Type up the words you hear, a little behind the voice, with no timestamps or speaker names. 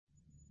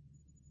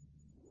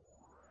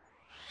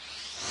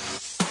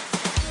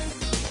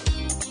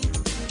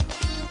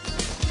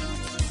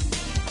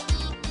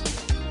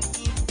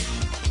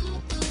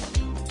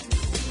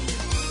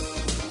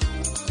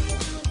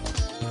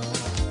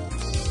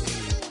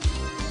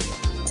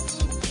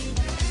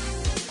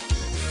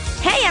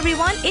Hey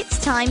everyone, it's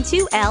time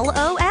to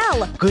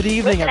LOL. Good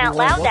evening, Listen out everyone.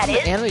 loud, Welcome that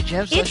to Anime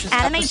Jam Session. It's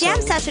Anime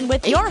Jam Session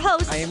with your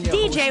hosts, I am your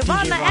DJ host,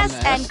 Ranma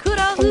S and Kuro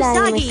And I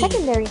am a Usagi.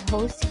 secondary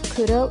host,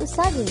 Kuro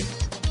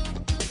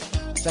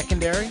Usagi.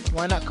 Secondary?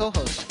 Why not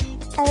co-host?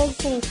 I like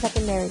saying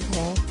secondary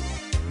today.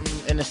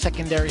 In a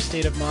secondary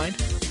state of mind?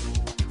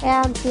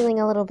 Yeah, I'm feeling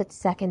a little bit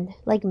second,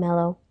 like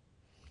mellow.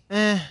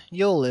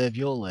 You'll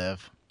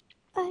live.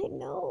 I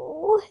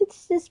know,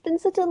 it's just been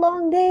such a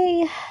long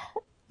day.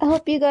 I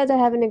hope you guys are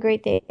having a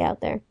great day out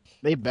there.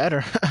 They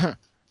better.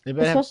 They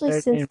better Especially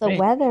have since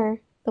the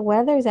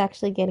weather's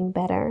actually getting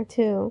better,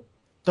 too.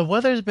 The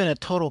weather's been a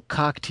total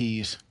cock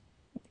tease.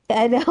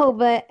 I know,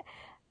 but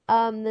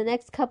the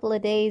next couple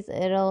of days,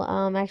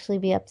 it'll actually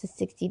be up to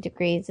 60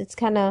 degrees. It's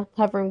kind of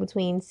hovering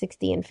between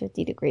 60 and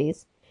 50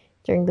 degrees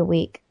during the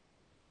week.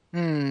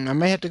 I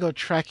may have to go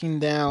tracking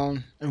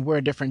down and wear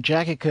a different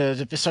jacket because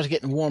if it starts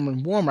getting warmer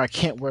and warmer, I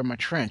can't wear my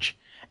trench.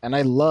 And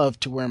I love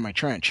to wear my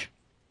trench.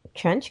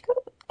 Trench coat?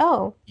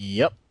 Oh.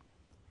 Yep.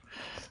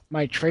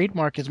 My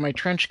trademark is my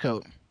trench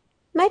coat.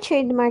 My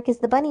trademark is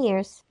the bunny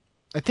ears.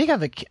 I think I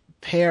have a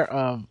pair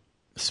of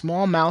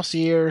small mouse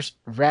ears,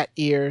 rat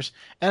ears,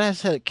 and I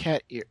said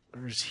cat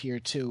ears here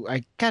too.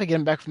 I gotta get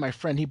them back from my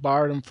friend. He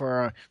borrowed them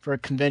for a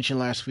convention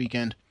last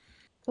weekend.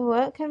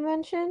 What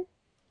convention?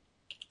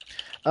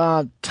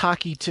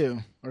 Taki 2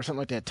 or something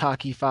like that.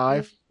 Taki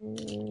 5.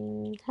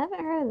 Haven't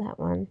heard of that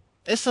one.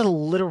 It's a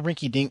little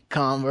rinky-dink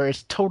con where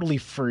it's totally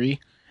free.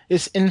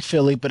 It's in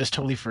Philly, but it's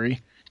totally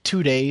free.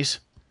 2 days.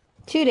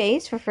 2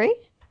 days for free?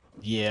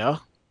 Yeah.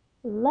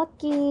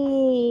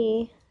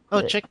 Lucky.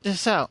 Oh, check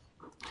this out.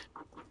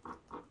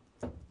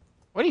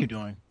 What are you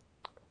doing?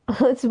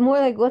 It's more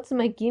like, what's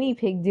my guinea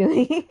pig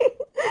doing?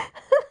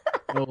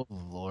 Oh,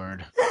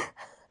 Lord.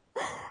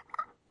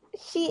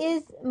 She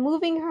is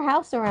moving her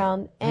house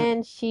around,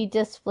 and she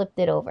just flipped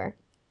it over.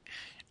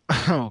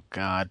 Oh,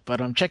 God.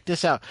 But check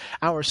this out.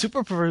 Our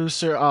super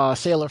producer,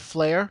 Sailor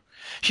Flare,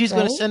 she's Right?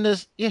 gonna send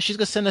us. Yeah, she's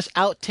gonna send us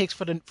outtakes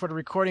for the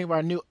recording of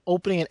our new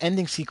opening and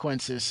ending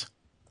sequences.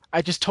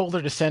 I just told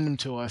her to send them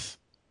to us.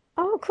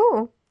 Oh,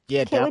 cool.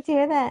 Yeah, Can't wait to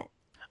hear that.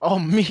 Oh,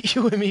 me,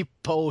 you and me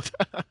both.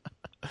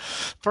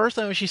 First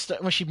time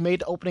when she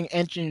made the opening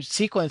engine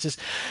sequences,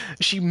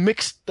 she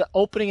mixed the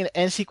opening and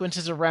end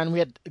sequences around. We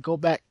had to go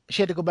back.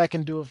 She had to go back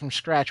and do it from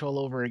scratch all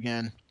over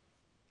again.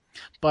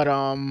 But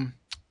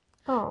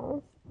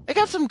Oh. I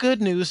got some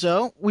good news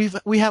though. We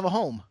have a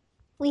home.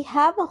 We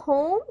have a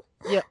home?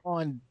 Yeah,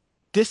 on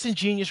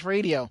Disingenious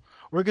Radio.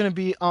 We're gonna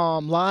be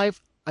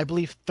live, I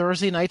believe,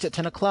 Thursday nights at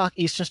 10 o'clock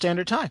Eastern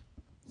Standard Time.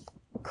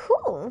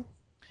 Cool.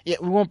 Yeah,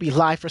 we won't be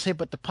live per se,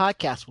 but the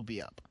podcast will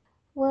be up.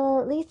 Well,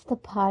 at least the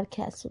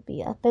podcast will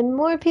be up, and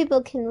more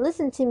people can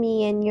listen to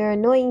me and your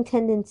annoying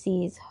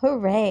tendencies.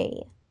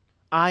 Hooray.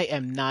 I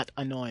am not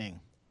annoying.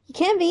 You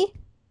can be.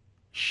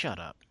 Shut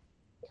up.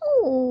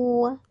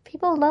 No,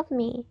 people love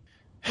me.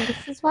 And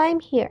this is why I'm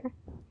here.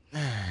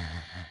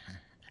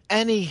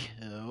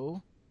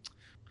 Anywho,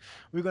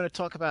 we're going to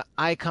talk about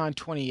Icon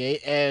 28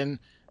 and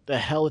the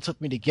hell it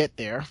took me to get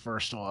there,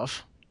 first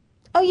off.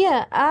 Oh,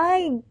 yeah,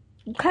 I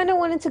kind of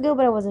wanted to go,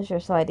 but I wasn't sure,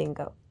 so I didn't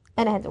go.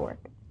 And I had to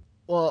work.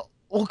 Well,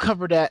 we'll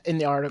cover that in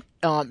the article,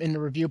 in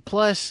the review.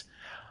 Plus,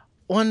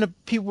 one of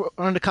the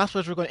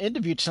cosplayers we're going to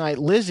interview tonight,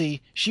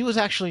 Lizzie, she was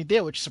actually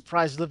there, which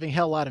surprised the living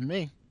hell out of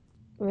me.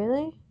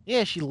 Really?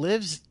 Yeah, she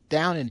lives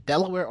down in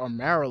Delaware or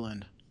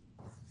Maryland.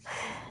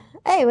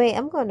 Hey, wait,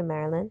 I'm going to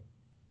Maryland.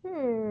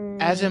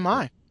 As am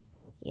I.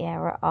 Yeah,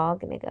 we're all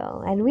gonna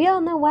go. And we all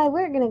know why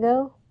we're gonna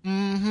go.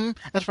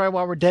 That's probably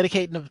why we're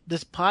dedicating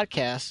this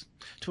podcast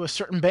to a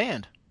certain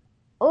band.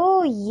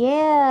 Oh,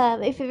 yeah.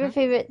 My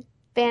favorite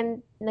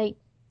band, like,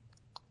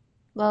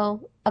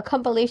 well, a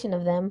compilation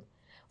of them.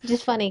 Which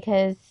is funny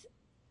because,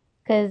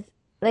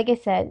 like I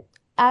said,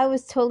 I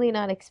was totally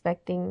not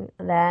expecting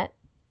that.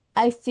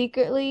 I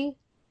secretly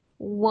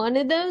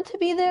wanted them to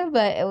be there,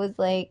 but it was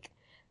like,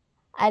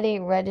 I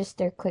didn't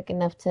register quick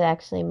enough to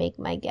actually make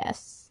my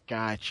guess.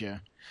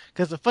 Gotcha.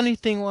 Because the funny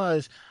thing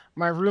was,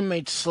 my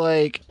roommate's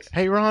like,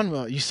 "Hey,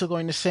 Ronwell, you still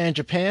going to stay in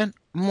Japan?"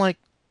 I'm like,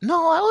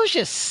 "No, I was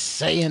just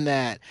saying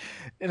that."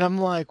 And I'm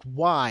like,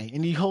 "Why?"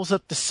 And he holds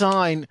up the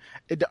sign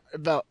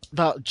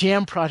about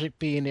Jam Project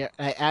being there.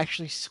 And I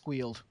actually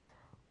squealed.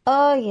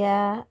 Oh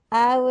yeah,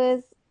 I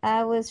was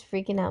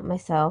freaking out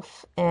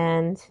myself,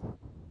 and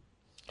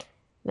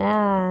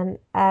man,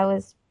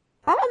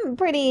 I'm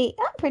pretty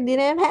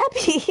damn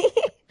happy.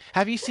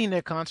 Have you seen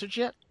their concerts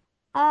yet?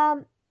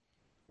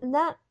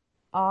 Not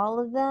all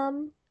of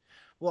them.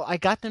 Well, I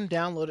got them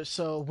downloaded,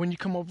 so when you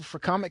come over for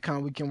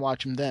Comic-Con, we can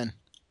watch them then.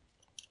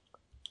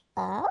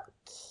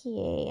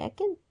 Okay, I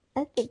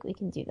think we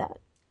can do that.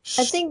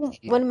 I think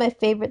one of my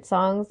favorite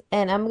songs,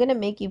 and I'm gonna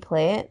make you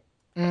play it.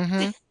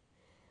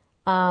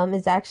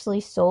 Is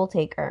actually Soul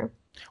Taker.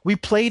 We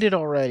played it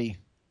already.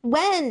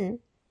 When?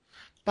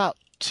 About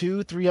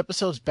 2-3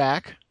 episodes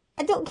back.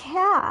 I don't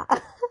care.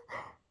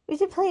 We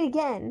should play it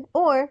again,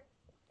 or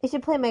you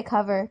should play my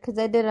cover because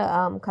I did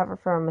a cover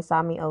for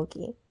Masami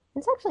Oki.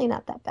 It's actually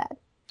not that bad.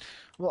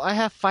 Well, I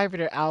have 5 of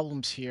their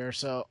albums here,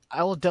 so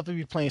I will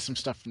definitely be playing some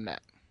stuff from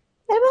that.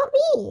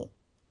 me.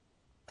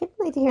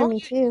 People like to hear me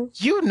too.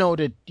 You know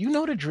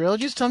the drill.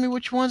 Just tell me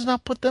which ones and I'll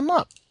put them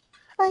up.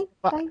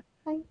 Fine.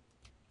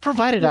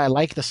 Provided I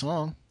like the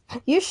song.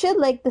 You should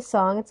like the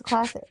song. It's a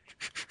classic.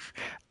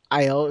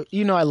 I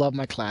love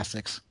my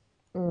classics.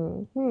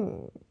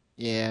 Mm-hmm.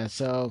 Yeah,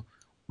 so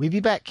we be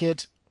back,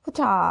 kids.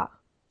 Ta-ta.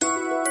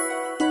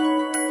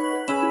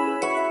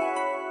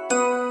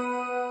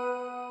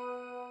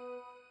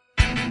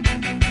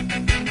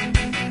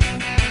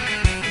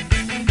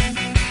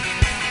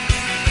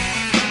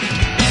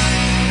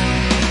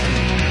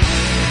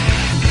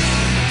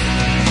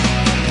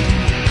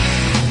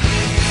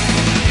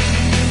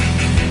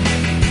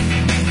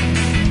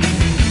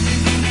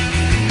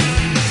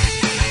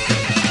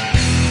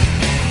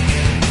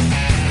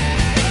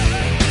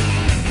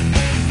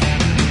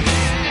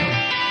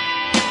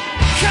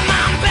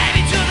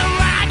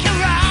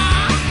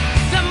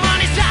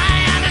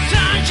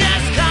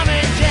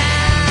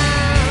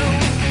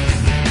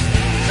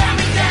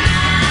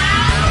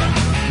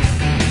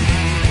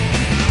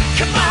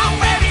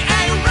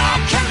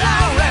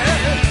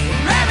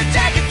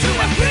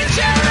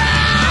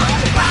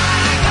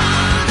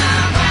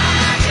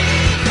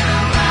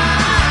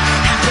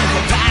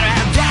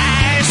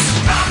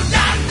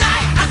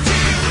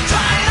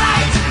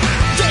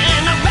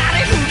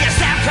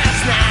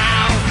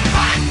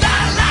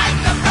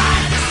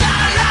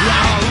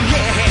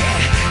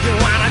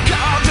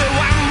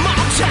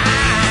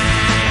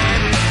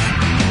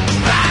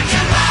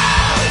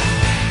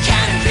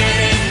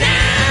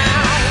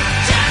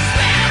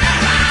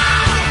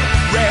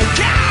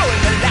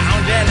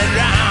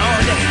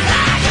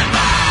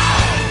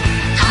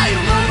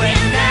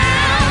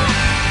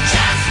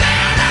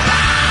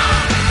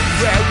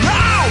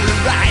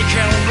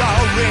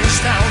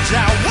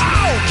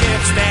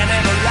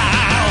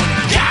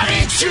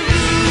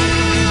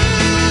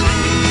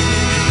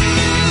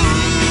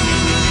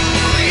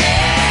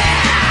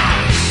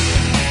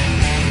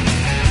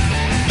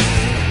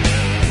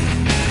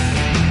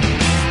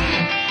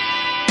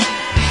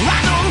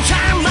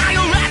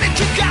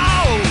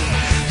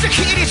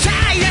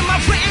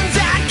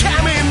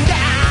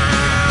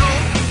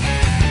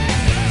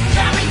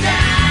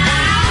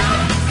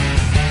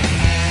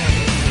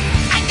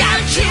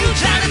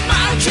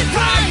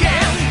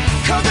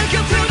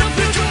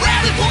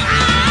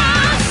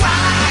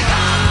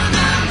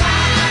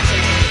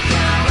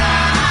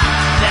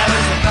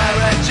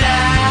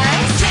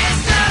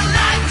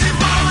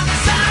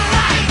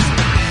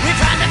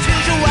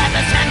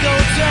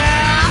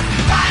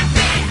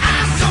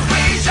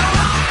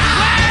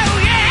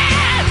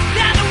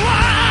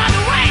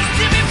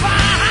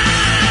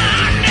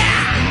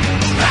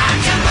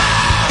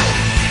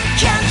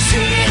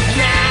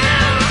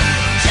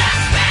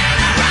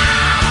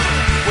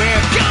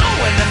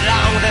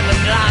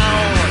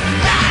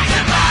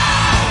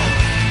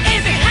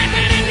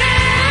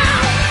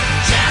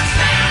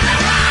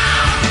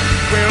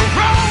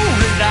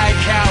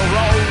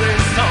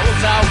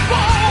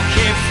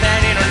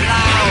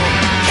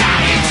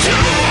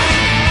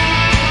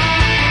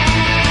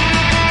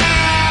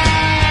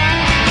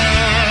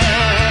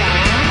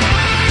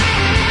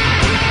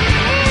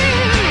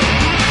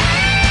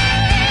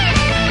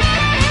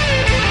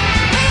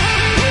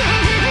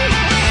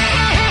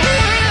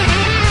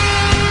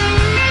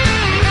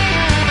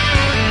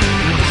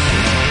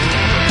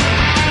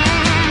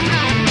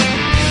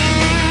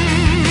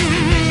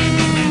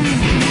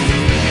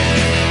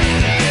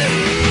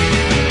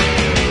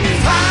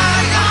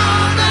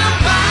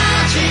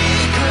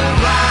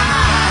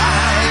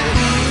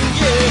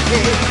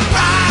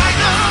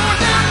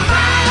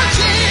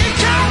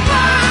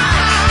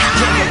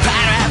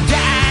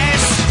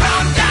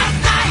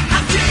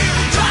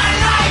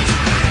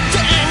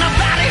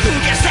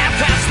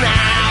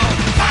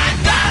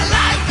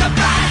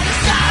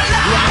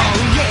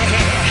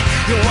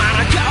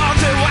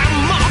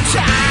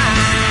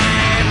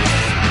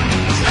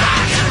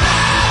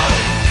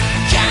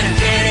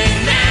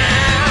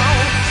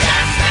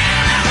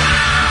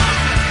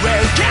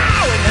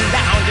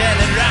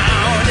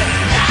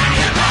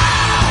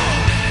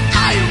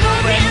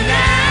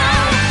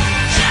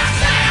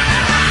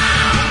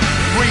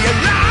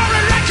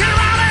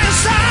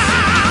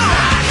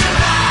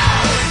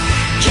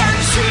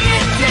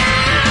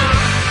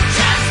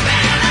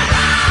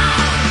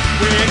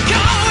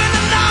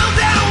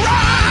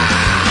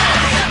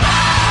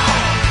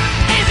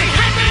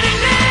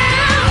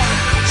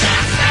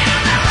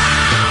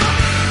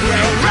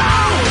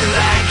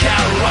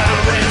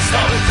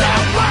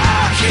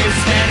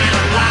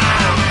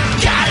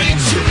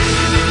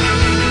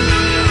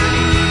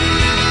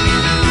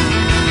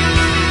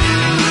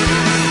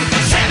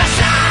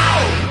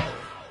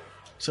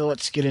 So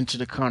let's get into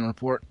the con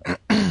report. Con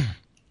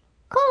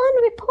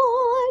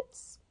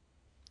reports.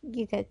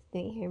 You guys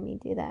didn't hear me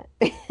do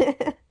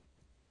that.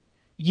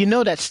 You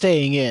know that's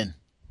staying in.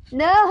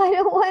 No, I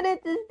don't want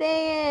it to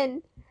stay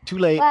in. Too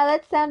late. Wow,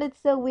 that sounded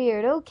so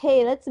weird.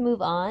 Okay, let's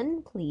move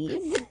on,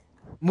 please.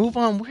 Move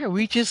on where?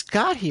 We just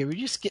got here. We're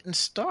just getting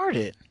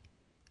started.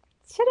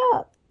 Shut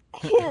up. I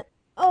can't.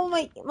 Oh,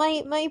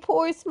 my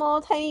poor,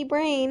 small, tiny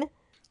brain.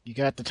 You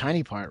got the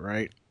tiny part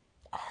right.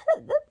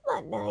 That's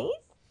not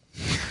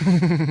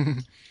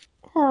nice.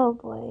 Oh,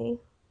 boy.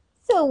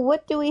 So,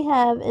 what do we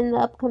have in the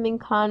upcoming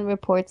con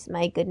reports,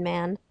 my good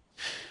man?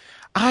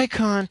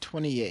 Icon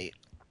 28.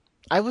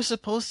 I was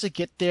supposed to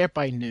get there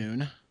by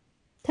noon.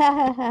 Ha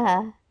ha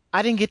ha.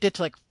 I didn't get there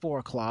till like 4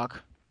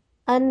 o'clock.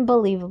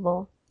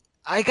 Unbelievable.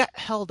 I got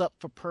held up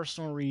for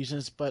personal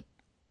reasons, but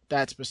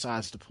that's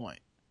besides the point.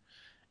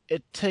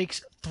 It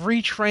takes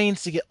 3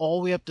 trains to get all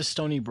the way up to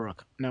Stony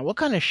Brook. Now, what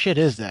kind of shit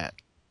is that?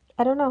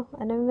 I don't know.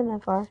 I've never been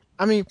that far.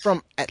 I mean,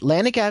 from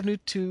Atlantic Avenue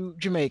to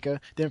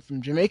Jamaica, then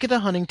from Jamaica to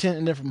Huntington,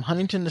 and then from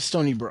Huntington to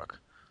Stony Brook.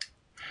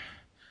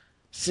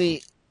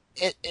 See,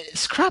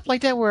 it's crap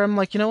like that where I'm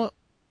like, you know what?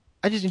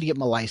 I just need to get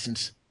my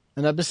license.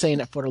 And I've been saying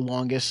that for the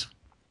longest.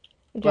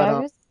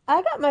 Driver's?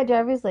 I got my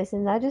driver's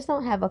license. I just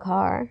don't have a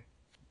car.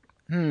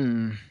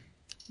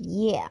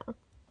 Yeah,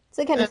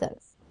 So it kind of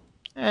sucks.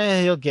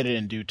 he'll get it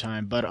in due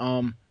time. But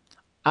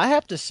I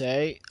have to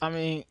say, I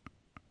mean,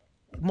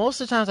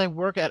 most of the times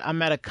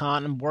I'm at a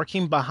con, I'm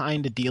working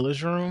behind the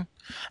dealer's room,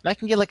 and I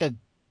can get I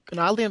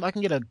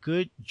can get a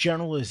good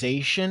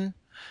generalization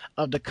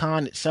of the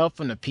con itself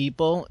and the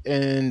people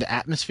and the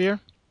atmosphere.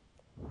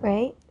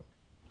 Right?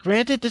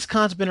 Granted, this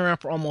con's been around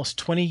for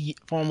almost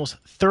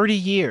 30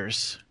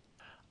 years.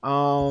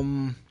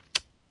 You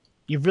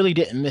really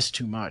didn't miss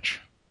too much.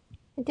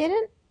 I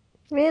didn't?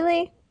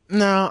 Really?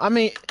 No, I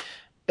mean,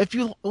 if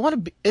you want to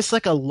be, it's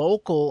like it's a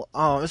local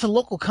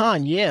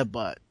con, yeah,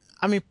 but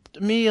I mean,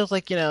 to me, it was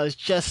like, it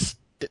just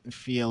didn't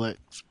feel it.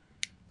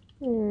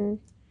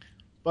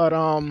 But,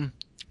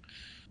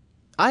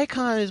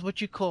 Icon is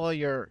what you call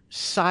your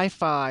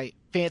sci-fi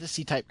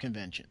fantasy type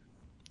convention.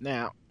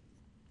 Now,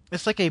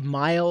 it's like a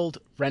mild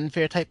Ren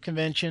Fair type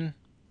convention.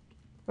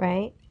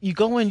 Right. You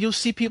go in, you'll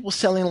see people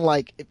selling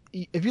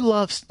if you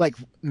love like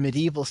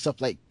medieval stuff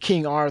like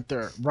King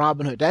Arthur,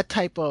 Robin Hood, that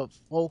type of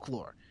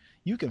folklore,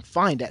 you can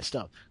find that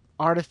stuff.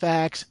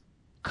 Artifacts,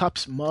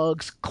 cups,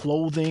 mugs,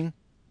 clothing,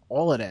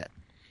 all of that.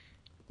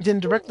 Then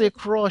directly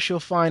across, you'll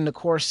find the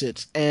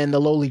corsets and the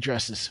lowly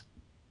dresses.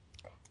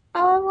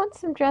 Oh, I want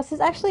some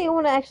dresses. Actually, I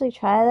want to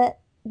try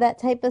that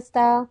type of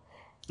style.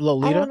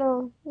 Lolita? I don't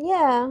know.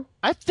 Yeah.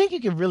 I think you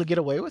can really get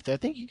away with it. I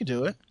think you can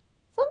do it.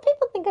 Some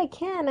people think I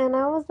can, and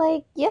I was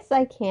like, yes,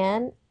 I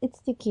can. It's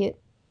too cute.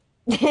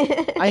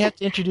 I have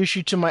to introduce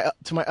you to my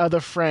other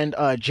friend,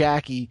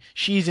 Jackie.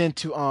 She's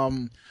into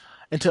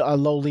a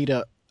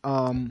Lolita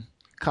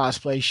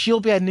cosplay. She'll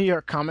be at New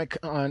York Comic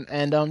Con,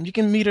 and you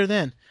can meet her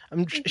then.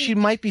 She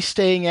might be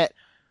staying at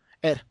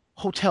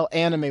Hotel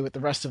Anime with the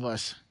rest of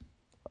us.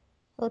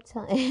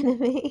 Hotel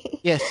Anime.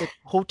 Yes,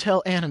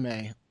 Hotel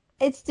Anime.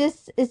 It's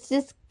just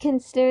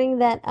considering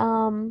that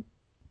I'm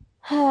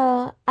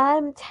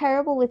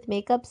terrible with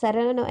makeup, so I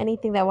don't know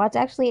anything that I watch.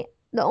 Actually,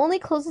 the only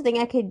closest thing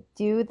I could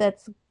do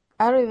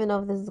I don't even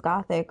know if this is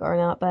gothic or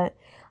not, but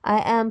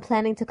I am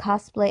planning to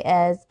cosplay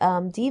as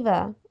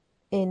Diva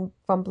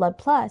from Blood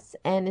Plus,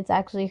 and it's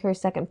actually her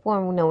second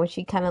form, where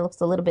she kind of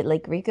looks a little bit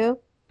like Riku.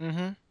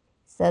 Mm-hmm.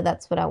 So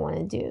that's what I want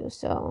to do.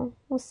 So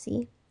we'll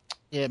see.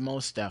 Yeah,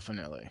 most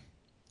definitely.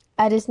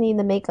 I just need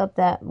the makeup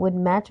that would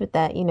match with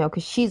that,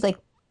 because she's like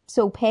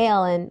so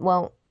pale, and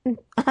well,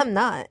 I'm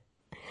not.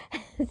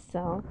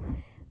 So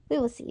we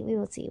will see. We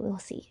will see. We will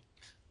see.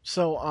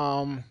 So,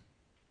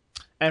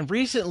 and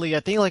recently, I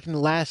think like in the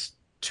last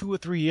 2 or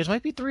 3 years,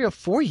 might be 3 or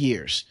 4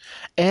 years,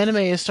 anime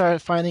has started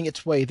finding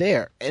its way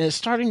there, and it's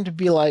starting to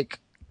be like,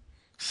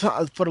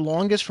 for the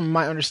longest, from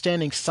my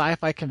understanding,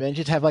 sci-fi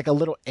conventions have like a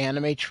little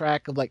anime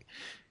track of like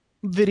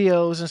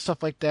videos and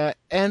stuff like that,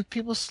 and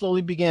people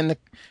slowly began to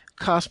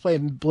cosplay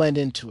and blend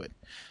into it.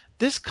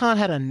 This con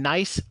had a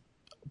nice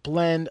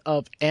blend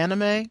of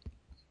anime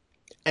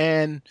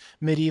and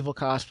medieval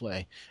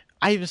cosplay.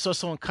 I even saw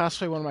someone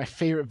cosplay one of my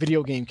favorite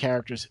video game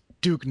characters,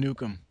 Duke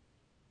Nukem.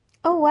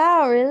 Oh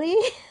wow, really?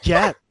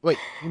 Yeah. Wait,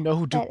 you know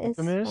who Duke That is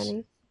Nukem is?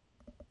 funny.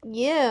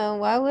 Yeah,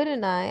 why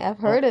wouldn't I? I've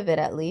heard of it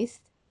at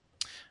least.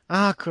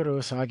 Ah,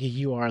 Kurosagi,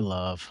 you are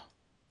love.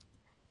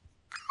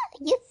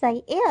 Yes,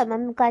 I am.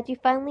 I'm glad you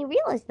finally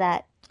realized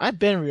that. I've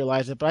been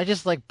realizing it, but I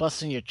just like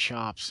busting your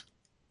chops.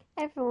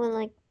 Everyone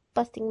like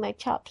busting my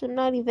chops. I'm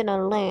not even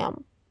a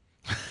lamb.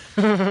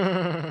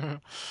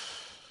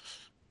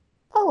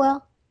 Oh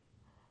well.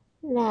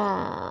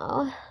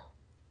 Now,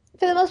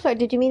 for the most part,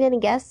 did you meet any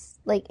guests?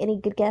 Like any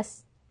good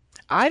guests?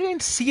 I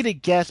didn't see the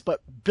guest,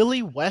 but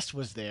Billy West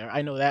was there.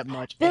 I know that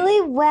much.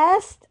 Billy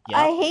West? Yep.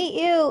 I hate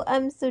you.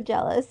 I'm so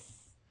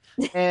jealous.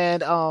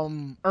 And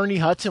Ernie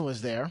Hudson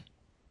was there.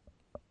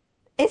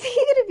 Is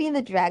he gonna be in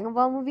the Dragon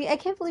Ball movie? I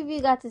can't believe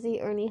you got to see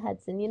Ernie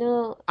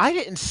Hudson. I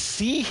didn't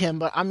see him,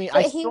 but I mean,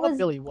 but I he saw was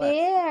Billy West.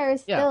 there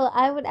still. Yeah.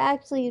 I would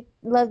actually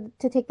love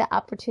to take the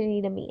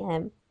opportunity to meet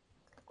him.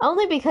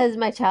 Only because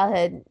my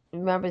childhood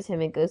remembers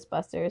him in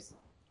Ghostbusters.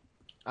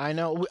 I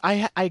know.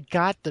 I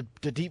got the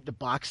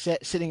box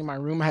set sitting in my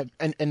room.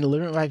 In the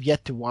living room. I have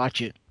yet to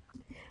watch it.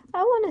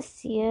 I want to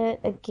see it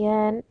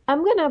again.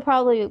 I'm gonna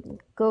probably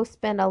go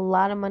spend a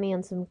lot of money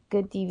on some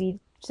good DVD,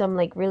 some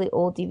like really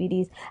old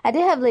DVDs. I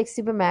did have like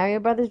Super Mario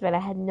Brothers, but I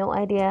had no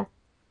idea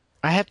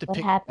I have to what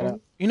pick that up.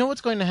 happened. You know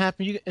what's going to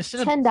happen? You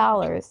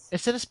 $10.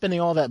 instead of spending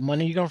all that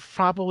money, you're gonna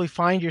probably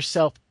find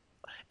yourself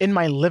in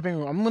my living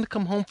room. I'm gonna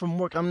come home from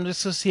work. I'm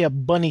just gonna see a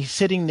bunny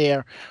sitting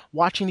there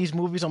watching these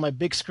movies on my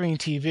big screen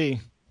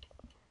TV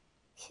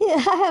Yeah,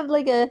 I have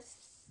like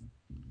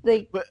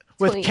like with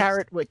 20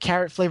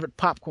 carrot flavored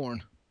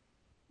popcorn.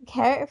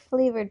 carrot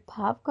flavored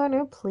popcorn.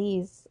 Oh,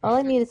 please. All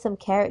I need is some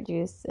carrot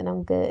juice and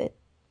I'm good.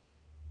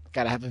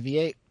 Gotta have a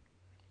V8.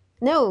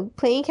 No,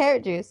 plain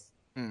carrot juice.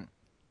 Mm.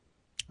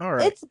 All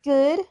right. It's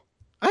good.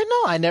 I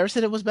know. I never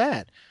said it was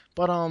bad,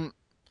 but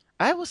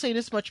I will say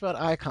this much about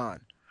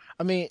Icon.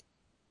 I mean,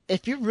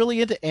 if you're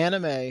really into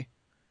anime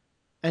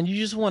and you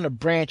just want to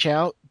branch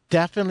out,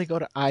 definitely go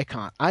to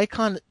Icon.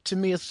 Icon to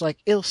me, it's like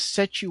it'll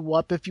set you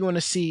up if you want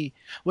to see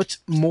what's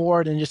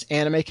more than just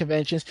anime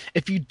conventions.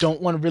 If you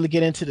don't want to really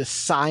get into the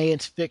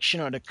science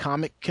fiction or the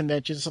comic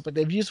conventions and stuff like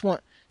that, if you just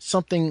want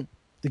something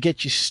to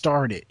get you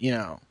started,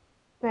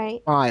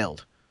 Right.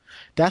 mild,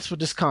 that's what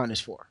this con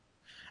is for.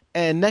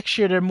 And next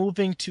year they're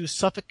moving to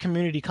Suffolk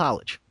Community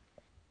College.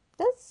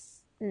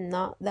 That's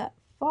not that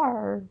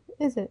far,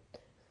 is it?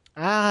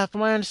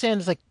 From my understanding,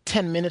 it's like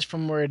 10 minutes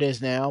from where it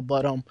is now.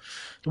 But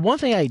the one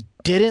thing I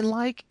didn't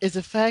like is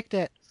the fact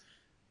that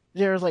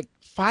there's like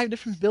 5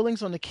 different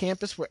buildings on the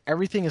campus where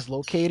everything is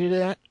located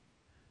at.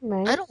 I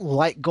Right. don't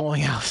like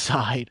going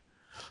outside.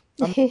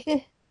 Um,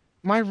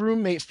 my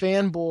roommate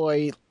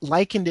fanboy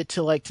likened it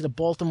to the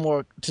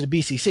Baltimore to the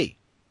BCC.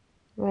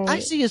 I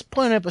Right. see his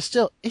point, but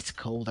still, it's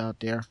cold out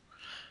there.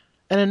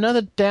 And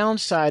another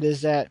downside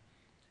is that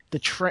the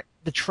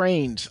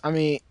trains. I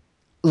mean,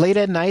 late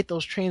at night,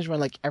 those trains run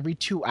like every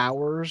 2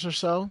 hours or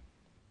so.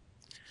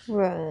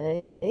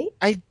 Right.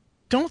 I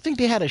don't think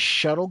they had a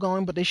shuttle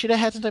going, but they should have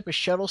had some type of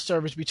shuttle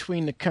service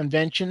between the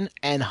convention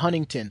and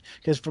Huntington.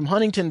 Because from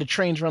Huntington, the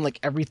trains run like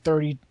every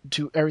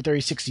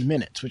 60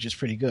 minutes, which is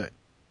pretty good.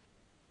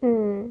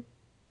 Hmm.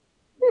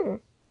 Hmm.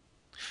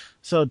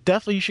 So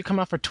definitely you should come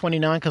out for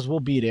 29 because we'll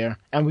be there.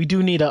 And we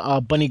do need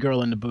a bunny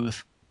girl in the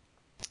booth.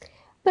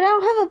 But I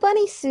don't have a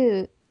bunny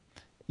suit.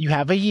 You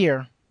have a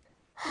year.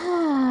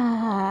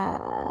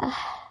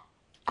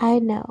 I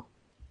know.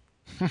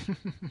 I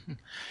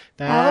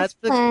was That's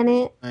the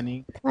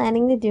money.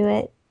 planning to do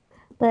it,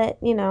 but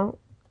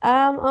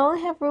I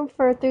only have room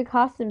for 3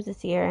 costumes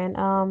this year,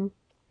 and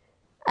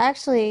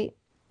actually,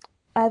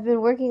 I've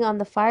been working on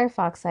the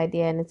Firefox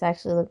idea, and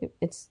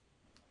it's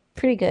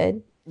pretty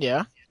good.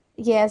 Yeah.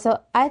 Yeah, so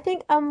I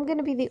think I'm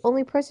gonna be the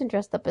only person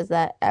dressed up as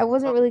that. I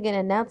wasn't really gonna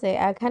announce it.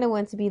 I kind of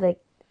wanted to be like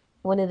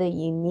one of the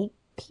unique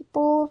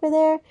people over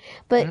there,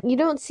 but you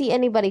don't see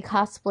anybody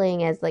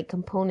cosplaying as like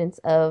components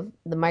of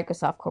the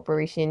Microsoft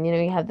Corporation.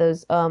 You have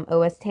those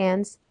OS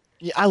Tans.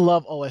 Yeah, I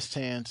love OS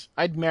Tans.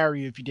 I'd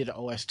marry you if you did an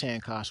OS Tan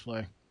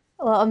cosplay.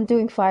 Well, I'm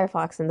doing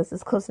Firefox, and this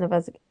is close enough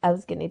as I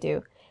was gonna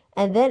do.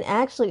 And then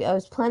actually, I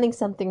was planning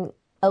something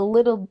a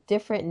little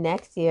different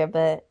next year,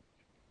 but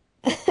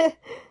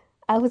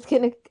I was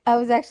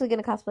actually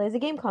gonna cosplay as a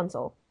game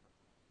console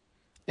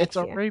It's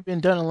next year. already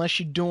been done unless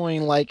you're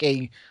doing like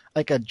a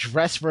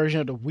dress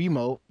version of the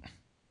Wiimote.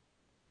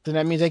 Then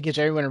that means that gives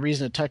everyone a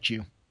reason to touch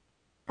you.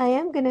 I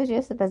am gonna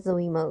dress up as the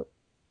Wiimote,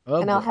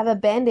 Oh and I'll boy. have a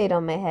band-aid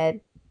on my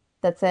head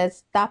that says,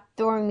 "Stop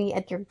throwing me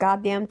at your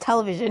goddamn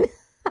television."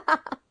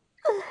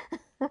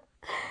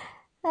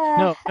 Uh,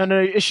 No, no, no.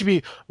 It should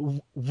be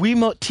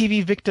Wiimote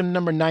TV victim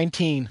number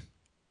 19.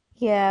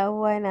 yeah,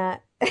 why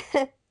not?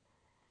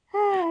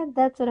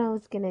 That's what I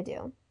was gonna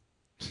do.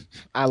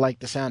 I like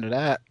the sound of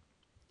that.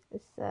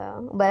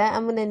 So, but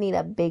I'm gonna need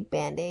a big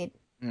band-aid.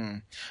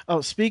 Mm.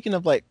 Oh, speaking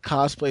of like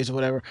cosplays or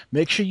whatever,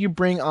 make sure you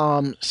bring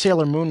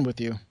Sailor Moon with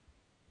you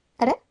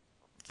Ada?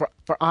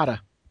 for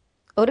Ada.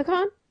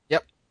 Otakon?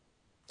 Yep,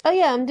 Oh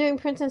yeah, I'm doing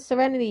Princess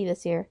Serenity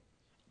this year.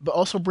 but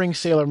also bring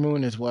Sailor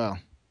Moon as well.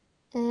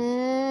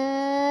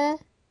 Uh,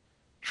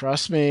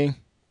 Trust me,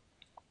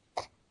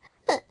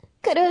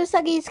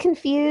 Kurosagi's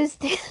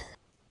confused.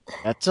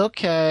 that's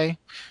okay.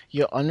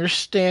 You'll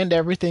understand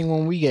everything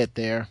when we get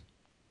there.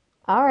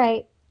 All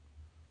right,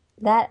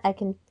 that I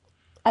can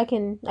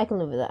live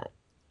with that.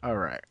 All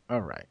right,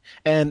 all right.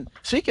 And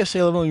speaking of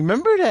Sailor Moon,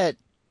 remember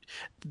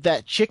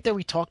that chick that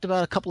we talked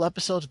about a couple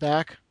episodes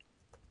back?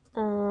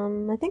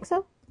 I think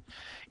so.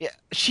 Yeah,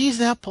 she's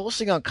now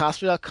posting on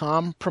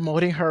cosplay.com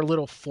promoting her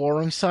little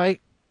forum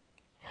site.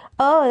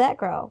 Oh, that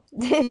girl.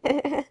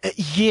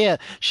 Yeah,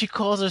 she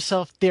calls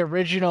herself the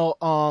original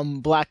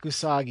Black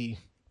Usagi.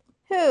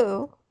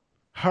 Who?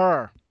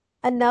 Her.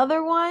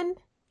 Another one?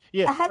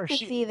 Yeah, I have her. to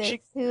see this.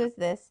 Who is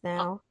this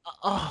now?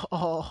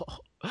 Oh,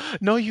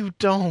 no, you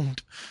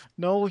don't.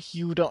 No,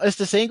 you don't. It's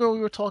the same girl we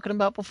were talking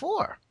about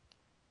before.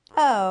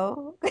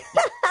 Oh.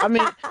 I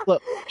mean,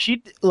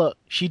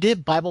 she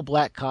did Bible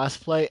Black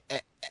cosplay,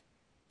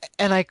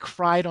 and I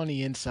cried on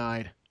the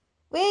inside.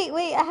 Wait,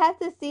 I have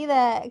to see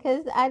that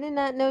because I did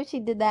not know she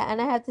did that, and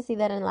I have to see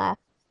that and laugh.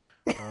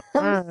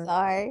 I'm Uh,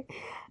 sorry.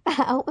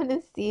 I want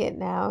to see it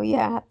now.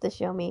 Yeah, have to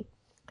show me.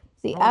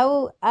 See,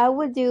 Oh, I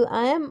would do.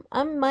 I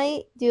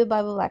might do a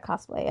Bible Black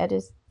cosplay. I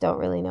just don't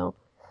really know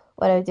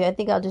what I would do. I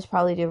think I'll just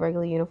probably do a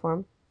regular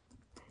uniform,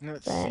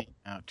 let's but see.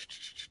 I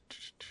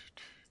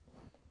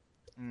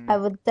Mm,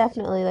 would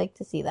definitely like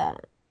to see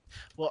that.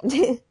 well,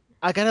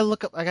 I gotta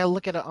look up. I gotta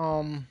look at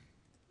a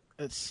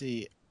Let's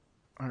see.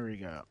 There we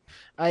go.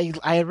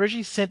 I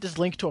originally sent this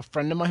link to a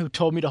friend of mine who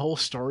told me the whole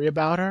story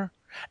about her,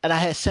 and I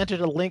had sent her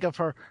the link of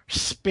her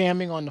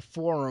spamming on the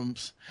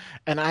forums,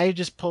 and I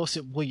just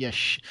posted, "Will you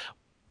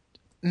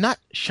not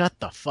shut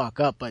the fuck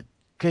up, but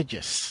could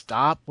you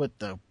stop with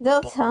the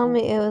Don't tell bull?"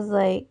 me it was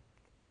like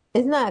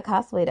it's not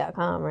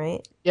cosplay.com,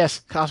 right? Yes,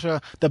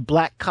 cosplay, the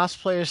Black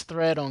Cosplayers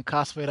thread on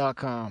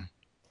cosplay.com.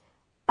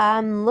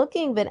 I'm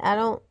looking, but I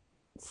don't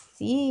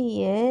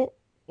see it.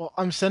 Well,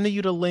 I'm sending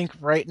you the link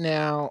right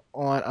now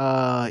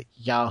on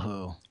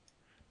Yahoo.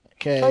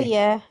 Oh Okay,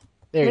 yeah,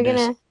 there we're it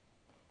is.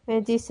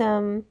 gonna do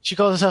some She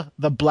calls herself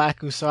the Black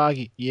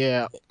Usagi.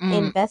 Yeah.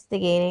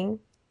 investigating.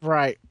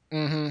 Right.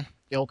 Mm-hmm.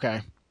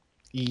 Okay.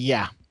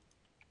 Yeah.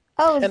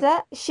 Oh, is And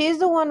that she's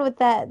the one with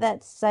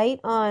that site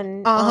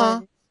on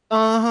uh-huh. on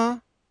Uh-huh.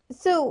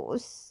 so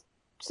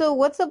so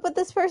what's up with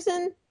this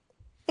person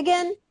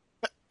again?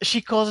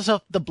 She calls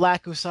herself the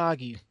Black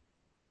Usagi.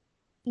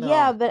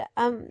 Yeah, No. but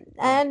I No.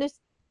 understand.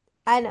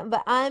 I know,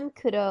 but I'm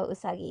Kuro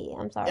Usagi.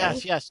 I'm Yes, sorry.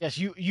 yes, yes.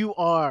 You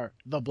are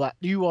the Black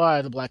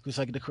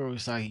Usagi, the Kuro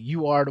Usagi.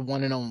 You are the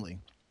one and only.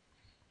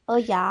 Oh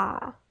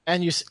yeah.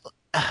 And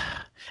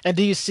and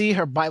do you see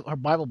her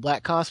Bible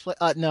Black cosplay?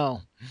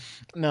 No.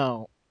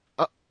 No.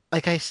 Uh,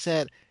 like I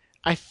said,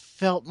 I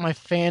felt my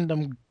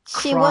fandom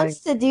She crying. wants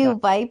to do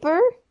Viper,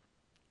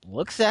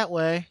 Looks that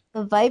way.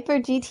 the Viper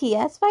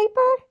GTS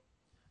Viper.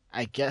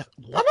 I guess.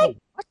 Oh What? my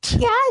What?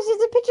 gosh,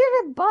 it's a picture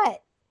of her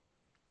butt.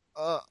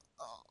 Uh,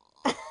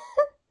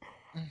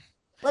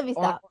 Let me on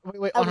stop.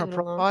 wait, I'll on her leave it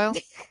alone. profile?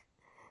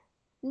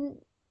 In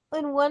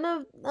one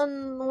of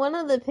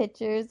the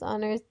pictures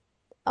on her.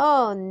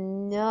 Oh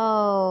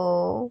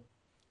no.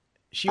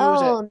 She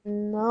was at Oh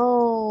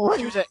no.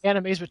 she was at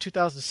Animazement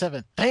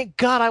 2007. Thank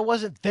God I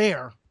wasn't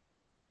there.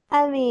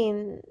 I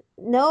mean,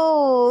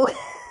 no.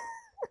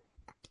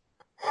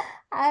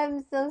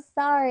 I'm so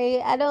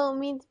sorry. I don't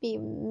mean to be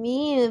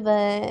mean,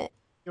 but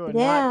You are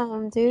not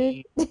damn, dude.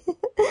 me.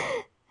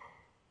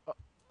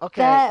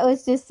 Okay, That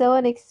was just so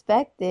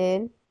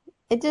unexpected.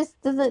 It just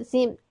doesn't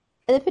seem,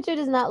 the picture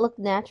does not look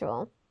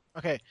natural.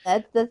 okay,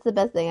 That's the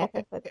best thing I okay,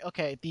 can put.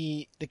 okay.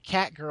 The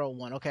cat girl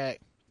one. Okay,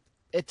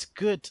 it's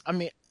good. I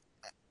mean,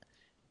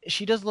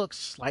 she does look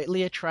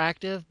slightly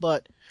attractive,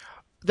 but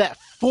that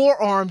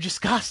forearm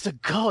just got to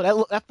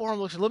go. That forearm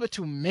looks a little bit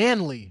too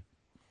manly.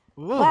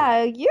 Ooh.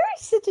 Wow, you're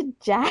such a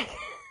jack.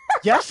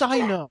 Yes, I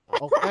know.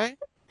 Okay.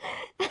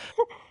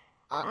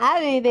 I, I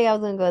didn't think I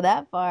was gonna go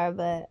that far,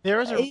 but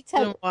there's a anytime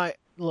reason why.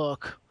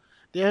 Look,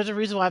 there's a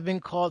reason why I've been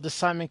called the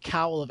Simon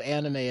Cowell of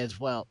anime as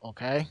well.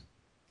 Okay.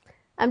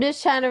 I'm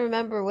just trying to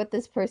remember what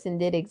this person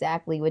did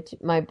exactly, which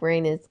my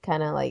brain is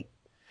kind of like,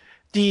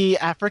 The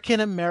African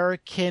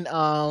American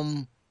anime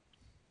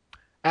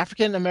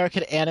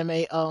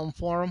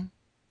forum.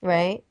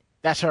 right?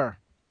 That's her.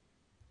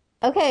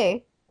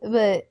 Okay,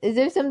 but is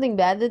there something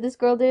bad that this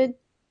girl did?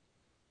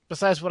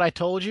 Besides what I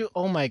told you,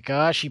 oh my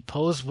gosh, he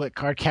posed with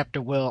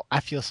Cardcaptor Will.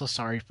 I feel so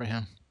sorry for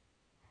him.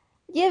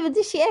 Yeah, but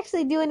did she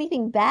actually do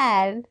anything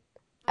bad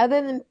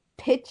other than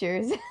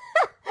pictures?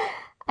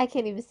 I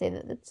can't even say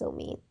that. That's so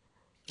mean.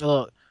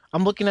 Look,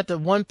 I'm looking at the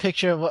one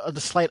picture of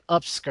the slight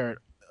upskirt.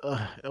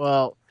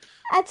 Well,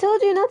 I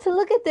told you not to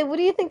look at that. What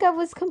do you think I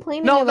was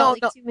complaining no, about no,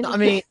 like no, two no. I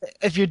minutes ago? mean,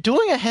 if you're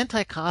doing a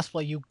hentai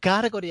cosplay, you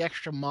gotta go the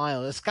extra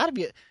mile. It's gotta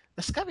be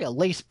a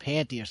lace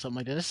panty or something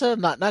like that. This is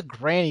not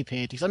granny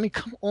panties. I mean,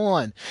 come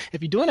on.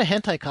 If you're doing a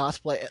hentai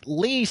cosplay, at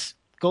least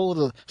go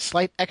the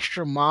slight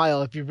extra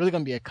mile if you're really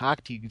gonna be a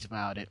cock tease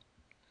about it.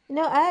 You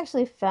know, I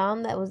actually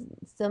found that was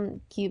some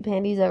cute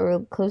panties that were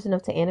close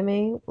enough to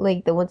anime,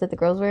 like the ones that the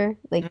girls wear,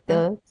 like Hmm.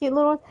 the cute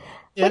little ones.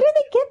 Where Yeah. do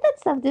they get that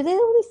stuff? Do they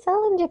only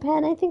sell in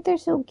Japan? I think they're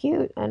so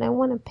cute, and I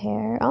want a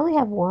pair. I only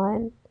have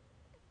one.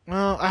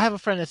 Well, I have a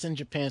friend that's in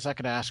Japan, so I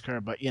could ask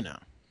her, but you know.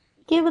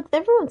 Yeah, but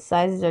everyone's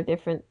sizes are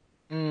different.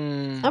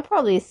 Mm, I'm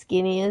probably as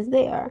skinny as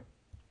they are.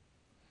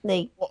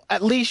 Like, well,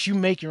 at least you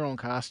make your own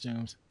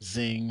costumes.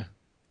 Zing.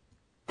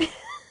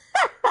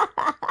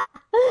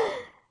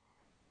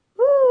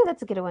 woo,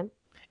 that's a good one.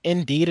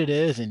 Indeed it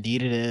is.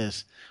 Indeed it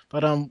is.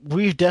 But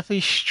we've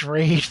definitely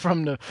strayed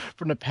from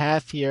the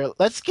path here.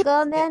 Let's get.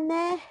 Go,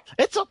 Nene.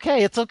 It's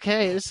okay. It's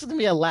okay. This is gonna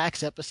be a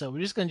lax episode.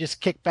 We're just gonna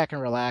just kick back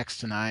and relax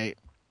tonight.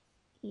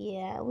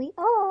 Yeah, we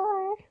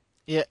are.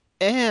 Yeah.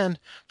 And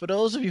for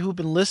those of you who've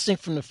been listening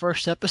from the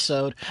first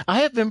episode,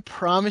 I have been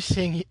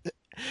promising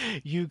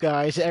you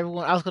guys,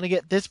 everyone, I was gonna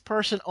get this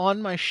person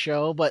on my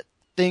show, but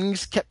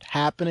things kept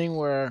happening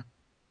where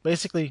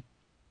basically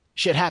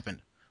shit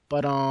happened.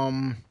 But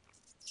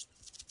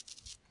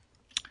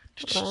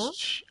Well,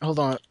 hold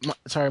on.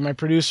 Sorry, our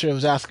producer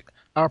was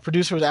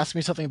asking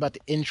me something about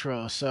the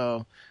intro,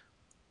 so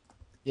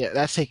yeah,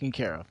 that's taken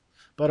care of.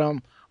 But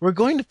we're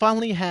going to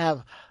finally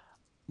have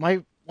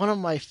my one of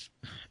my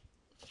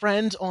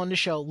friends on the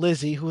show,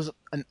 Lizzie, who's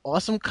an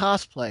awesome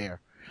cosplayer.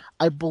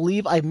 I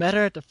believe I met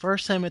her at the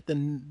first time at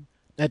the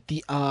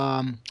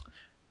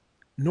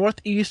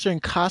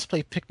Northeastern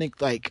Cosplay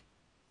Picnic like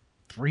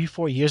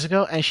 3-4 years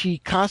ago, and she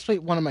cosplayed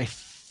one of my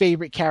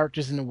favorite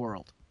characters in the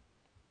world.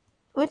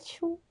 Which?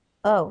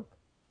 Oh.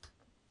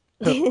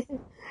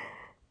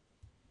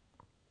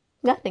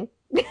 Nothing.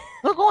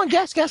 No, go on,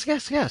 guess.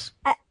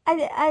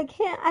 I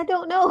can't. I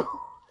don't know.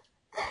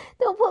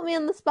 Don't put me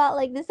on the spot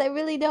like this. I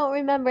really don't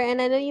remember,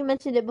 and I know you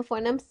mentioned it before,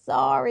 and I'm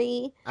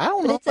sorry. I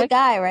don't But know. it's a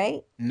guy,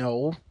 right?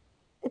 No.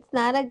 It's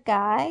not a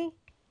guy.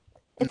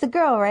 It's a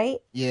girl, right?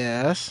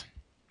 Yes.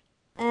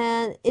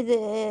 And is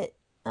it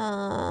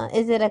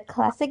a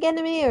classic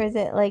anime or is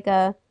it like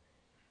a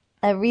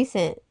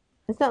recent?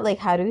 It's not like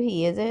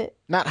Haruhi, is it?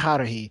 Not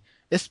Haruhi.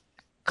 It's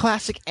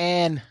classic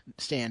and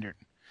standard.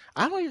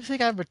 I don't even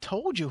think I ever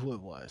told you who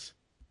it was.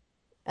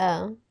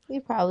 Oh,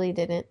 you probably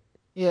didn't.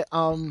 Yeah,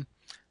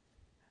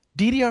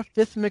 DDR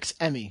 5th Mix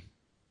Emmy.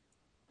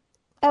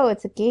 Oh,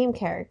 it's a game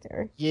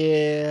character.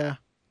 Yeah.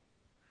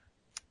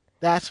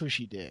 That's who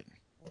she did.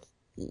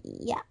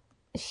 Yeah.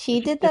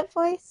 She did that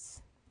voice?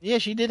 Yeah,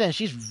 she did that. And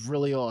she's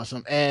really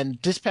awesome. And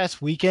this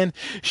past weekend,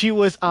 she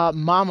was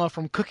Mama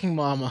from Cooking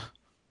Mama.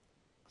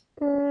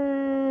 Don't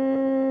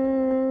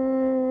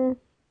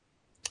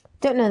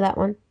know that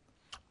one.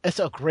 It's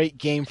a great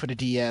game for the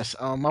DS.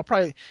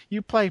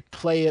 You probably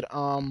play it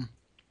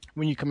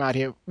when you come out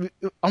here.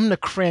 I'm gonna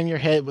cram your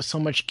head with so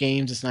much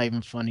games it's not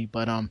even funny,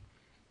 but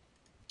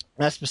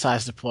that's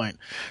besides the point.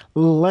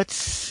 Let's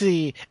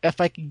see if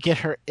I can get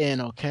her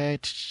in, okay?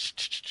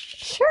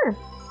 Sure.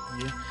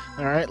 Yeah.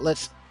 All right,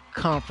 let's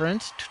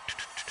conference.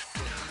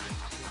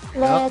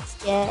 Let's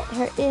get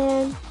her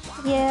in.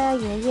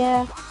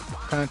 Yeah.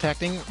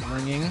 Contacting,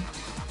 ringing.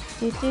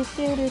 Do do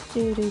do do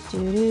do do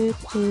do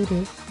do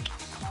do.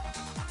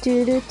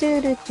 Do do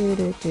do do do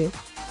do do.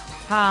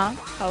 Huh?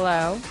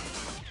 Hello?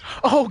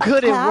 Oh,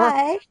 good, it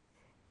worked.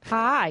 Hi.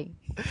 Hi.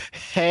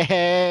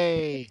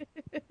 Hey.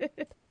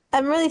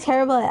 I'm really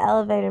terrible at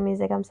elevator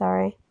music. I'm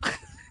sorry.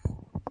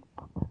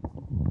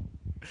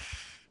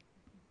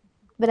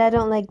 But I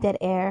don't like dead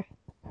air.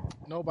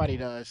 Nobody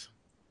does.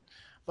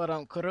 But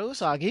Kuro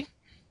Usagi,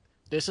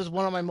 this is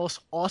one of my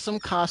most awesome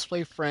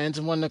cosplay friends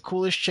and one of the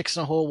coolest chicks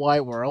in the whole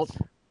wide world,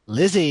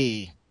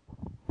 Lizzie.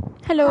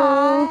 Hello.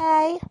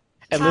 Hi.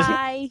 And Lizzie,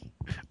 Hi.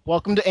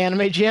 welcome to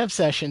Anime Jam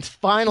Sessions.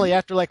 Finally,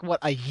 after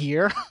a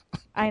year?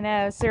 I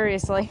know,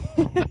 seriously.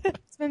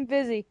 It's been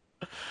busy.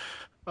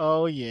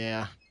 Oh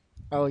yeah.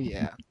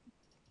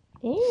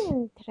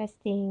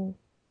 Interesting.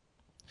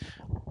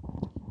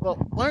 Well,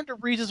 one of the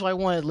reasons why I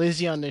wanted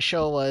Lizzie on the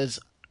show was,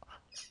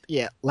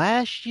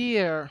 last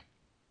year,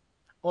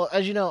 well,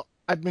 as you know,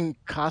 I've been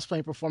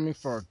cosplaying performing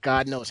for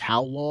God knows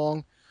how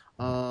long.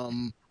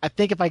 I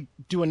think if I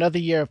do another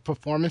year of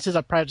performances,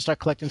 I'll probably start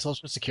collecting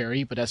Social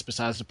Security, but that's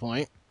besides the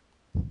point.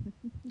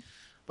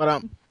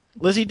 But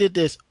Lizzie did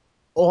this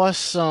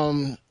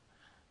awesome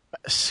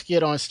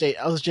skit on stage.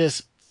 I was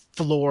just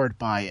floored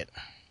by it.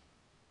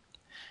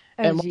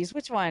 Oh, jeez.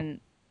 Which one?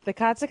 The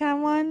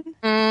Katsukan one?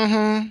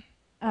 Mm-hmm.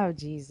 Oh,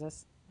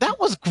 Jesus. That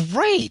was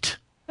great.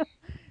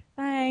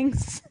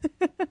 Thanks.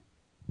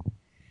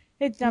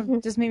 It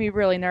just made me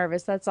really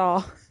nervous, that's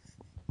all.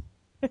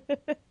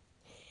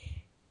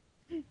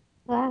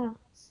 Wow.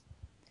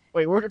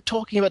 Wait, we're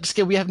talking about the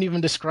skit. We haven't even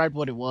described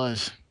what it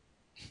was.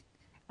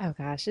 Oh,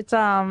 gosh. It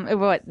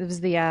was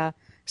the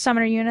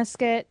Summoner Yuna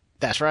skit.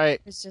 That's right.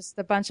 It's just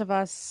a bunch of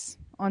us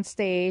on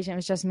stage, and it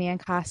was just me in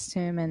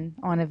costume and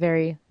on a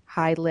very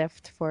high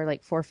lift for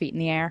like 4 feet in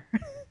the air.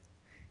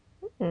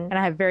 And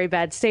I had very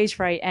bad stage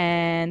fright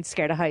and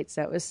scared of heights,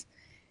 so it was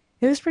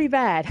pretty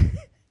bad.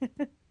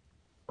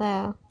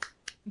 Wow.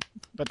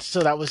 But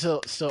still, that was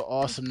still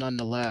awesome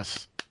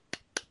nonetheless.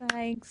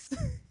 Thanks.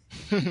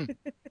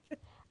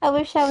 I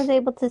wish I was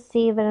able to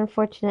see, but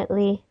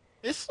unfortunately.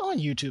 It's on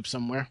YouTube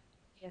somewhere.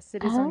 Yes,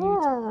 it is on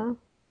YouTube.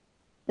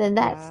 Then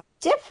that's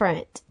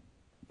different.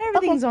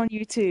 Everything's on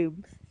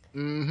YouTube.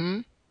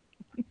 Mm-hmm.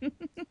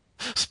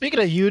 Speaking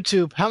of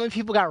YouTube, how many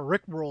people got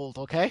rickrolled,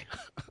 okay?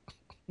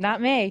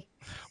 Not me.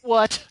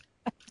 What?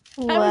 I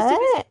was too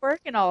busy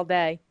working all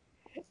day.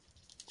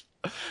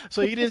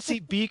 So you didn't see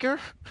Beaker?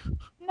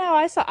 No,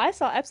 I saw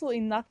absolutely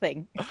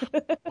nothing.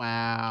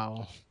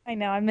 Wow. I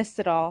know, I missed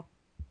it all.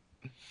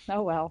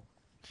 Oh well.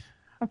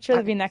 I'm sure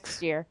it'll be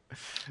next year.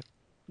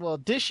 Well,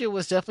 this year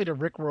was definitely the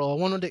rickroll.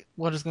 I wonder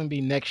what it's going to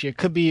be next year.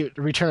 Could be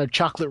the return of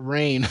Chocolate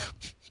Rain.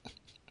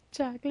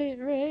 Chocolate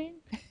Rain.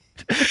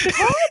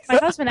 My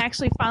husband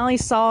actually finally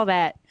saw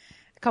that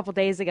a couple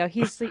days ago.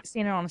 He's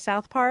seen it on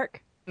South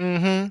Park.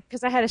 Mm-hmm.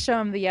 Because I had to show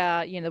him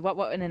the what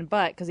went in the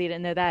butt because he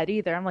didn't know that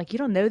either. I'm like, you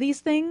don't know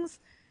these things?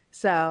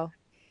 So,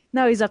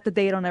 no, he's up to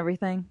date on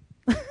everything.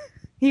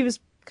 He was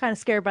kind of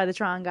scared by the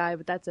Tron guy,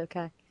 but that's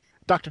okay.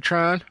 Dr.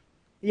 Tron?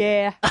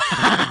 Yeah.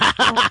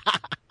 I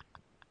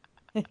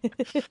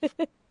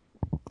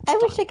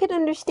wish I could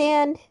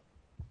understand.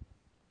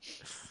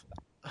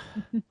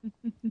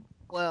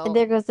 Well, And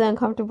there goes the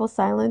uncomfortable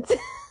silence.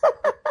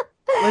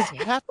 Liz,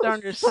 you have to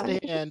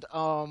understand,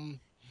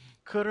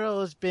 Kuro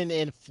has been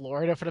in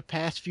Florida for the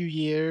past few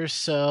years,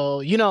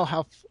 so you know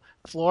how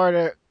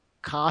Florida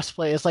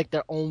cosplay is like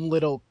their own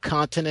little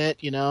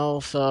continent, you know.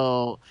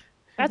 So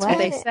That's what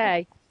they What?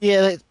 say. yeah,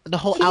 like, the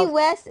whole Key out.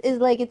 West is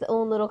like its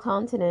own little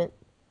continent.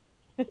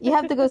 You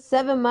have to go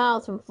 7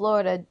 miles from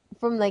Florida,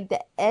 from like the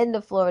end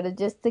of Florida,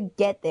 just to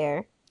get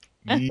there.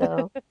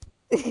 So,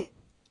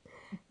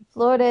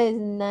 Florida is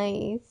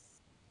nice.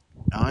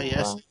 Oh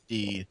yes, Wow.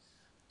 indeed.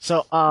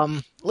 So,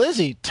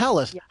 Lizzie, tell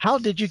us, Yeah. how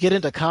did you get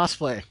into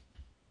cosplay?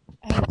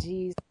 Oh,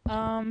 jeez.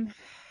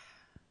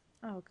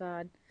 Oh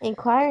God.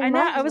 Inquiring I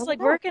know. minds I was don't like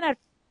know. working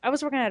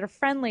at a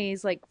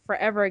Friendlies like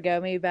forever ago,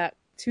 maybe about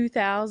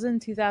 2000,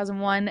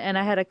 2001, and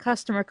I had a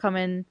customer come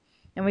in,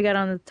 and we got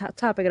on the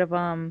topic of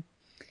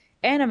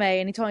anime,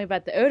 and he told me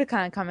about the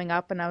Otakon coming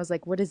up, and I was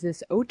like, "What is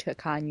this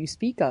Otakon you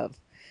speak of?"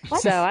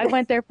 What? So I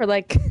went there for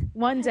like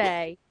one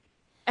day,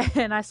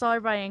 and I saw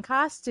everybody in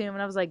costume,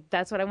 and I was like,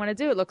 "That's what I want to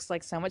do. It looks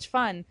like so much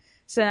fun."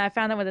 So then I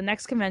found out what the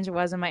next convention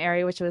was in my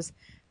area, which was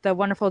the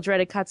wonderful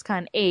dreaded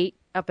CutsCon 8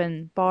 up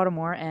in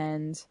Baltimore,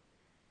 and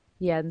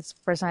yeah, this is the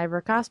first time I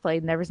ever cosplayed,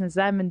 and ever since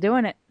that, I've been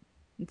doing it.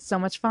 It's so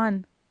much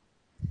fun.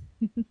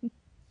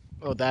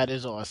 Oh, that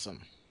is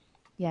awesome.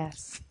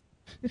 Yes.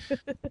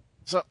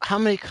 So, how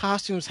many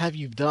costumes have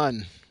you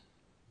done?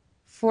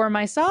 For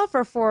myself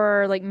or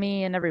for like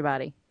me and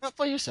everybody? Not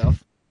for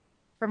yourself.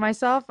 For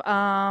myself,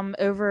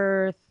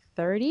 over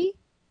 30?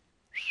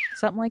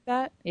 Something like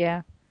that.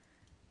 Yeah.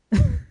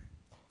 They're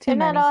Too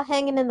not many. all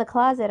hanging in the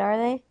closet, are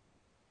they?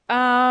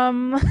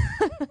 Um,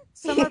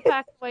 some are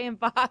packed away in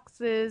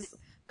boxes.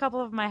 A couple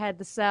of them I had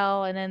to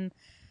sell, and then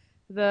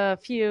the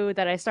few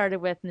that I started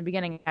with in the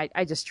beginning,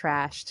 I just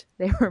trashed.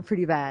 They were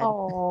pretty bad.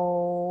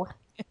 Oh.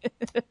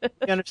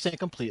 I understand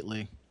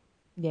completely.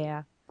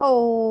 Yeah.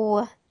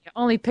 Oh.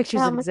 Only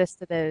pictures How much-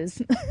 exist of those.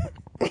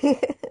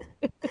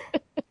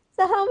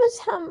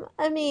 So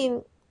I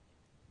mean,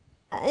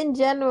 in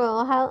general,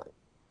 I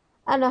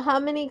don't know, how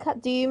many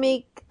costumes do you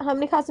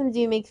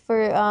make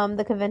for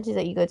the conventions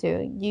that you go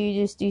to? Do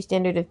you just do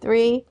standard of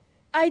 3?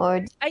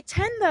 Or I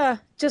tend to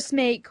just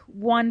make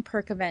one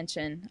per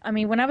convention. I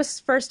mean, when I was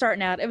first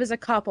starting out, it was a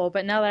couple,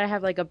 but now that I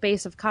have like a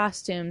base of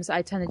costumes,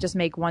 I tend to just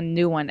make one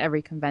new one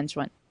every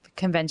convention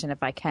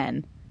if I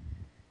can.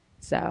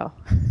 So,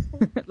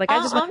 like I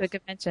just went to a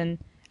convention.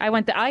 I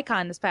went to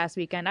Icon this past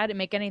weekend. I didn't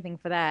make anything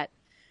for that,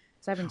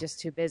 so I've been just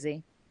too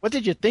busy. What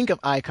did you think of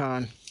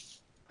Icon?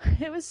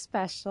 It was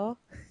special.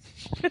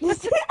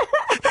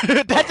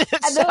 That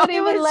didn't I sound- don't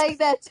even like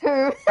that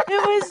term.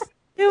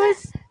 It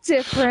was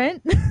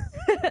different.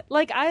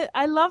 Like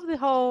I love the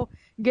whole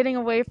getting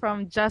away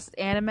from just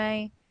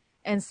anime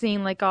and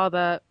seeing like all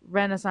the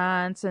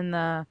Renaissance and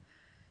the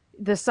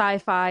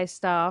sci-fi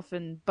stuff,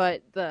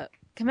 but the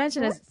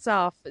convention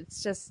itself,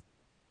 it's just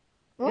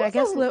I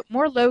guess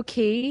more low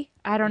key.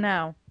 I don't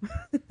know.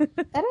 I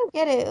don't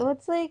get it.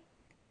 What's like,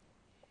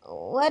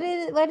 why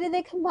did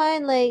they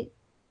combine like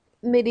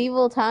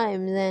medieval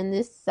times and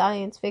this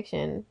science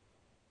fiction?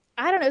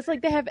 I don't know. It's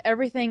like they have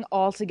everything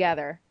all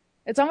together.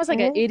 It's almost like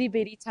an Really? itty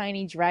bitty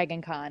tiny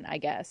Dragon Con, I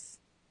guess.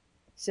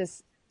 It's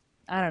just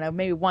I don't know,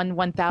 maybe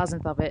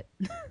 1/1000th of it.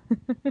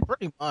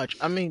 Pretty much.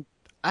 I mean,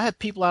 I had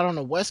people out on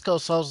the West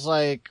Coast, so I was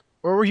like,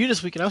 where were you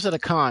this weekend? I was at a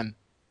con.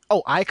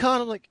 Oh,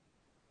 Icon? I'm like,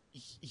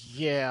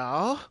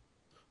 yeah.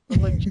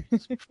 I'm like,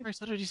 Jesus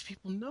Christ, how do these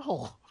people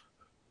know?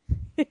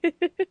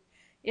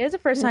 Yeah, it's the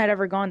first time I'd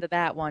ever gone to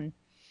that one. And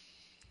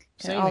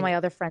Same all here. my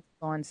other friends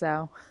have gone,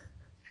 so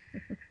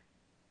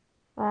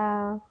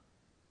Wow.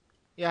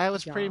 Yeah, I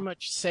was pretty Yeah.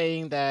 much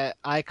saying that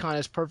Icon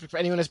is perfect for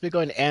anyone that's been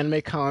going to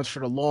anime cons for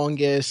the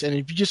longest, and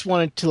if you just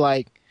wanted to,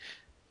 like,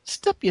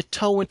 step your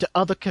toe into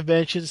other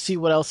conventions, see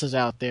what else is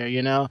out there,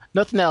 you know?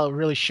 Nothing that'll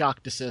really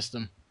shock the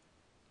system.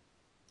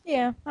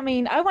 yeah. I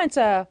mean, I went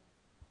to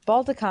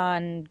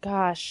Balticon,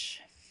 gosh,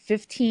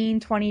 15,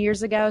 20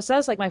 years ago. So that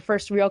was like my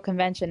first real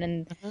convention,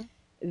 and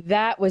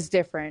that was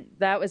different.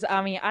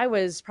 I mean, I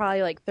was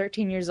probably like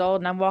 13 years old,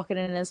 and I'm walking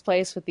in this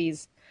place with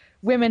these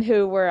women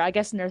who were, I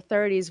guess, in their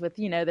 30s with,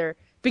 their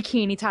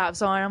bikini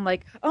tops on. I'm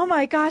like, oh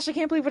my gosh, I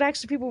can't believe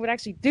people would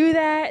actually do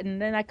that. And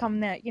then I come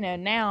that,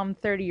 now I'm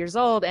 30 years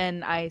old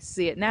and I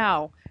see it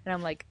now. And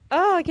I'm like,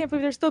 oh, I can't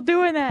believe they're still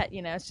doing that.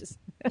 It's just,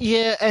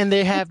 Yeah, and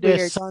they have It's their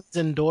weird. sons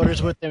and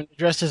daughters with them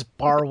dressed as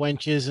bar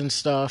wenches and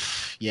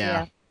stuff.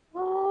 Yeah.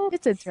 What?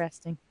 it's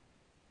interesting.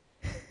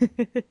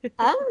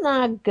 I'm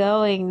not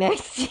going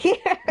next year.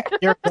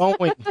 You're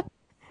going.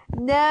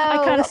 No.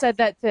 I kind of said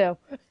that too.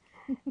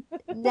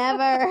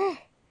 Never.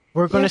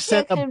 We're going You to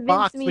send can't a convince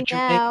box me with your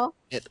name now.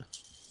 in it.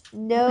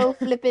 No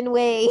flipping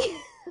way.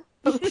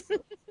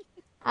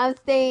 I'm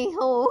staying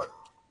home.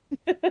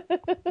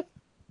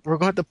 We're going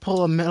to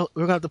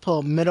have to pull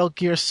a Metal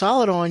Gear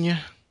Solid on you.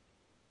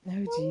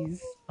 Oh, jeez.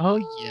 Oh,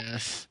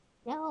 yes.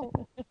 No.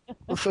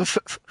 Tsuru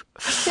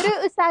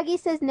Usagi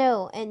says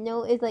no, and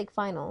no is like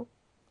final.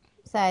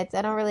 Besides,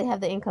 I don't really have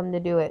the income to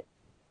do it.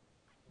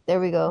 There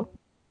we go.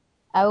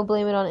 I will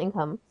blame it on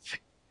income.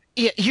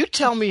 Yeah, you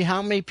tell me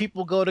how many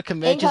people go to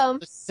conventions Income. for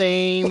the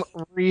same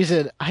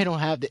reason. I don't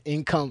have the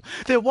income.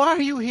 Then why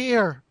are you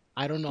here?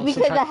 I don't know.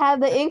 Because I have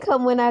the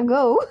income when I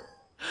go.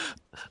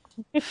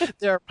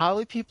 There are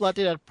probably people out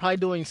there that are probably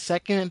doing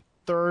second and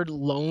third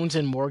loans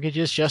and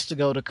mortgages just to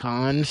go to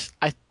cons.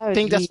 I Oh,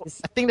 think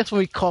geez. that's when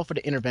we call for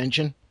the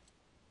intervention.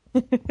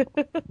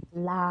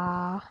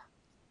 La.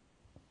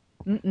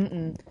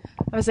 I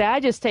would say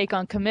I just take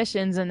on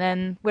commissions, and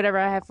then whatever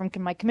I have from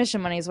my commission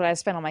money is what I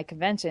spend on my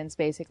conventions,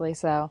 basically.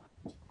 So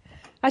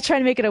I try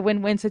to make it a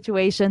win-win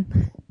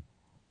situation.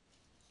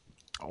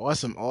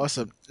 Awesome,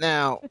 awesome.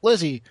 Now,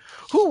 Lizzie,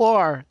 who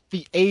are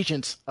the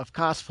agents of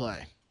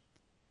cosplay?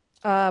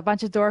 A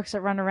bunch of dorks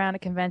that run around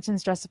at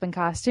conventions dressed up in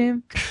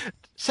costume.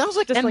 Sounds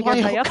like Just like NYO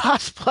everybody else.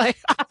 cosplay.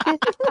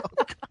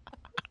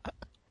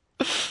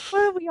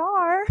 Well, we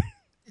are.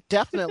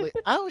 Definitely.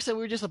 I always said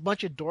we were just a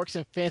bunch of dorks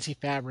in fancy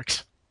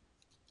fabrics.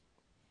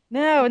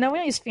 No, we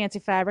don't use fancy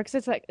fabrics.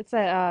 It's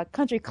a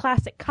country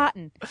classic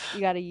cotton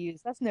you got to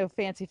use. That's no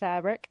fancy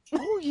fabric.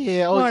 Oh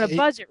yeah. We're Oh, on a yeah.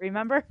 budget,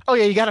 remember? Oh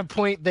yeah, you got a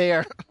point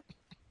there.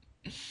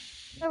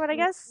 No, but I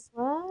guess,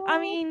 What? I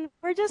mean,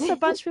 we're just a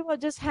bunch of people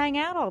that just hang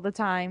out all the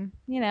time.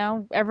 You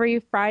know, every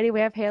Friday we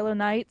have Halo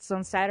nights.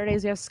 On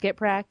Saturdays we have skip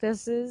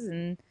practices,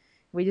 and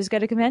we just go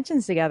to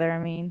conventions together. I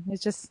mean,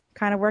 it's just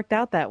kind of worked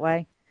out that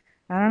way.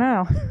 I don't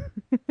know.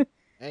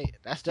 Hey,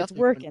 that's definitely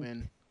working. a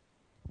win.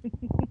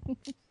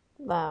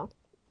 Wow.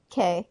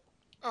 Okay.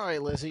 All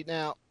right, Lizzie.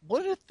 Now,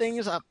 one of the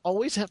things I've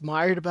always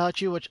admired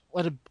about you, which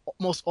one of the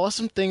most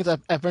awesome things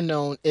I've ever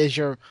known, is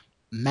your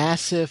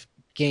massive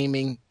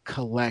gaming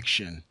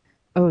collection.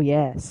 Oh,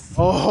 yes.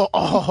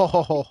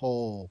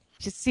 Oh.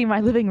 Just see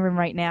my living room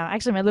right now.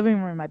 Actually, my living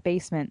room in my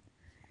basement.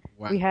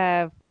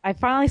 Wow. I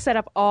finally set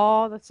up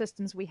all the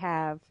systems we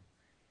have.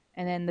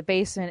 And then the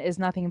basement is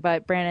nothing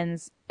but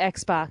Brandon's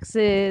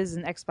Xboxes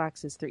and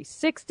Xboxes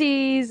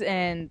 360s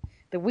and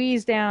the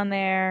Wii's down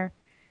there.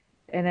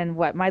 And then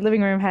my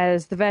living room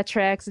has the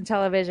Vectrex and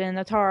television,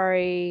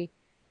 Atari,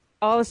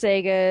 all the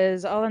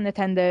Segas, all the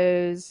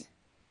Nintendos,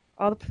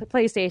 all the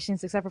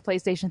PlayStations except for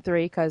PlayStation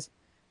 3 because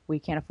we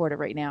can't afford it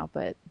right now.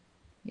 But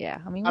yeah,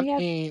 I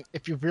mean,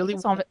 If you really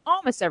it's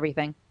almost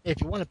everything.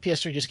 if you want a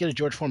PS3, just get a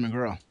George Foreman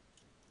grill.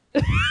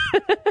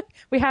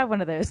 We have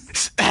one of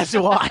those. That's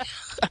why.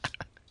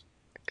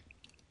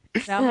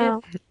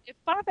 Now, if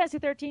Final Fantasy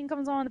 13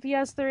 comes on the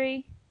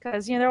PS3,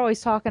 because they're always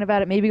talking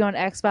about it, maybe going to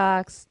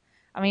Xbox.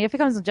 I mean, if it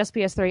comes on just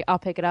PS3, I'll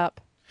pick it up.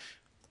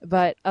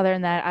 But other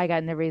than that, I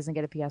got no reason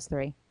to get a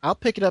PS3. I'll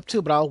pick it up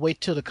too, but I'll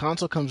wait till the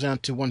console comes down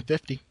to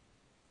 $150.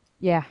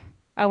 Yeah,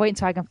 I'll wait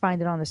until I can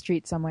find it on the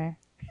street somewhere.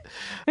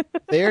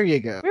 There you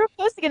go. We were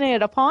supposed to get it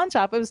at a pawn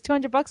shop. It was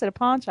 $200 at a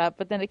pawn shop,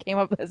 but then it came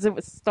up as it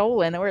was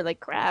stolen, and we were like,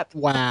 crap.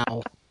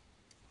 Wow.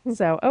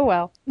 So, oh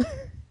well.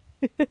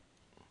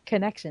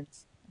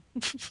 Connections.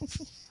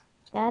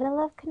 Gotta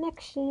love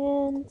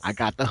connections. I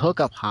got the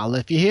hookup. Holla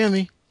if you hear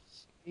me.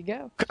 There you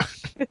go.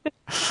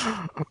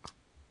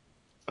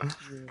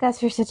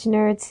 Guys, we're such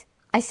nerds.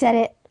 I said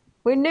it.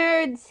 We're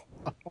nerds.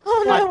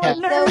 Oh no, Podcast.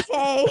 we're nerds. It's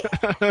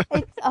okay.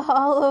 It's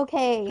all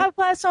okay. I'm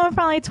glad someone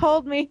finally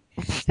told me.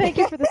 Thank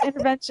you for this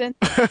intervention.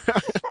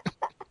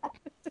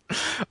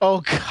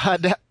 Oh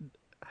God.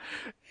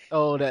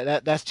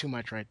 That's too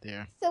much right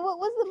there. So, what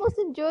was the most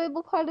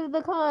enjoyable part of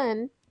the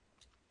con?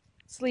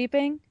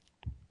 Sleeping.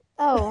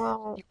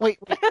 Oh, Wait.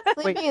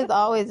 sleeping is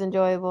always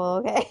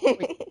enjoyable.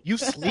 Okay. You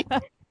sleep?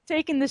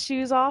 Taking the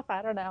shoes off.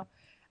 I don't know.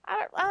 I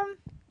don't know.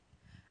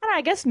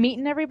 I guess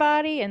meeting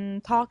everybody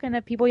and talking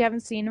to people you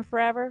haven't seen in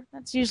forever.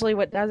 That's usually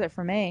what does it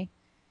for me.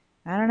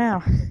 I don't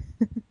know.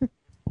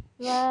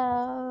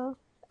 Well,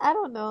 I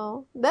don't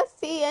know. Let's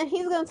see. And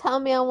he's gonna tell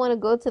me I want to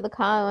go to the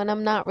con, and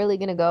I'm not really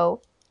gonna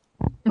go.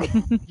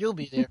 You'll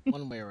be there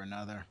one way or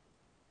another.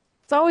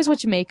 It's always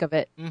what you make of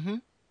it. Mm-hmm.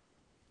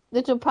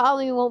 Which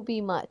probably won't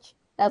be much.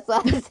 That's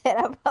why I said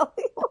I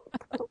probably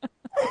won't go.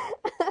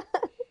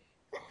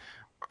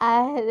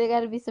 There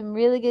got to be some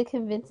really good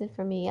convincing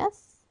for me.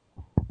 Yes.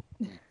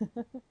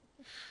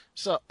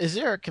 So, is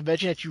there a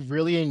convention that you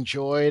really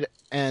enjoyed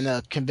and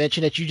a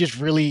convention that you just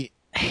really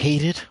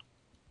hated?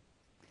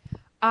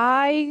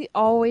 I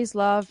always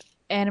love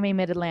Anime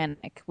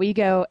Mid-Atlantic. We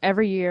go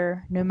every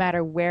year, no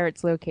matter where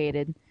it's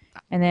located.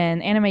 And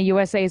then Anime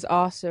USA is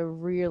also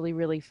really,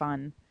 really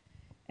fun.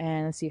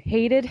 And let's see,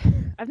 hated?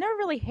 I've never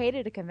really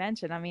hated a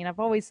convention. I mean, I've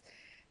always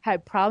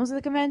had problems with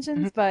the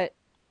conventions, but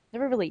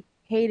never really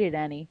hated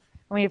any.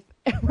 I mean,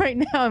 right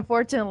now,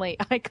 unfortunately,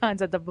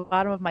 Icon's at the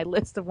bottom of my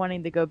list of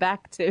wanting to go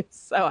back to.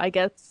 So I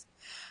guess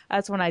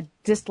that's when I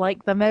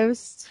dislike the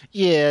most.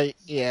 Yeah.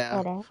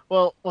 Whatever.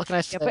 Well, what can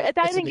I say? Yeah, but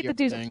I It's didn't a get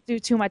to New York thing. do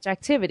too much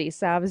activity,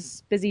 so I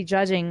was busy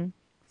judging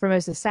for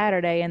most of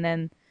Saturday, and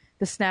then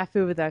the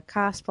snafu with the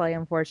cosplay,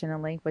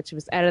 unfortunately, which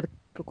was out of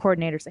the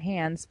coordinator's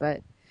hands.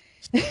 But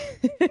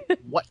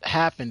What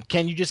happened?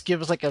 Can you just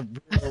give us like a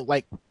real,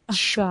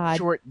 God.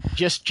 short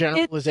just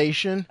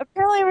generalization?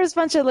 apparently there was a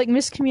bunch of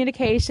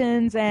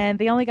miscommunications, and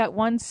they only got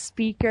one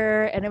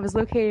speaker, and it was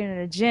located in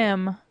a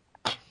gym.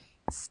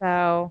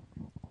 So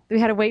we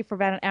had to wait for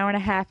about an hour and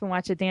a half and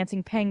watch a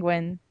dancing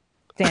penguin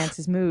dance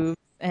his moves,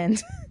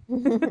 and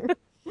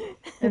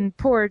and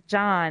poor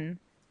John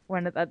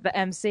when the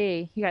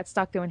MC, he got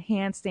stuck doing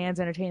handstands,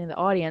 entertaining the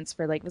audience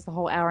for like, it was the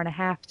whole hour and a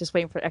half, just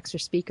waiting for extra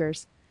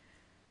speakers.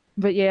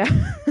 But yeah,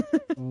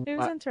 it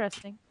was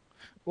interesting.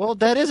 Well,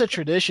 that is a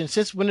tradition.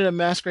 Since when did a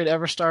masquerade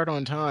ever start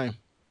on time?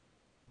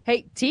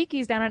 Hey,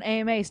 Tiki's down on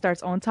AMA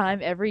starts on time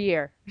every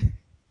year.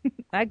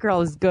 That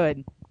girl is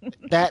good.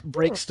 That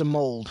breaks the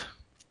mold.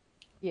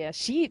 Yeah,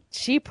 she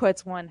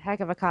puts one heck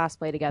of a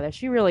cosplay together.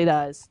 She really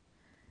does.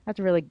 I have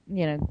to really,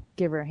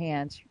 give her a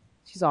hand.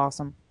 She's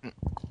awesome.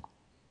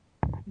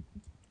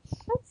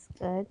 That's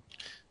good.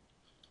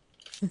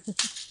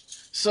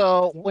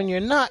 So, when you're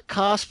not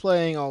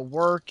cosplaying or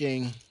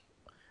working,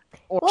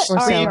 or What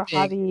are your sleeping,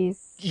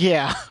 hobbies?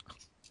 yeah.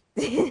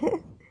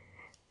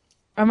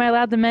 Am I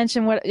allowed to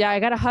mention what? Yeah, I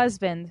got a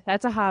husband.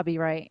 That's a hobby,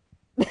 right?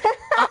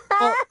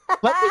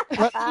 Well,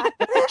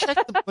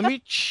 let me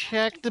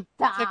check the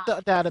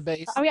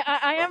database. I mean,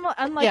 I am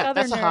unlike Yeah,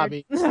 other that's a nerds.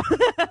 hobby.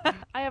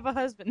 I have a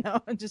husband.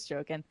 No, I'm just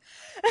joking.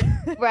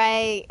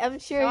 Right. I'm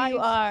sure No, you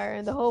are.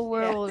 And the whole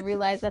world will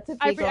realize that's a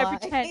I big lie.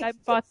 pretend I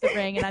bought the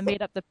ring and I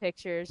made up the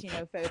pictures.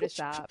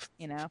 Photoshop.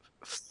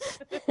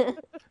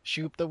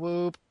 Shoop the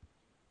whoop.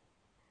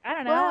 I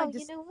don't know. Wow, I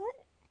just you know what?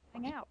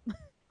 hang out.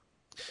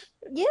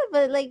 Yeah,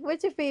 but like,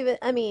 what's your favorite?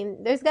 I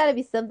mean, there's got to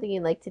be something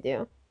you like to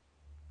do.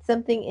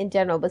 Something in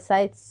general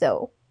besides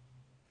sew.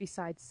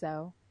 Besides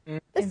so.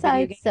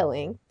 Besides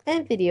sewing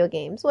and video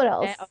games. What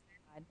else? Oh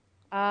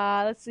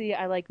God. Let's see.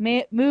 I like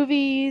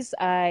movies.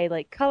 I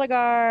like color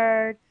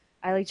guard.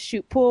 I like to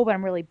shoot pool, but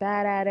I'm really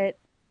bad at it.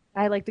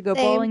 I like to go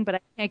Same. bowling, but I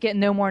can't get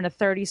no more than a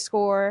 30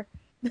 score.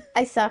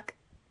 I suck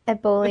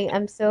at bowling.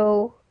 I'm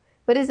so.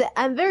 What is it?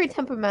 I'm very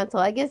temperamental.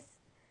 I guess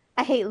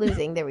I hate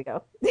losing. There we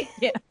go.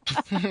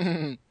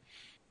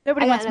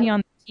 Nobody I wants got me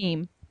on the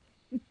team.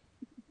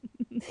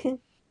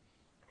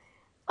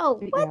 Oh,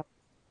 what? Yeah.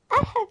 I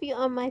have you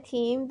on my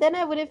team. Then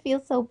I wouldn't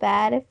feel so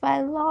bad if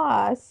I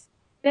lost.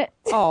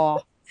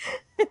 Oh.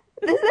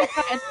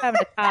 I'm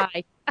having a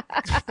tie.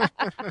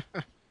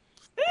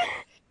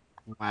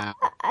 Wow.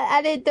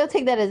 I didn't. Don't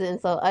take that as an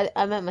insult.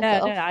 I meant No,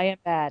 myself. I am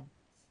bad.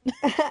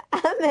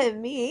 I meant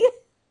me.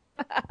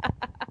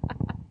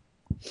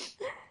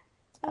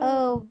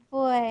 Oh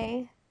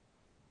boy,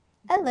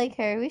 I like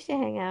her. We should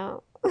hang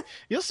out.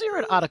 You'll see her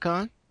at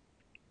Otakon.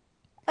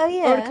 Oh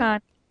yeah,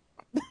 Otakon.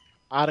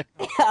 Otakon.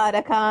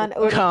 Otakon,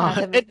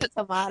 Otakon, It- the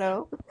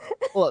tomato.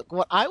 Look,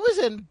 when I was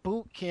in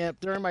boot camp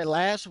during my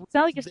last It's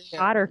not like week it's there,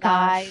 Ottercon.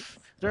 Nice.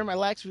 during my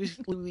last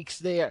weeks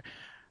there,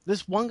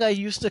 this one guy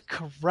used to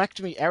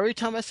correct me every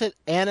time I said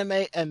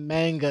anime and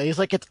manga. He's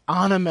like, it's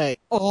anime.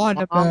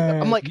 Anime.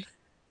 I'm like,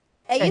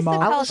 I used to I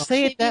call will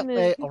say it that Chibi way,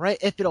 Moon- all right?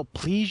 If it'll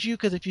please you,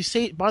 because if you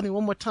say it bother me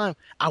one more time,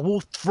 I will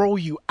throw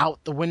you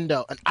out the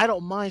window. And I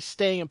don't mind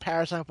staying in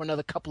Parasite for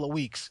another couple of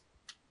weeks.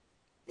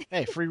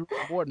 Hey, free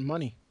reward and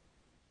money.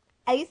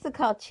 I used to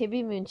call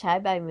Chibi Moon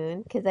Chibai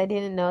Moon because I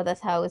didn't know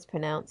that's how it was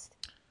pronounced.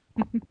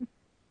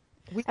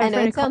 I know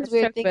it sounds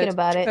weird thinking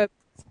about it.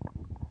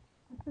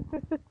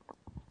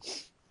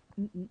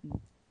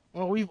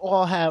 Well, we've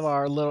all have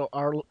our little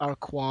our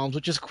qualms,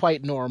 which is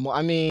quite normal.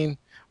 I mean,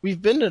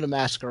 we've been to the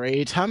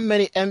masquerades. How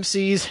many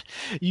MCs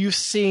you've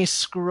seen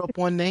screw up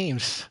on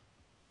names?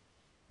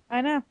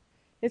 I know.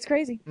 It's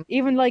crazy.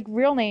 Even like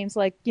real names,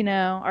 like,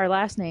 our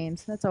last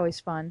names. That's always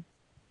fun.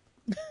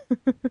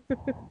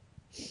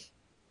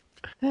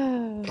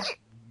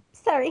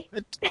 Sorry.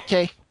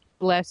 Okay.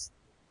 Bless.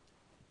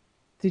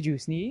 Did you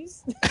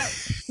sneeze?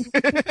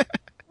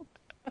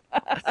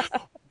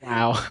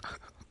 Wow.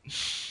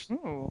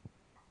 Ooh.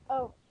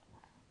 Oh.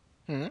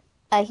 Hmm?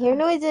 I hear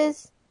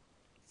noises.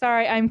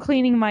 Sorry, I'm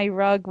cleaning my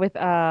rug with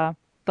the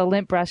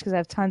lint brush because I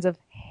have tons of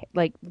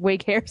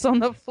wig hairs on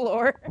the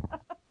floor.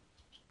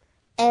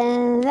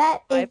 And that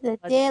My is the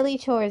blood. daily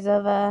chores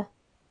of a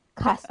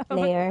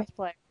cosplayer.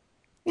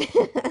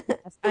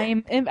 Yes, I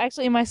am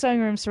actually in my sewing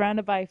room,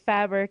 surrounded by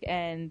fabric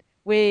and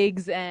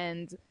wigs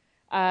and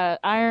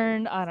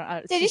iron. I don't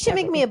know. Dude, you should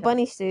make me a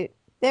bunny suit.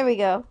 There we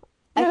go.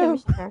 I No.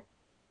 commission her.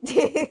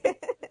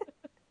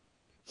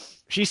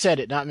 She said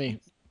it, not me.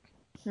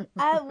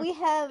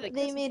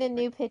 They made a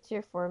new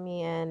picture for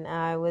me, and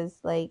I was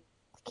like,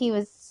 he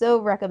was so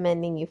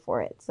recommending you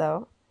for it.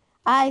 So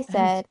I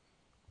said,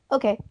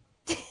 okay.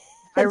 I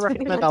That's pretty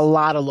recommend much- a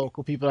lot of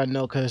local people I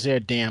know because they're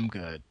damn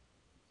good.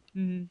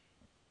 Mhm.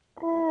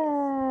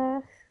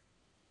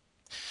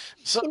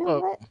 So, You know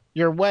what?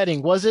 your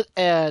wedding, was it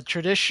a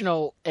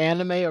traditional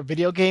anime or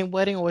video game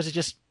wedding, or was it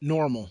just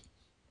normal?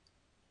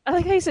 I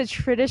like how you said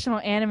traditional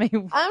anime.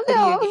 I don't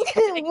know.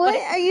 What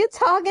are you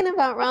talking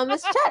about,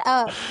 Ramos? Shut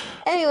up.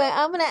 Anyway,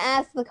 I'm going to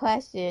ask the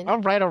question. All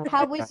right, all right.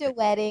 How was your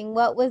wedding?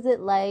 What was it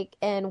like?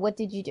 And what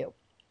did you do?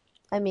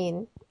 I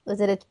mean,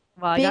 was it a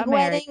Well, I big got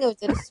married. wedding or was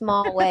it a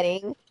small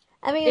wedding?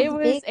 I mean, It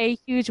was big. a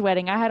huge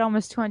wedding. I had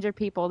almost 200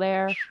 people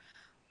there.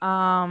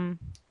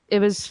 It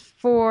was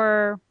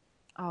for,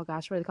 oh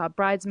gosh, what are they called?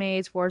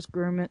 Bridesmaids,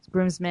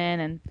 groomsmen,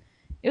 and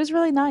it was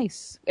really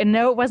nice. And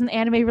no, it wasn't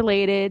anime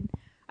related.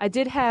 I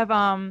did have,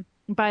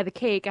 by the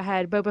cake, I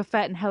had Boba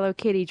Fett and Hello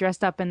Kitty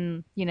dressed up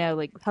in,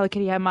 like Hello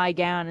Kitty had my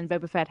gown and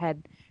Boba Fett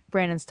had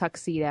Brandon's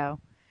tuxedo.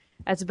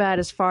 that's about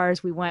as far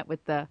as we went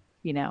with the,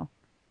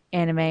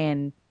 anime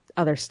and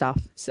other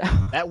stuff. So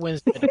That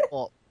wins by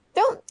default.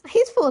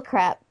 He's full of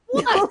crap.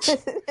 What?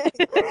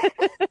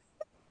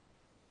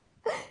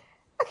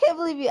 I can't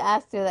believe you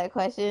asked her that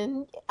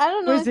question. I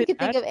don't know if you could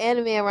think of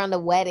anime around a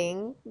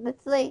wedding.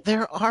 That's like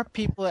There are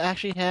people that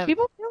actually have.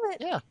 people feel it.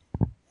 Yeah.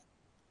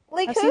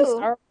 like I've who? seen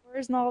Star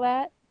Wars and all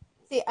that.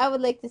 See, I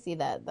would like to see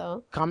that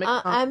though. Comic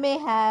I may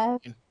have.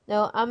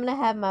 No, I'm gonna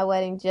have my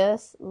wedding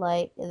just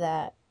like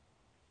that.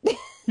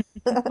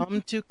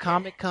 Come to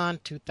Comic-Con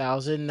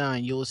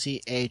 2009. You'll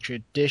see a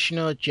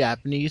traditional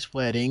Japanese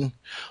wedding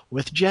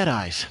with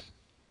Jedis.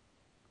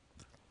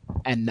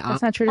 And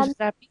That's not traditional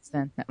Japanese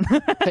then.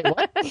 Say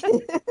what?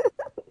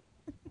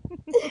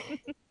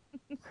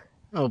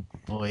 Oh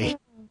boy.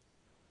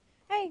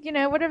 Hey,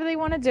 whatever they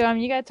want to do. I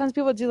mean, you got tons of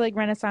people that do like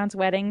Renaissance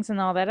weddings and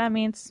all that. I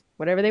mean, it's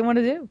whatever they want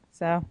to do.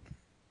 So,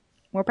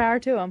 more power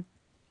to them.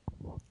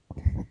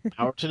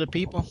 Power to the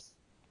people.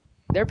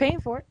 They're paying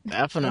for it.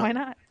 Definitely. Why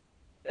not?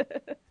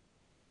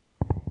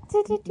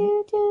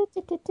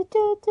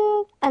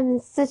 I'm in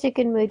such a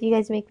good mood. You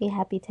guys make me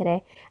happy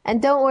today.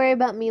 And don't worry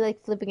about me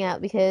like flipping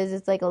out because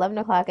it's like 11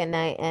 o'clock at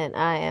night and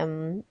I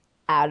am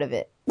out of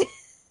it.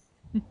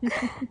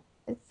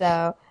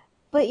 So,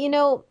 but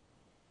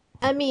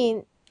I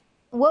mean,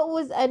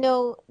 I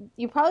know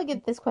you probably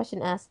get this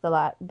question asked a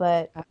lot,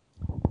 but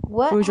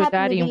what Who's your happened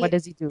daddy to and be- what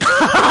does he do?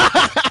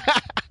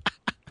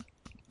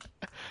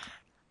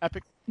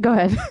 Epic. Go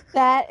ahead.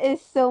 That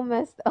is so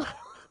messed up.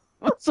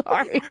 I'm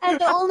sorry. And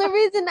the only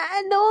reason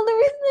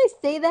I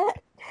say that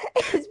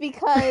is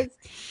because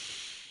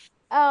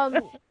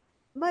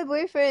my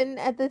boyfriend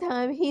at the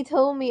time he had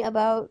told me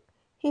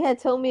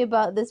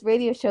about this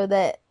radio show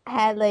that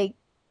had like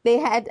they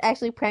had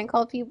actually prank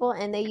called people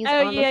and they used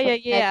Arnold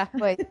yeah. Schwarzenegger's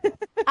voice.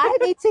 I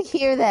need to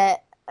hear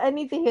that.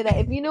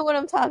 If you know what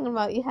I'm talking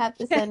about, you have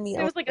to send me.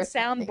 It was like a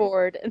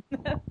soundboard.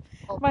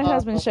 Oh, My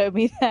husband showed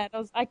me that.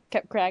 I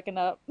kept cracking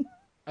up.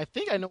 I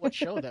think I know what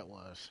show that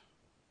was.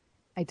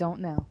 I don't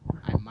know.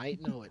 I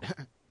might know it.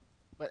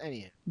 But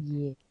anyway.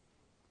 Yeah.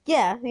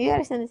 Yeah, you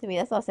gotta send it to me.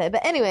 That's all I said.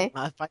 But anyway,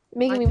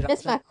 making me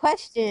miss my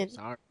question.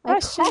 Sorry. My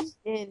Question.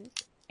 question.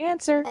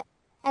 Answer.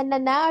 And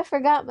then now I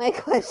forgot my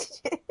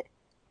question.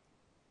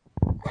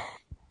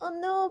 Oh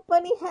no,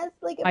 Bunny has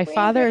like a My brain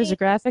father is a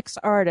drain. graphics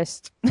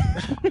artist.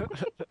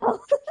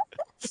 Oh,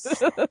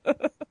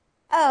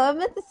 I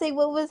meant to say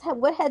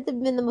what had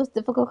been the most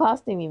difficult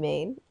costume you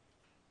made?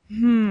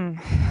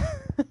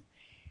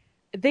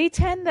 They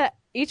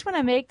each one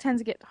I make tends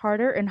to get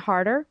harder and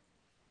harder.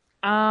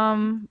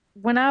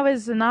 When I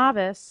was a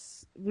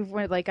novice,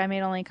 I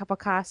made only a couple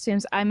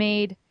costumes. I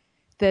made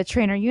the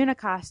Trainer Yuna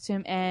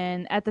costume,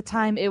 and at the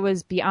time it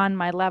was beyond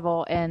my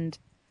level, and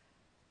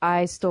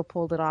I still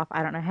pulled it off.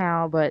 I don't know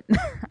how, but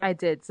I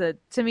did. So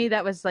to me,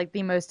 that was like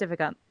the most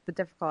difficult.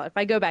 If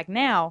I go back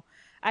now,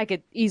 I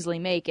could easily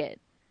make it.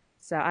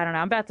 So I don't know.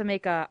 I'm about to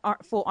make a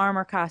full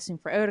armor costume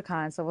for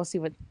Otakon, so we'll see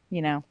what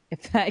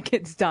if that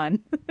gets done,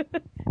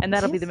 and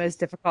that'll be the most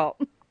difficult.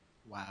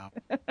 Wow.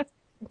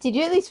 Did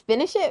you at least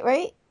finish it,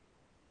 right?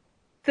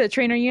 The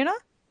Trainer Yuna?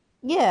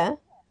 Yeah.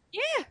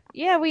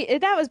 Yeah.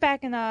 That was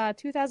back in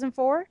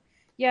 2004.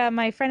 Yeah,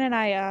 my friend and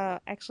I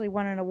actually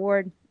won an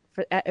award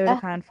at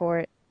Otakon for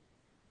it.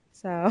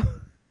 So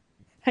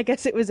I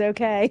guess it was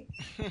okay.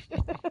 You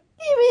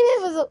mean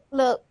it was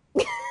look?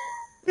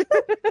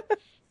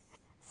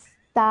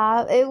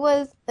 Stop! It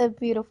was a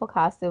beautiful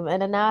costume,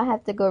 and then now I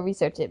have to go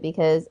research it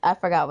because I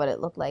forgot what it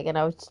looked like, and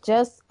I was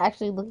just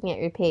actually looking at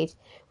your page,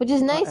 which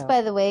is nice,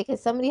 by the way,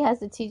 because somebody has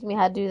to teach me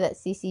how to do that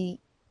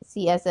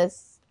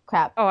CSS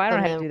crap. Oh, I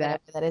don't know how to do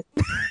that. That is.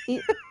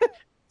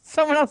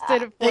 Someone else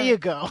did it for There me. you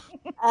go.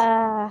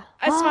 I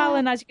smile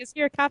and nod. She goes,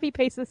 "Here, copy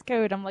paste this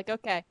code." I'm like,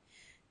 okay.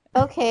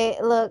 Okay,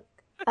 look,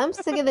 I'm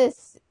sick of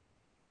this.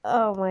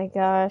 Oh my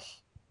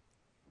gosh.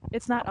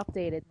 It's not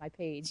updated, my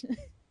page.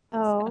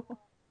 Oh,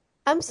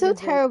 I'm so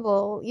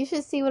terrible. You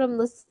should see what I'm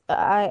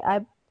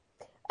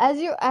as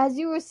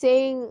you were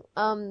saying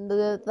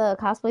the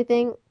cosplay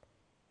thing.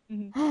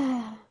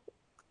 Mhm.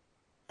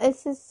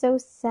 This is so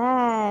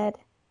sad.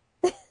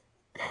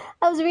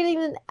 I was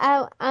reading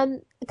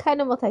I'm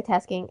kind of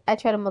multitasking. I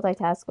try to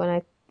multitask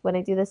when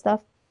I do this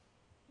stuff.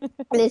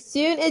 And as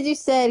soon as you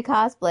said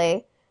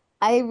cosplay,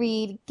 I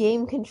read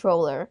game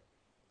controller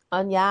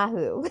on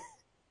Yahoo.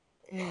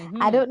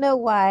 I don't know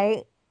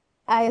why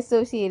I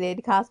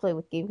associated cosplay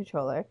with game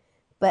controller,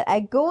 but I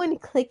go and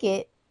click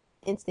it,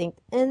 instinct,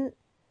 and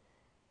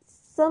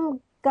some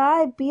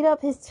guy beat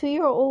up his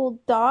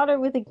 2-year-old daughter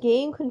with a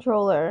game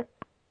controller.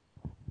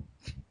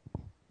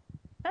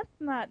 That's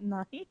not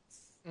nice.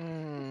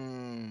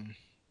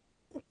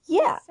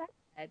 Yeah,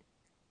 Sad.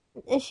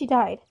 and she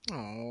died.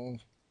 Oh.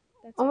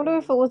 That's I wonder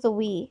if it was a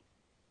Wii.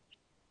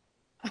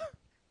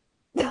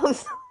 I'm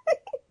sorry.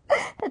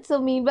 That's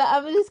so mean, but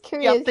I'm just Yeah,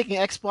 curious. I'm thinking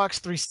Xbox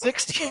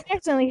 360.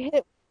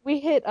 We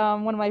hit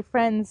one of my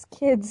friend's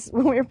kids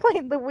when we were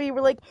playing the Wii.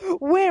 We're like,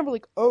 when? We're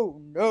like,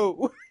 oh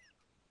no.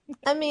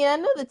 I mean, I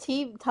know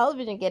the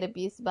television get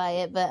abused by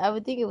it, but I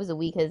would think it was a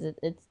Wii because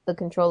it's the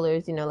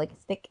controllers, like a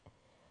stick.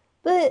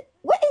 But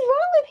what is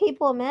wrong with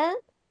people, man?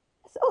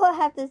 That's all I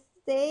have to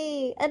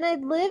say. And I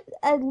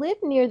live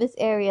near this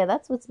area.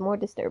 That's what's more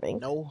disturbing.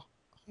 No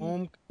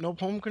home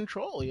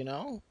control.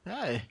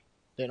 Hey,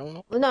 they don't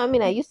know. Well, no, I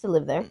mean I used to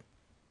live there,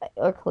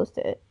 or close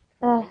to it.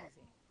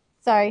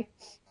 Sorry,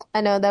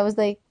 I know that was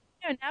like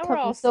Now we're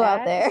all so sad.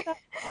 out there.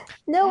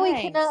 No, we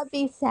Nice. cannot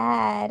be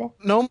sad.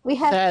 No, We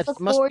have sad. to look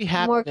Must forward be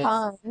to more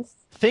happiness. cons.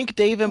 Think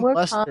Dave and More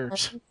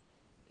Buster's. cons.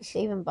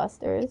 Dave and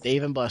Buster's.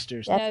 Dave and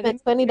Buster's. I No,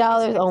 spent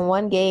 $20 on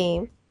one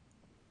game.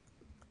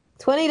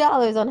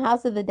 $20 on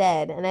House of the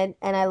Dead, and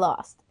I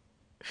lost.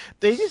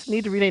 They just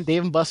need to rename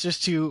Dave and Buster's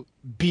to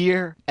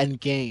Beer and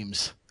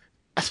Games.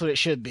 That's what it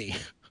should be.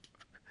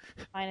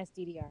 Minus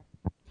DDR.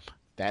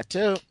 That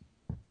too.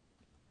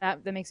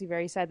 That makes me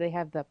very sad. They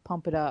have the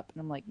pump it up, and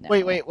I'm like, no.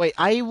 Wait.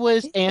 I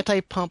was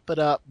anti-pump it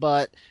up,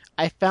 but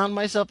I found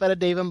myself at a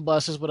Dave and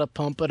Buster's with a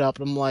pump it up,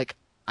 and I'm like,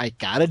 I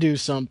gotta do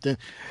something.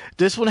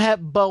 This one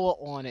had Boa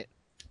on it.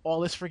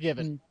 All is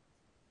forgiven.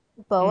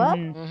 Boa?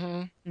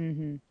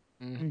 Mm-hmm.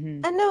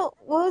 I know.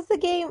 What was the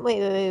game?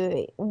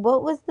 Wait.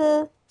 What was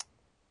the...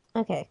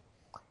 Okay.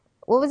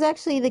 What was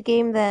actually the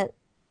game that...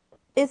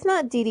 It's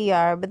not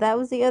DDR, but that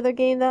was the other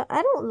game that...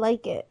 I don't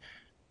like it.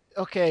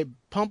 Okay,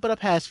 Pump It Up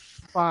has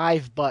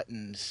 5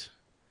 buttons.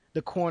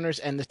 The corners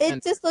and the It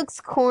center. just looks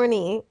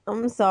corny.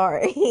 I'm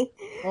sorry.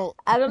 Well,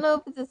 I don't know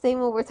if it's the same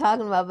one we're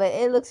talking about, but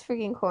it looks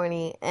freaking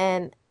corny.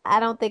 And I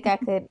don't think I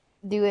could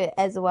do it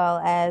as well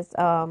as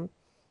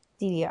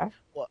DDR.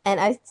 Well- And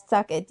I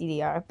suck at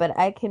DDR, but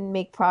I can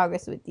make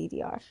progress with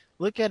DDR.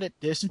 look at it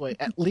this way.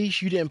 At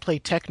least you didn't play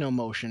Techno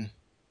Motion.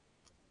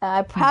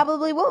 I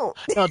probably won't.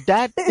 No,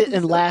 that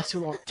didn't last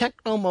too long.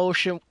 Techno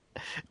Motion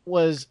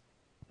was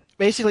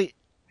basically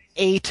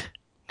 8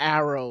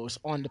 arrows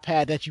on the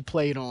pad that you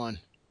played on.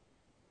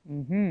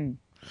 Mm-hmm.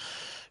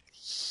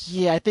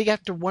 Yeah, I think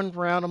after one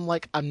round, I'm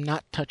like, I'm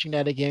not touching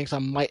that again because I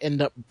might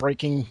end up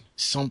breaking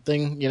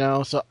something,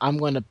 so I'm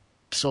going to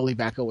slowly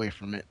back away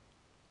from it.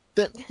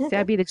 See,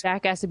 I'd be the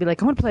jackass to be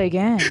like, I want to play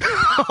again.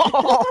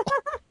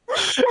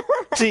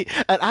 See,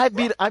 and I'd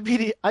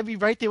be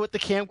right there with the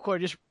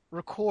camcorder just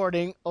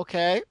recording,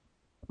 okay?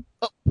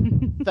 Oh,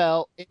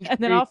 fell. And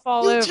then I'll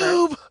fall over.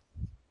 YouTube!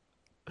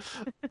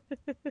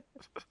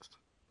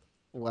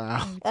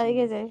 Wow. Oh,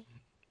 you guys are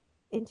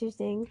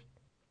interesting.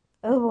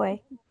 Oh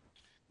boy.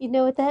 You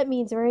know what that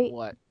means, right?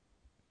 What?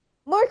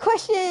 More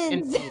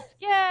questions! Indeed.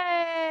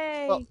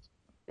 Yay! Well-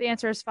 The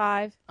answer is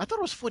 5. I thought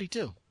it was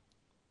 42.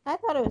 I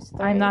thought it was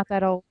 3. I'm not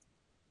that old.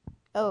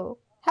 Oh.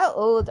 How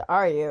old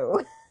are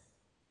you?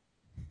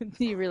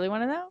 Do you really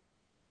want to know?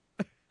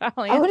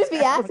 I wouldn't be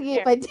asking you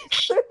if I did.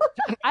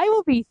 I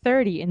will be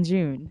 30 in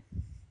June.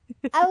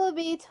 I will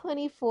be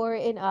 24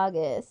 in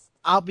August.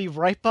 I'll be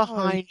right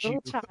behind Oh, you.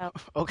 little child.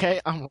 Okay?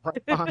 I'm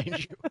right behind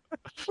you.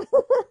 I'm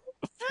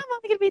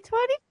only going to be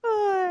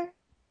 24.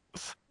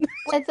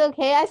 It's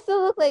okay. I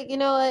still look like, you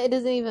know what? It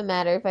doesn't even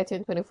matter if I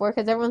turn 24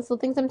 because everyone still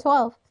thinks I'm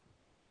 12.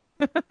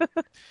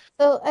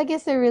 So I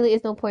guess there really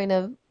is no point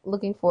of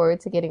looking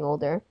forward to getting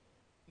older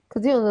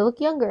because you only look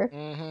younger,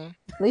 hmm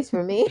at least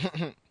for me.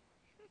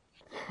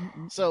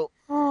 So,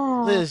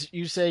 Ah. Liz,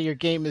 you say your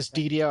game is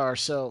DDR,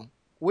 so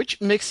which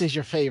mix is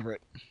your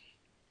favorite?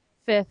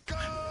 5th.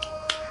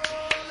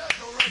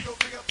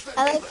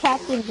 I like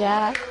Captain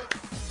Jack.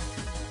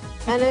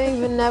 I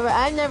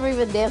never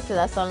even danced to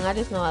that song. I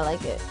just know I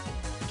like it.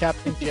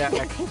 Captain Jack,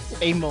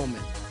 A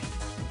Moment.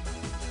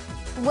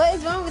 What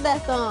is wrong with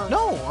that song?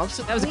 No,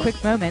 That was a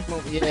quick moment.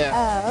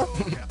 Yeah. Oh.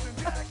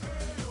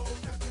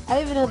 I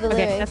don't even know the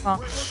Okay, lyrics. that's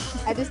all.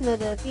 I just know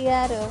the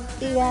Figaro,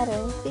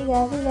 Figaro,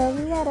 Figaro,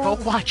 Figaro.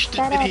 Go watch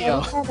the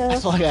video.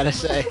 That's all I gotta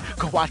say.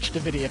 Go watch the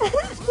video.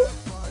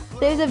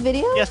 There's a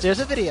video? Yes, there's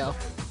a video.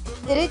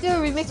 Did they do a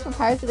remix for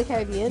Pirates of the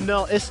Caribbean?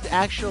 No, it's the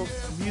actual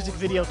music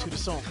video to the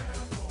song.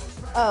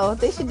 Oh,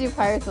 they should do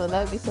Pirates one.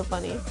 That would be so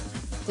funny.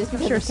 Just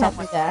because sure of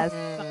Captain someone Jack.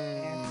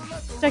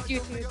 Check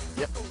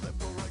YouTube.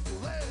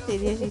 They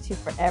use YouTube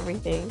for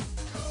everything.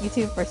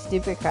 YouTube for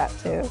stupid crap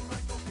too.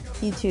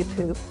 YouTube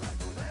poop.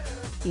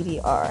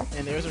 DDR.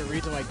 And there's a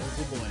reason why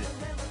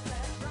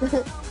Google bought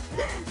it.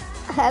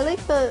 I like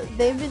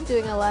they've been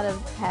doing a lot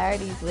of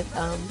parodies with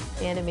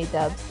anime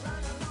dubs.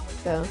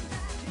 So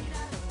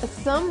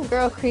some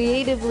girl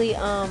creatively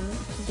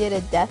did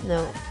a Death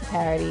Note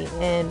parody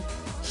and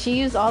she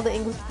used all the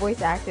English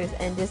voice actors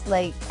and just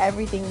like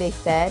everything they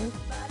said.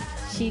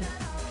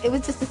 It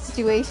was just a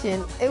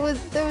situation. There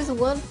was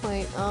one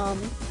point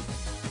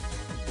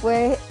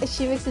where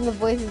she mixed in the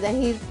voices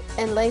and he's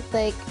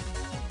like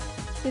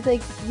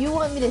you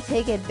want me to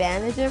take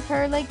advantage of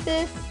her like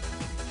this?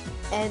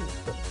 And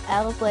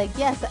I was like,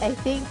 yes, I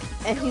think.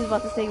 And he's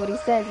about to say what he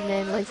says, and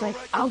then Lake's like,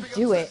 I'll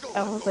do it.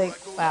 I was like,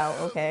 wow,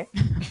 okay.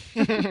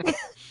 It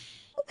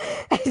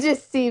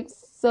just seems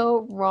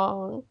so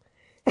wrong.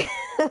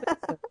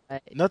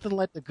 Nothing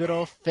like the good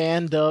old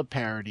fan dub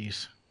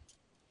parodies.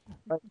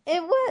 That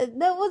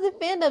wasn't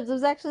fan dubs. It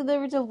was actually the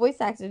original voice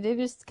actor. They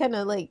just kind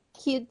of like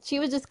she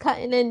was just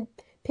cutting and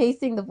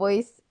pasting the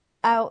voice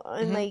out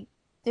in like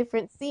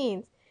different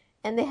scenes,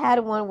 And they had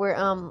one where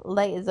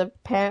Light is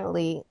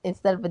apparently,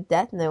 instead of a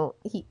death note,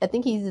 I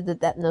think he uses the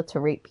death note to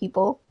rape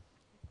people.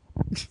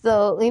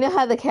 So you know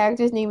how the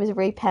character's name is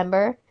Ray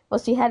Pember? Well,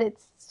 she had it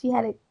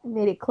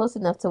made it close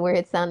enough to where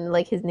it sounded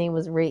like his name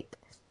was Rape.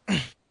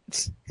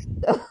 So,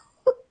 I'm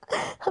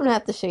gonna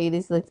have to show you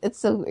these. It's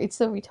so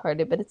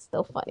retarded, but it's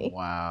still funny.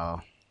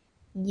 Wow.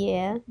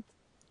 Yeah.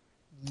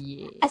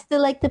 I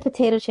still like the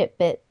potato chip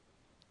bit.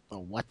 The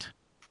what?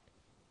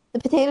 The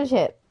potato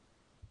chip.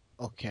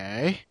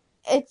 Okay.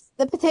 It's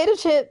the potato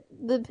chip.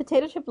 The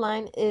potato chip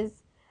line is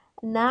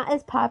not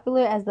as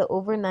popular as the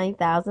over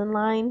 9,000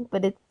 line,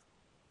 but it's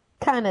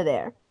kind of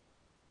there.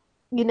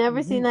 You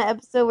never seen that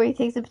episode where he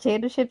takes the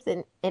potato chips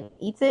and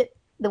eats it?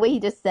 The way he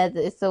just says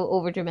it is so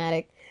over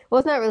dramatic. Well,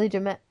 it's not really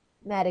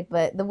dramatic,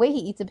 but the way he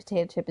eats a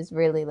potato chip is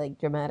really like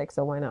dramatic.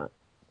 So why not?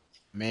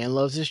 Man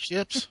loves his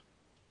chips.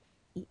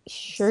 He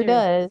sure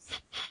does.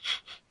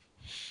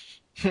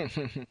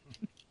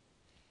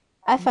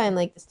 I find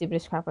like the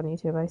stupidest crap on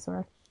YouTube, I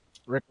swear.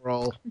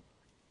 Rickroll.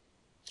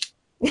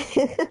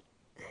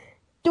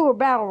 Do a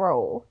barrel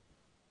roll.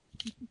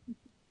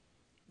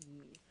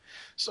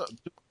 So,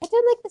 I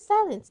don't like the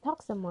silence.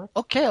 Talk some more.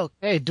 okay.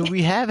 Do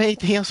we have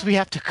anything else we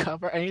have to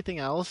cover? Anything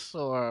else,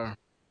 or?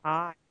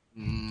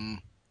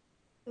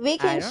 We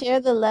can share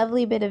the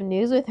lovely bit of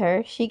news with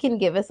her. She can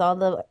give us all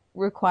the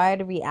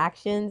required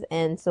reactions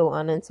and so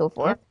on and so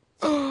forth.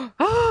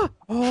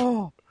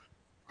 Oh.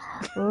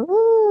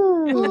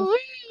 Ooh.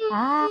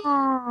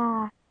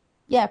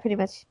 Yeah, pretty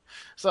much.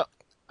 So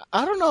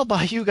I don't know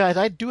about you guys.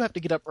 I do have to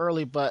get up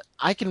early, but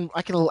I can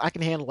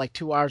handle like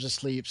 2 hours of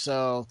sleep.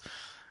 So,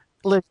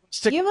 Liz,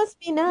 you must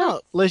be nuts.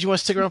 No, Liz, you want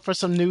to stick around for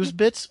some news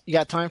bits? You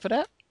got time for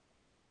that?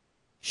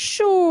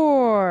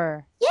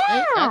 Sure. Yeah.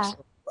 Hey,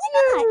 why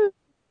not?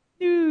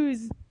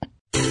 News.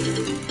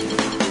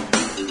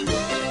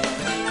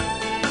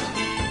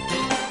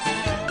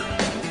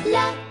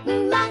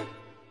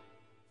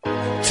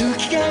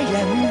 月が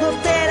闇を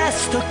照ら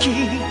す時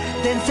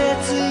伝説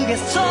が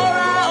空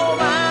を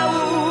舞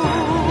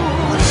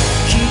う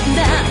禁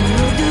断の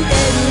デュエ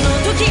ルの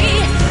時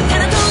タ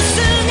ナトス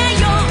が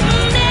呼ん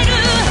でる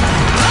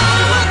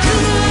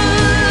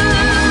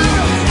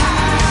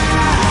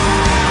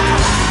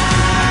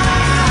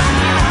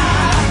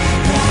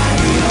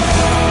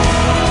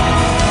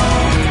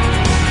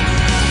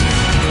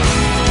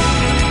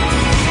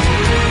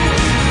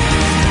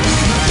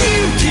遠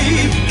く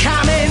仮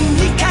面に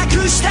隠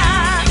した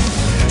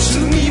罪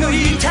の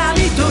痛み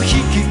と引き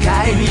換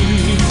えに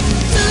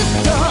ず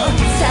っと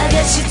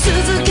探し続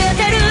けて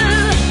る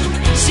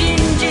真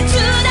実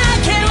だ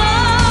けを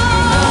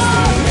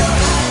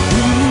運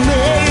命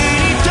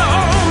に戸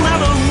惑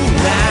う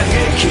嘆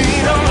き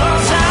の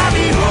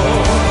旅を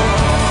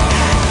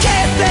消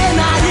せな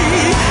い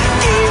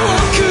記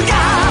憶が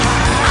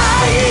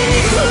愛に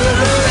震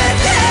え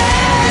て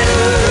る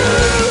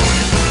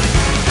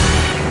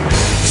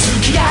月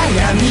が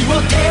闇を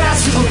照らす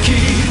時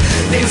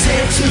伝説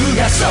が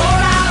空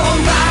を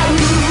舞う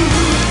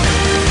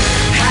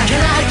儚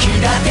き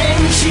打天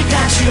使た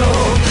ちを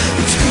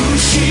美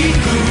しく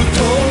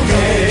遂げ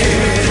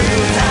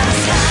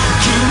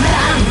禁断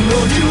の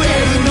デュエ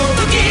ルの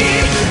時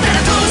タナ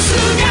トス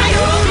が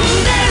呼ん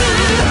でる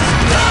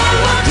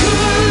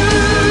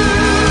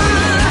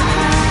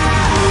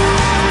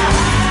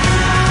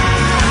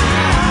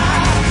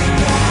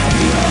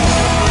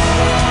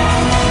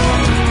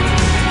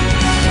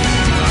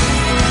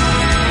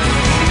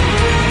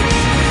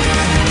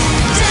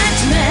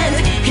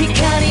遠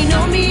光の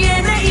見え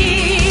ない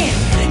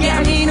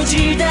闇の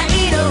時代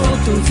の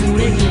訪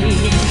れに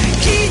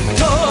きっ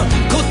と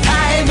答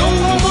えの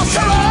重さ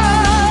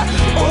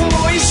を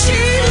思い知る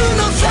の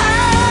さ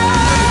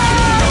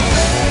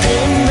運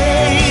命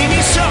に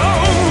背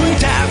い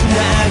た嘆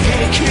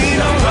きの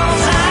ロ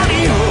ザリ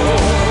オ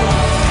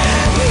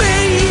迷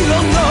路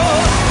の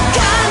彼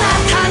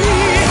方に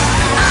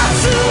明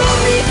日を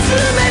見つ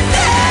めて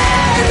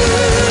る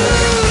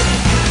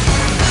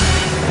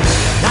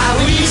青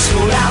い空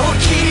を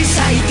切り裂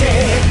いて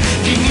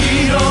銀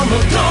色の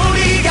鳥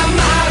が舞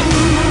う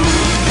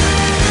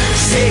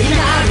聖な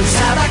る裁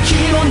き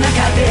の中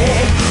で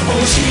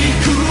惜し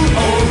く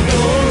踊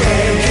れ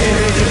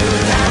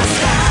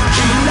禁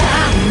断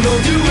の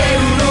デュエ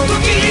ルの時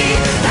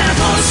タナト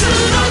ス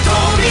の扉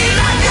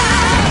が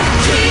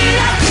開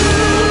く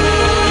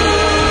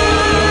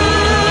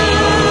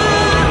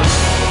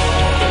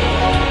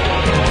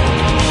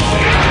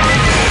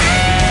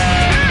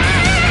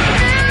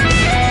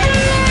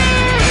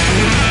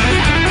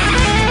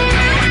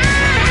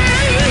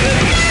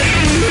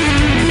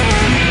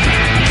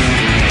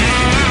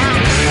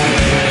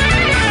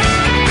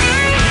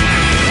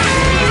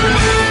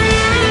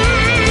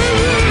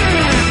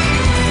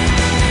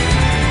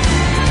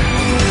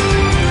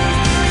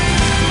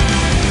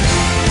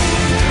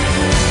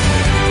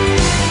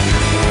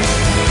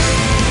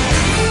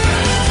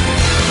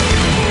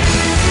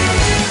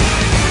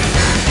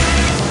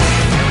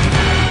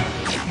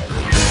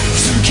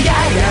月が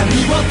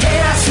闇を照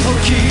らす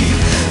時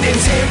伝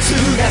説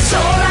が空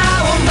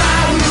を舞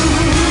う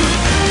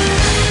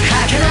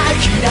儚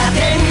きだ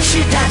天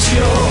使たち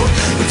を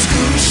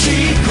美し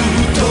く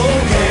遂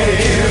げ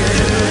る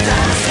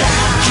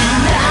避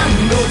難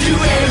のデュ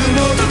エルの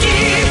時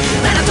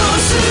ナラト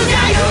スが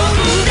呼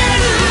んで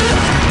る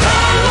遠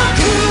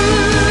く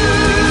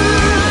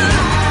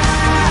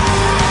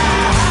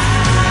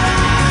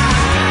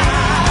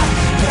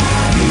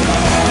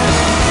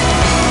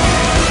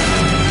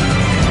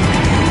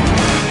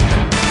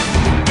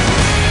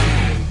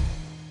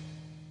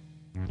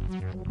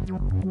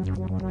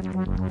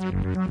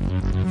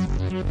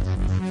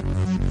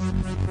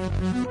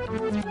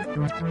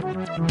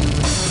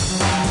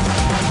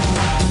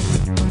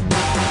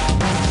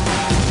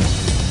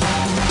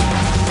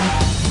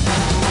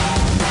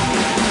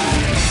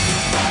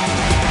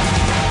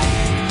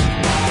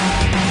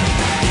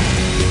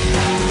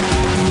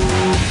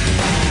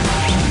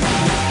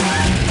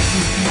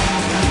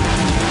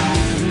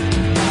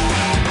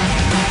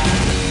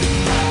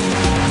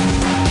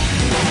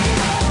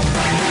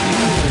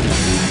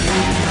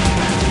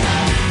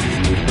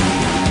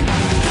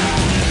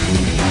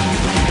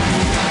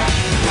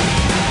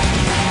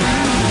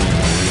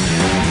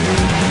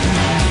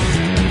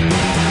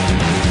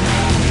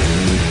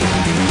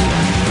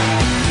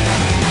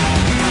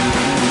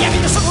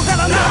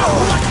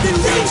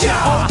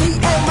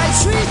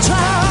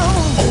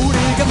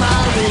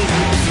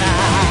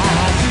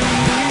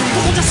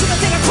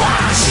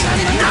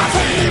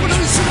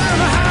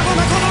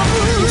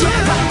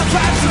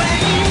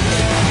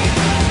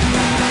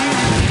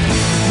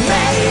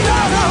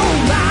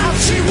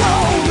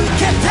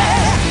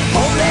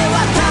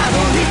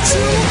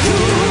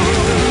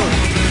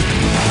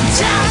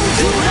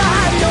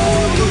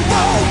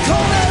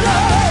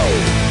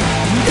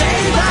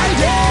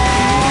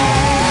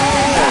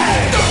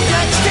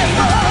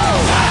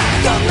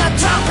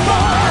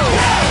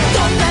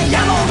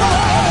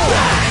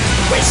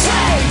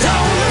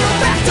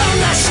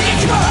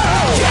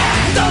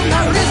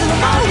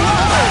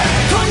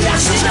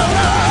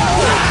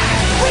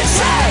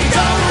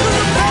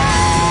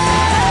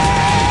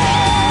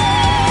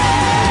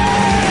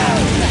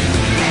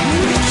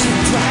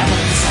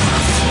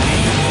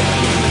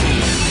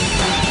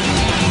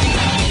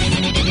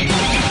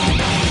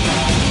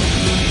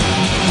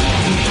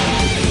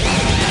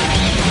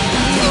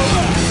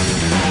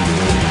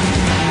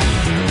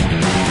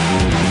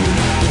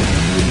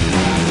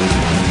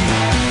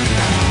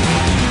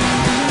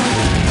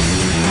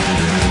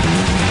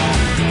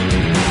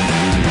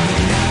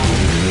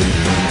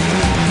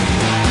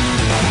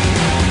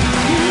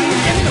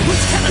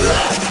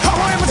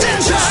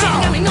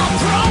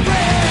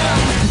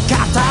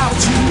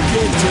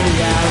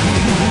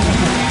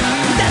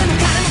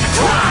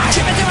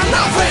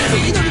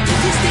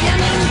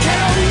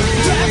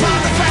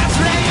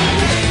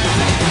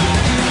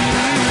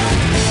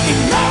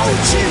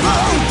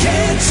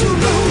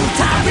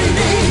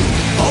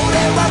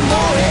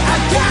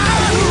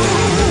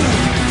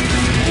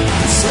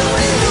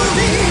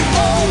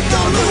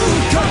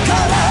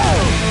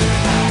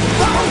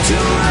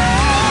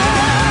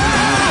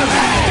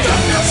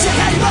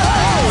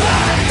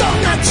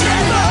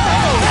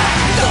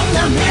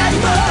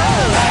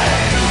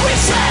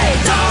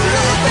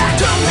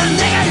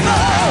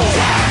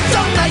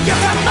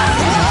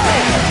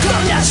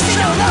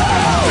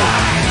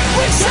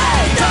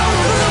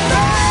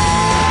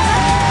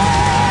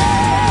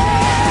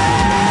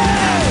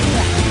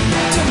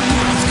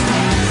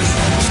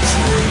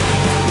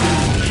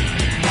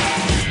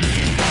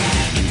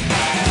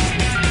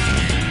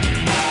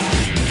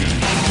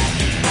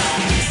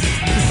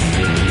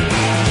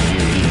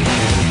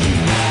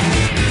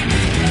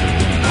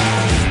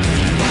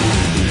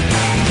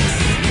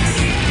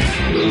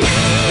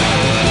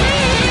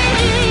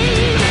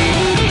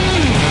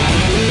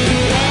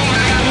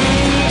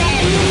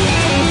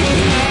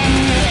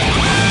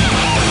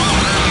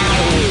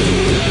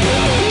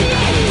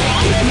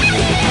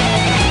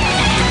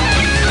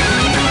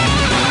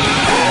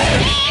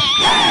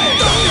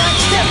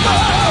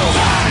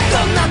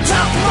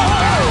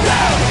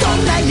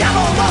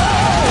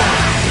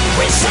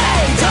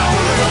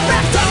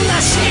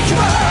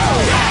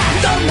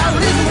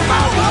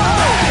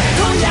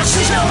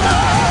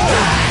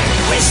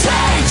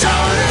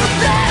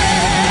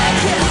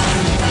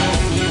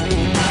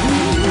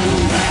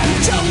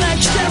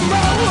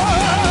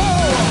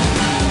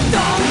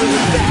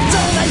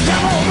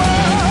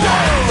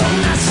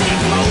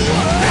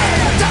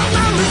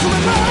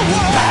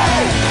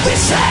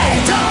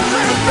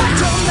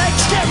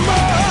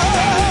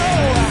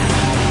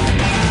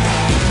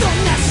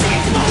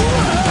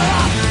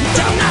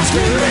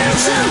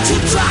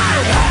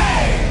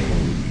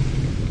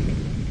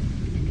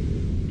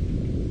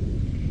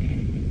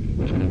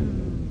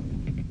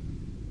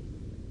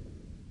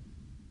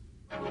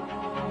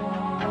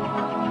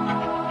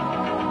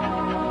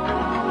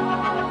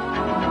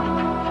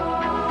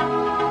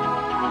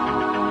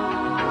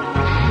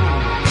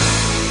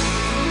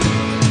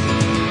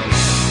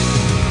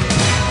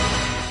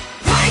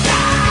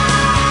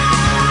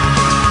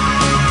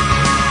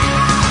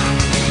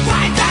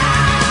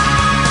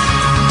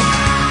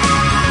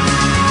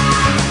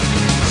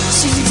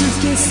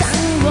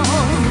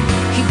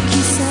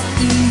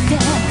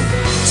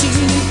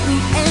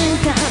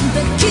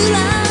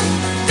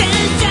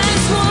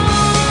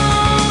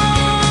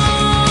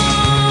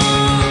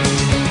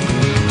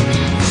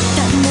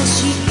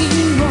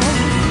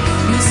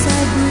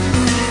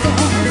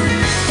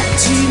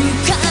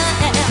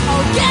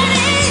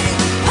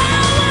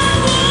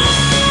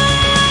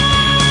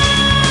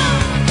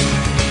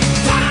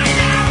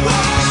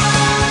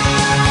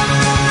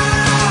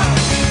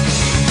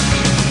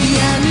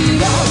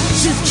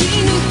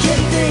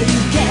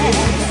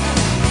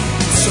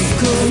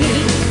に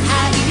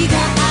愛が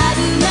ある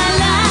な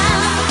ら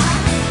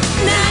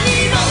何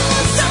も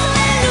恐れ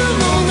る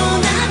もの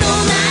など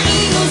ない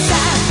のさ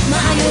迷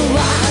わ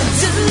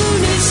ず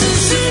に進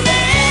め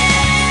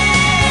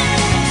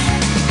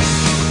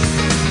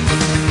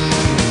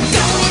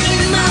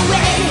Going my way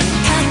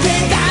かけ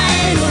が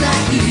えのな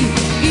い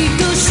愛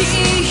しい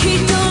人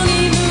に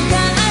向か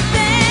って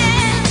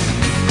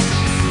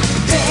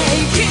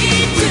Take it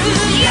to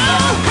your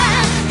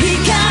heart 光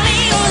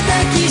を抱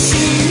きし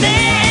め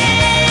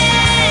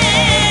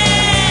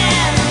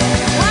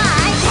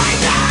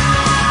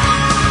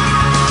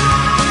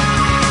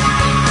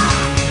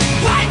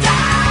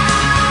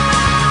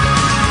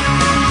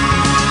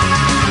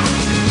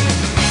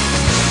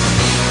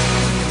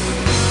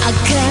赤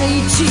い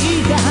血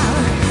が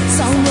騒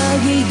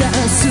ぎ出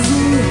す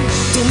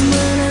止ま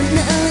らな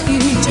い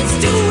Just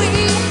do it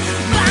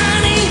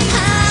Burning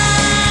high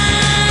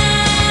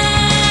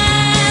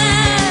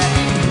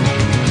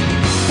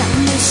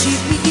魂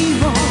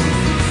を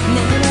狙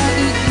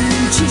い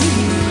撃ち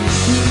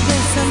逃が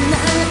さな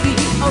い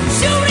Oh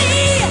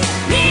Julie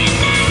みん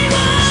なにも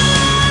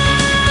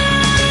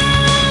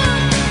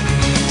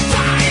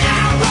Fight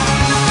out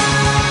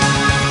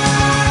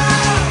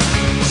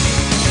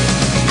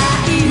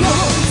愛を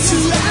貫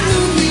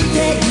いて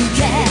ゆけ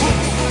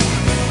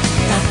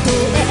たと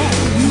え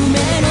夢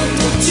の途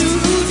中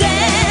で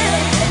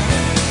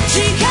力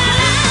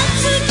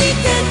尽き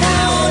て倒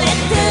れ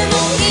ても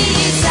い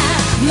いさ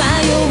迷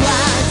わ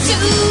ず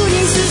に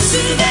進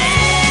め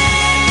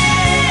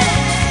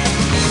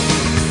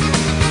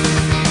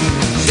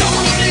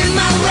Going in my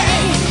way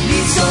理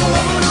想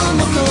のも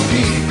とに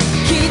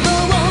希望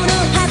の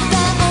旗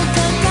を掲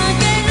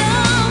げろ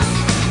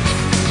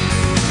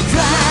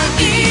Fly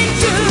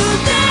into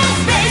the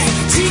space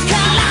力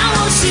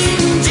を信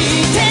じ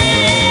て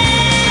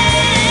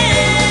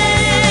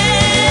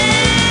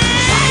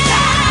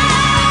Fighter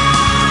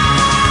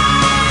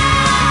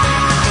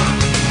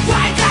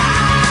Fighter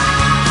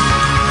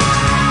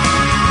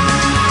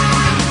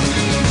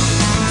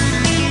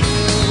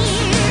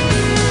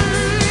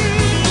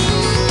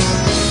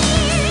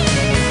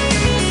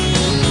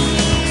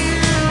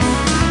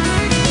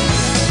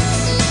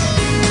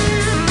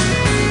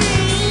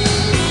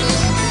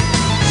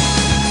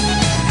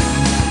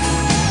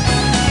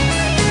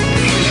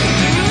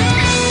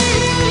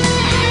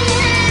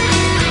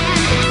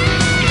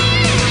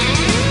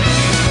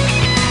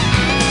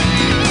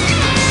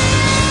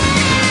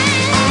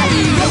愛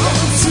を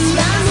貫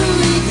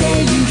いて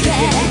ゆけ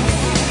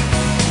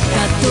た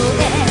と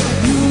え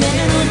夢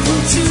の途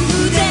中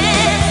で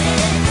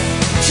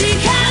力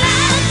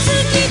尽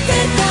きて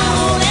倒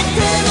れて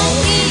も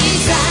いい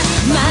さ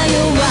迷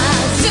わ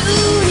ず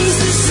に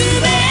進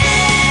め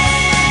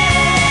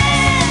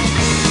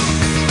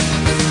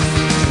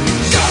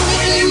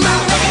Going in my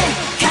way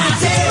風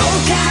を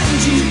感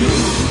じる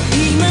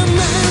今ま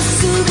っす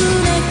ぐ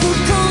な心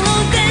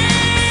で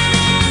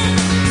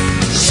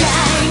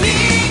Shining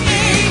in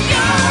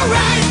your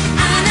eyes あ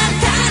な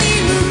たに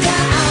向か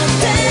っ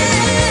て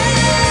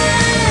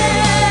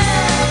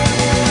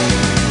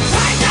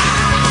Fighter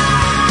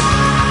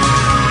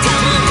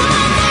Come on come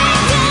on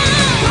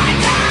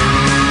Fighter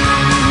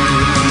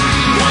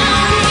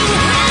Running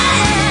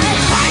high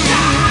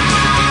Fighter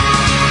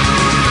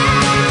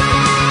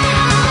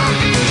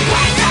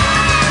Fighter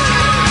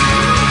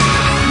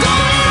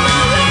Going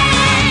my way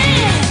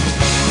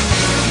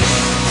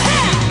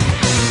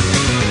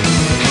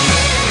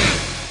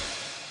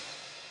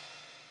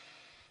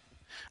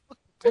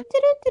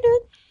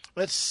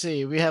Let's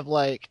see. We have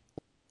like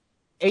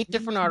 8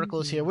 different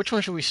articles here. Which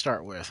one should we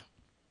start with?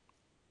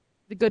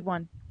 The good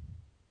one.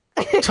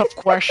 Tough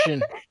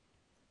question.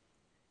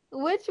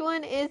 Which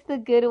one is the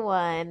good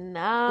one?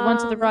 The one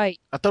to the right.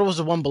 I thought it was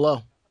the one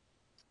below.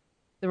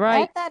 The I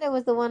right. thought it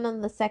was the one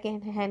on the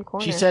second-hand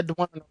corner. She said the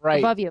one on the right.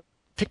 Above you.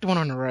 Pick the one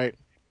on the right.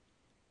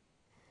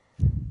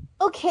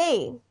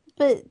 Okay,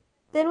 but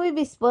then we'd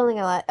be spoiling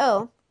a lot.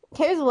 Oh,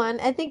 here's one.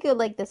 I think you'll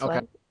like this Okay.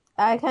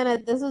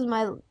 one. This was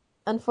my,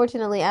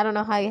 unfortunately, I don't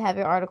know how you have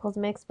your articles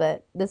mixed,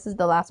 but this is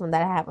the last one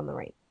that I have on the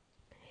right.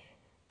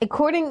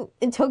 According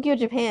in Tokyo,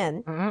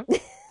 Japan, Mhm.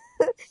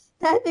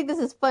 I think this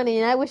is funny,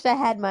 and I wish I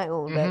had my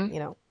own, but Mhm. you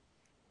know,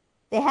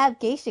 they have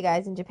geisha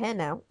guys in Japan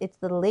now. It's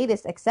the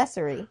latest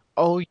accessory.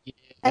 Oh yeah.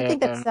 I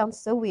think that sounds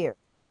so weird.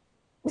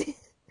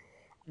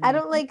 I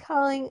don't like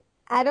calling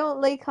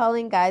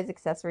guys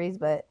accessories,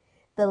 but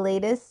the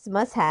latest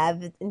must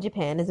have in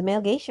Japan is a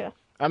male geisha.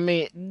 I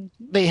mean,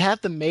 they have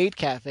the maid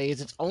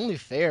cafes. It's only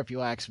fair if you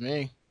ask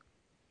me.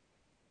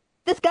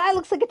 This guy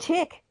looks like a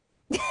chick.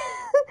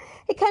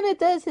 It kind of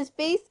does. His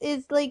face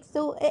is like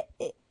so.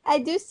 I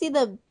do see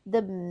the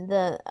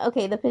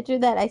picture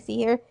that I see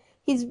here.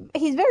 He's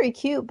very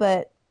cute,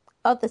 but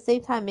at the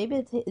same time, maybe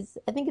it's his.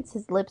 I think it's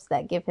his lips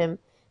that give him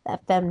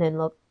that feminine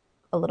look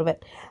a little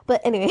bit. But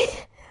anyway,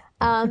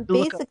 Look up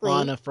basically,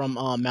 Lana from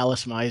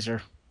Malice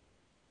Miser.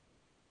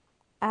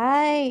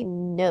 I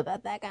know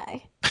about that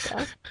guy.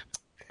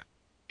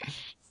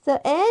 So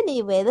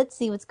anyway, let's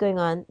see what's going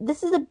on.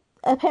 This is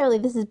apparently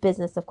this is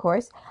business, of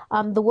course.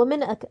 The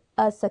woman,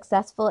 a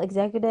successful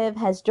executive,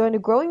 has joined a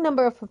growing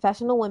number of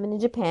professional women in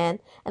Japan,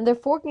 and they're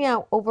forking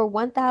out over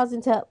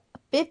 $1,000 to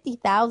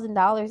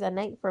 $50,000 a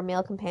night for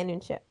male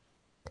companionship.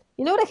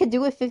 You know what I could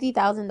do with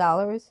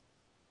 $50,000?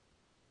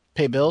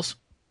 Pay bills.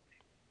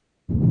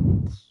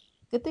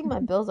 Good thing my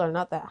bills are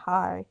not that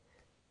high.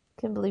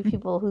 Can't believe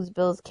people whose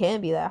bills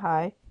can be that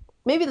high.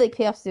 Maybe like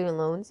pay off student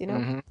loans, you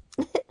know?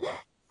 Mm-hmm.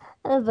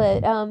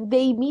 But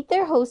they meet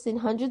their hosts in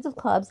hundreds of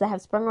clubs that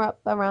have sprung up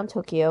around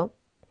Tokyo.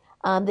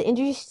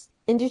 The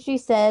industry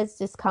says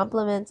just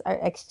compliments are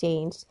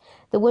exchanged.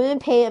 The women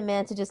pay a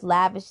man to just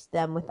lavish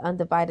them with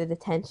undivided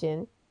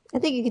attention. I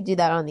think you could do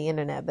that on the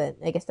internet, but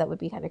I guess that would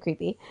be kind of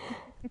creepy.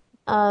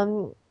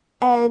 And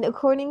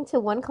according to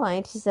one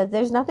client, she says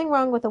there's nothing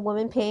wrong with a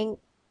woman paying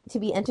to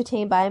be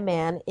entertained by a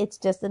man. It's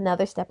just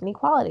another step in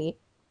equality.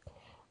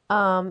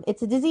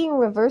 It's a dizzying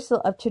reversal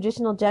of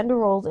traditional gender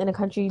roles in a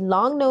country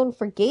long known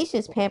for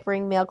geishas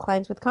pampering male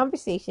clients with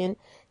conversation,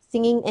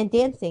 singing, and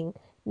dancing.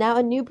 Now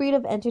a new breed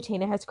of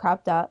entertainer has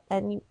cropped up,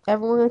 and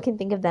everyone can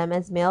think of them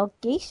as male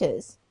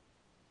geishas.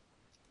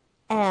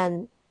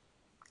 And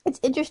it's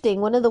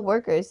interesting. One of the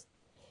workers,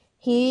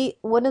 his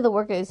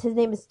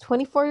name is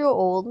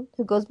 24-year-old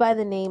who goes by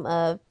the name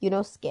of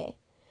Yunosuke.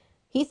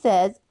 He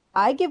says,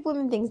 "I give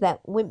women things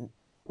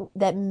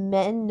that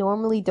men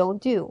normally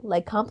don't do,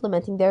 like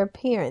complimenting their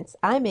appearance.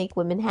 I make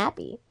women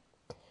happy."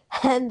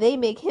 And they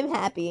make him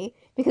happy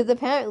because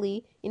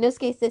apparently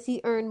Inosuke says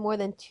he earned more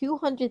than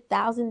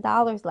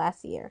 $200,000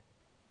 last year.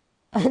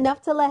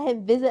 Enough to let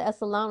him visit a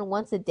salon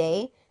once a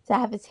day to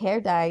have his hair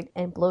dyed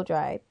and blow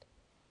dried.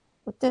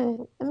 What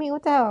the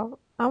hell?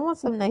 I want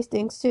some nice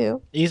things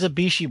too. He's a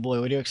Bishi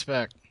boy. What do you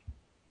expect?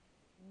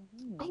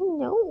 I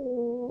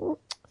know.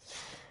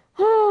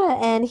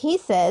 And he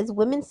says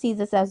women see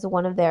this as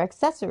one of their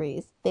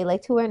accessories. They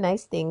like to wear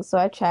nice things, so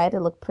I try to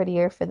look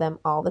prettier for them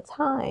all the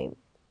time.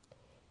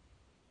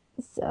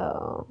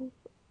 So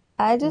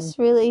I just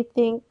really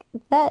think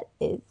that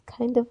is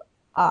kind of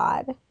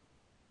odd.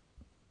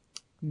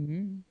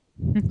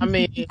 I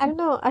mean, I don't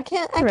know. I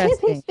can't pay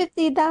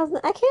 $50,000.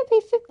 I can't pay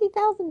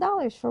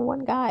 $50,000 for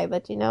one guy,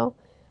 but I don't know.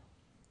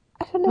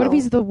 What if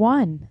he's the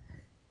one?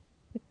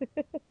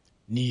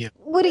 Neo.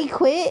 Would he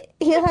quit?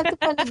 He'll have to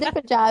find a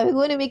different job. He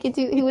wouldn't make it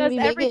too. He wouldn't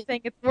Does be everything.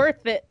 making. It's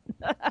worth it.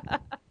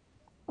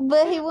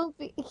 But he won't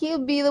be.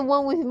 He'll be the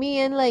one with me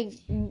and like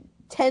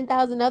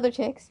 10,000 other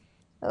chicks.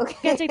 Okay.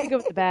 Can't take the good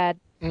with the bad.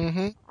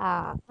 Mm-hmm.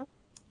 Nah.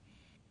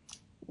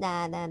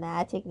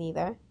 I take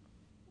neither.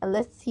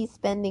 Unless he's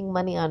spending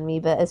money on me.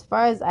 But as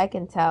far as I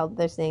can tell,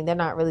 they're saying they're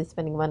not really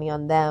spending money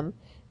on them.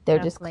 They're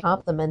just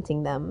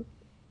complimenting them.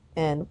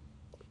 And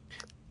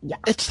yeah.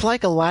 It's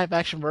like a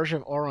live-action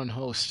version of Oron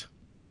Host.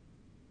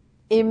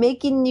 It's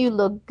making you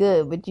look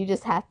good, but you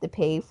just have to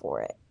pay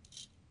for it.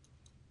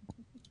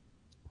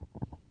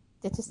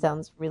 That just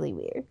sounds really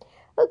weird.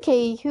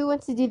 Okay, who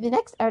wants to do the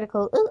next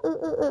article?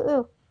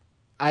 Ooh.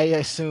 I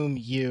assume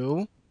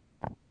you.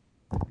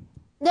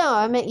 No,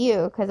 I meant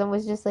you, because I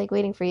was just like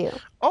waiting for you.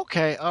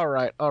 Okay, all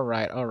right.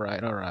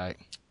 I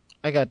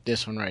got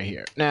this one right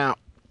here. Now,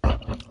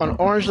 on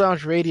Orange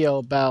Lounge Radio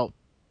about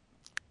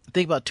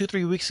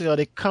 2-3 weeks ago,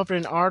 they covered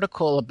an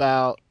article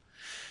about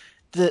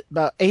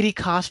 80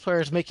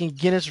 cosplayers making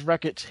Guinness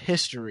Records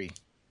history.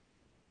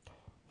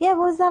 Yeah,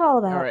 what was that all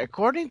about? All right,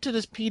 according to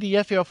this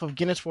PDF here off of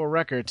Guinness World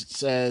Records, it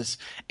says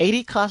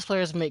 80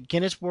 cosplayers make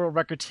Guinness World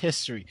Records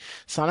history.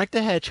 Sonic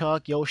the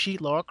Hedgehog, Yoshi,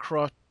 Lara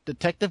Croft,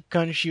 Detective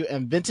Gumshoe,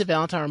 and Vincent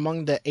Valentine are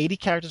among the 80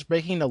 characters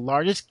breaking the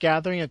largest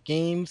gathering of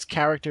games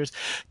characters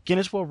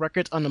Guinness World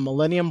Records on the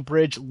Millennium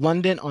Bridge,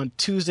 London on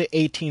Tuesday,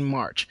 18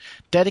 March.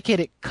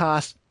 Dedicated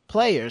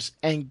cosplayers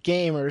and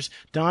gamers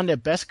don their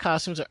best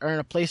costumes to earn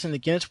a place in the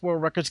Guinness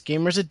World Records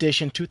Gamers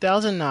Edition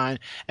 2009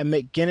 and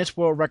make Guinness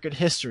World Record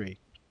history.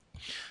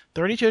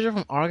 30 children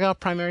from Argyle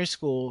Primary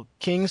School,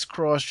 King's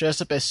Cross,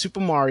 dressed up as Super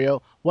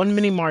Mario. One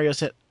mini Mario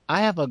said,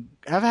 I've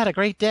had a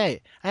great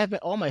day. I have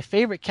met all my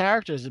favorite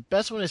characters. The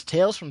best one is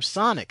Tails from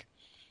Sonic.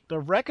 The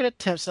record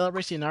attempt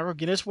celebrates the inaugural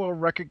Guinness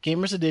World Record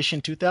Gamers Edition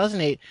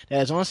 2008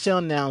 that is on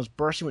sale now and is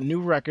bursting with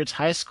new records,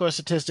 high score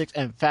statistics,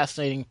 and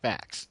fascinating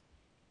facts.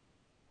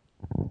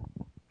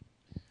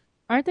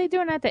 Aren't they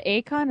doing that at the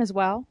A-Kon as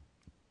well?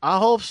 I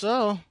hope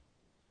so.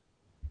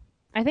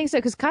 I think so,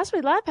 because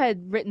Cosplay Lab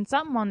had written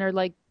something on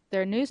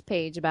their news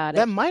page about it.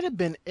 That might have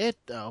been it,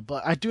 though,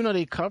 but I do know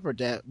they covered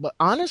that. But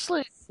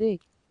honestly, I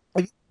see.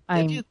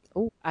 If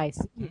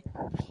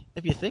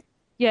you think...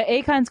 Yeah,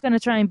 A-Kon's going to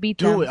try and beat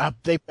them. Do it.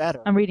 They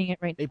better. I'm reading it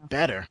right now. They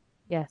better.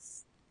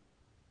 Yes.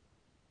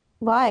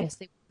 Why? Yes,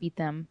 they will beat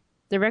them.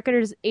 The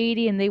record is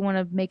 80, and they want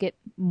to make it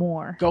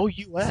more. Go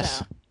U.S.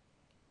 So,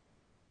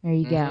 there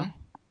you go.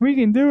 We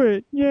can do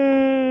it.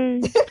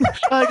 Yay!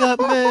 I got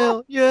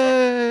mail.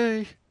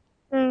 Yay!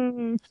 I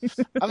mean,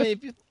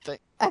 if you think...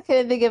 I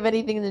couldn't think of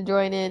anything to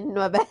join in.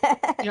 My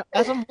bad.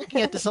 As I'm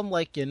looking at this, I'm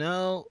like,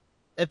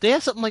 if they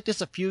had something like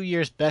this a few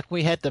years back,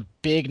 we had the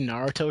big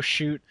Naruto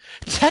shoot.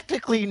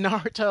 Technically,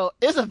 Naruto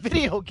is a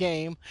video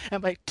game,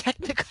 and by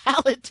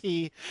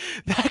technicality,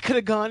 that could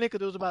have gone in because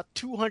there was about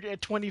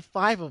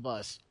 225 of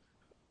us.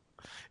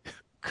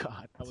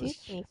 God, that was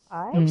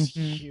 225?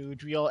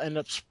 huge. We all ended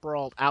up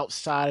sprawled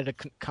outside of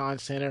the con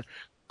center,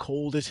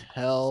 cold as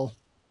hell.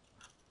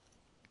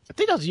 I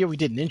think that was the year we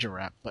did Ninja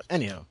Rap, but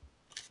anyhow.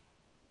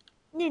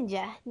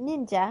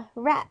 Ninja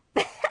rap.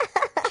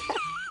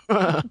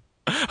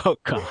 Oh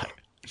God.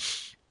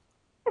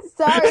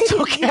 Sorry. It's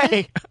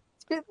okay.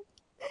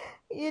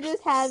 You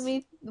just had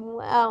me.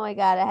 Oh my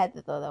God, I had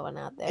to throw that one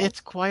out there. It's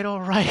quite all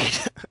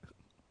right.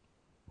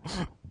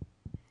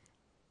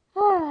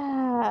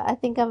 I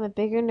think I'm a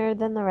bigger nerd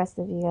than the rest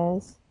of you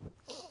guys.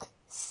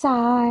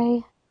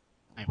 Sigh.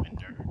 I'm a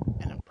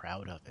nerd, and I'm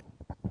proud of it.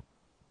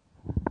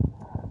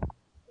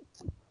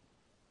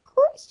 Of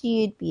course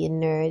you'd be a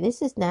nerd.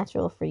 This is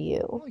natural for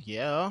you. Oh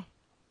yeah.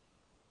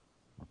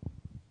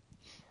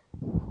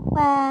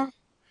 Wah.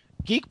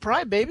 Geek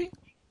pride, baby.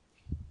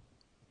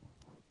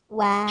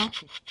 Wah.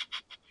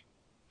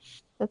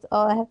 That's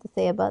all I have to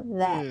say about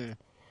that.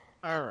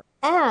 All right.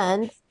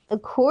 And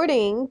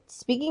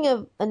speaking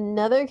of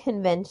another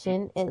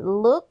convention, it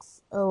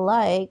looks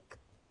like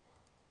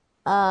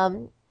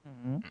ACN,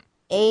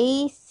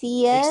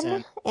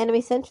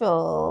 Anime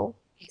Central.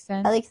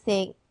 ACN. I like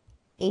saying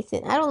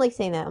ACN. I don't like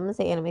saying that. I'm gonna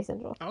say Anime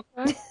Central.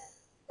 Okay.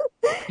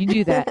 You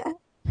do that.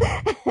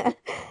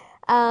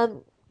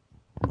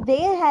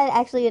 They had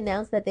actually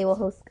announced that they will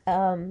host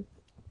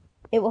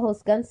it will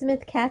host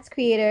Gunsmith Cats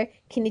creator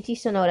Kenichi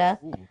Sonoda,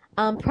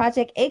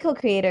 Project A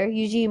creator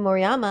Yuji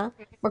Moriyama,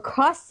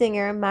 Macross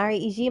singer Mari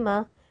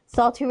Ijima,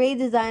 Salty Ray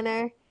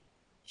designer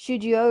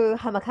Shujioru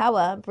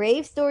Hamakawa,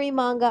 Brave Story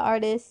manga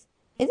artist.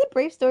 Is it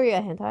Brave Story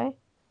or hentai?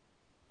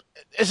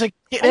 There's a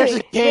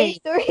Brave game.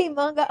 Story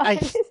manga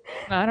artist.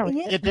 No, I don't.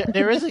 Yeah.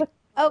 There is a.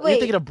 Oh You're wait,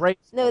 thinking of Brave.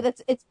 no,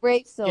 it's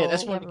Brave Soul. Yeah,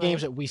 that's one of Never the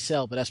games mind. that we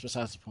sell, but that's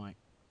besides the point.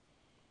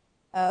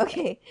 Oh,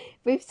 okay.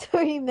 Brave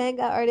Story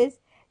manga artist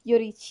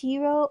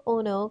Yorichiro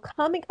Ono,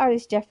 comic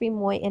artist Jeffrey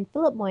Moy and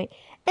Philip Moy,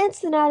 and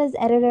Sonata's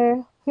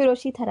editor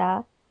Hiroshi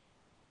Tada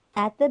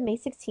at the May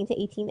 16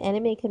 to 18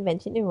 anime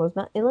convention in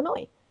Rosemount,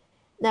 Illinois.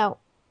 Now,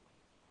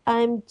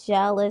 I'm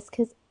jealous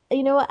because,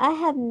 you know what, I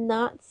have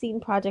not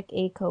seen Project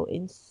A-ko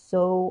in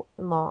so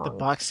long. The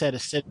box set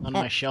is sitting on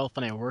my shelf,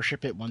 and I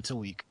worship it once a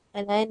week.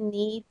 And I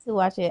need to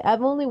watch it.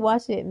 I've only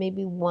watched it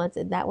maybe once,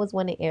 and that was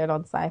when it aired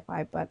on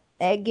Sci-Fi, but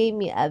it gave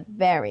me a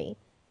very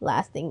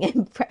lasting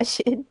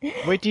impression.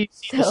 Wait till you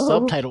see the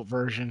subtitled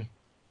version.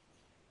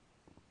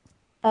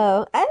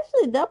 Oh,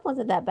 actually, the dub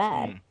wasn't that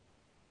bad.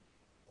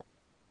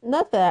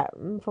 Not that,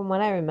 from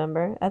what I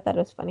remember. I thought it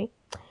was funny.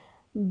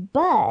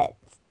 But,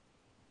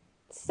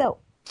 so,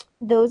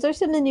 those are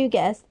some of the new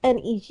guests.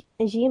 And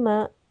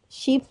Ijima,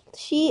 she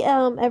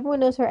everyone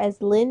knows her as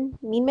Lin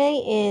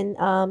Minmay in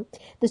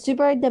the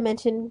Super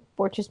Dimension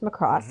Fortress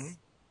Macross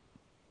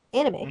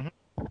anime.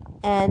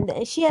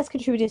 And she has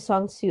contributed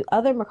songs to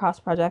other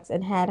Macross projects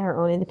and had her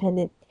own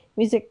independent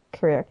music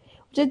career,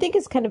 which I think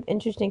is kind of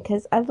interesting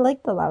because I've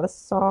liked a lot of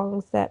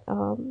songs that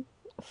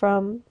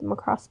from the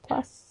Macross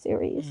Plus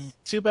series.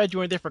 Too bad you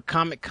weren't there for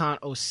Comic Con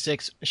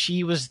 06.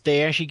 She was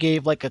there. She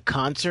gave like a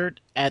concert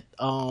at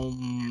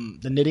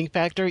the Knitting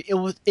Factory.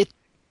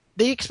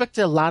 They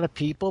expected a lot of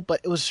people,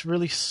 but it was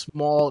really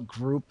small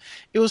group.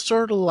 It was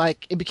sort of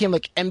like it became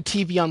like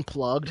MTV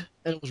Unplugged,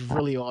 and it was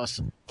really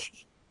awesome.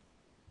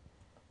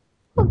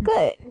 Well,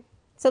 good.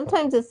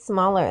 Sometimes it's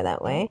smaller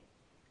that way.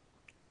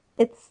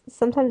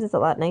 Sometimes it's a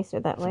lot nicer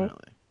that way.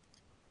 Definitely.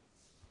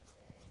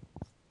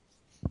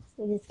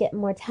 So you just get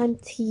more time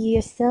to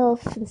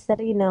yourself instead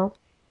of,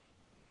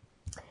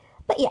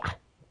 But yeah,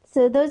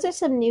 so those are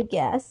some new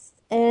guests.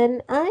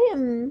 And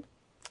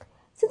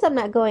since I'm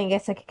not going, I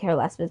guess I could care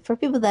less. But for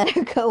people that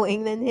are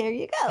going, then here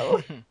you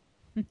go.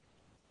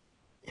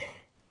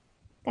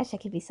 Gosh, I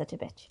could be such a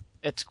bitch.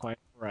 It's quite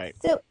right.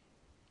 So,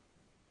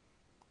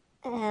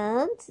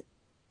 and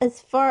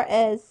as far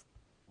as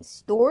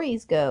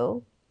stories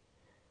go,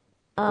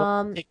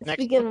 take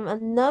next speaking of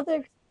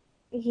another,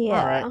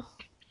 yeah. All right.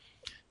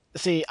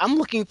 See, I'm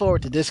looking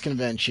forward to this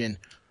convention,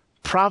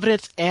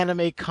 Providence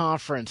Anime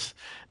Conference,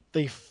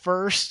 the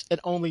first and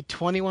only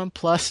 21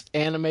 plus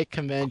anime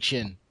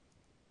convention.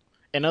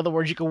 In other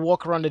words, you could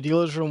walk around the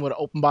dealer's room with an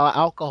open bottle of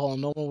alcohol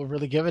and no one would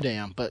really give a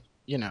damn, but,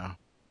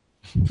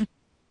 It's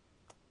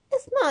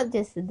not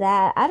just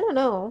that. I don't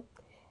know.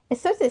 It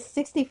starts at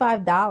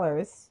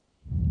 $65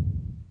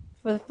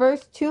 for the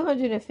first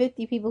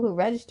 250 people who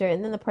register,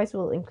 and then the price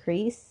will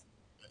increase.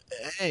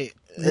 Hey,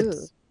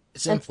 it's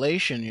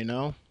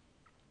inflation,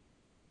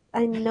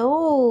 I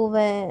know,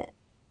 but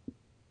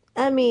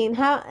I mean,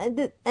 and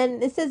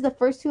it says the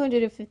first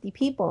 250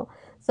 people.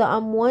 So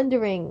I'm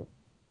wondering,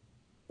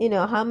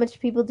 how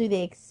much people do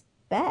they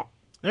expect?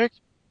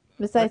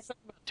 Besides,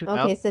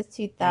 okay, it says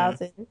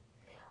 2,000.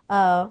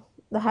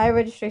 The high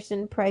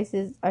registration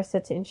prices are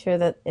set to ensure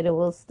that it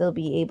will still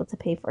be able to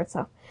pay for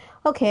itself.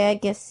 Okay, I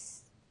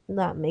guess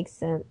that makes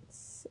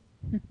sense.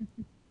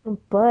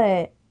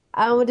 But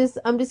I'm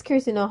just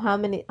curious to know how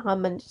many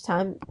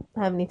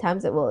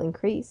times it will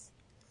increase.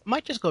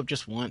 Might just go up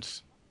just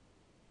once.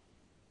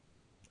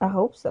 I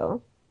hope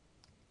so,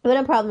 but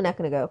I'm probably not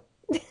gonna go.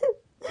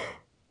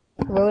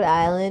 Rhode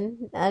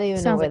Island. I don't even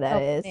know Sounds where like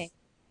that hell is. to me.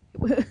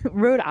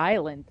 Rhode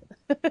Island.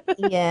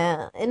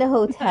 Yeah, in a I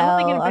don't think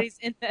hotel. anybody's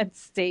in that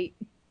state.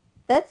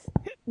 That's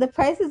the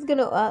price is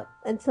gonna up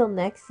until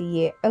next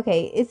year.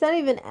 Okay, it's not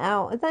even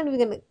out. It's not even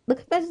gonna. The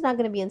convention's not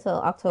gonna be until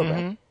October.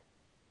 Hmm.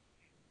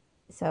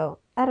 So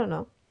I don't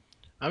know.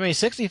 I mean,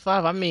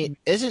 65. I mean,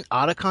 isn't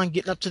Otacon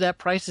getting up to that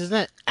price? Isn't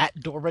that at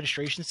door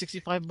registration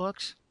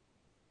 $65?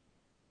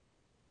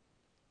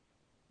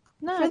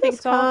 No, For I think this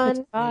it's all con,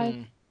 55.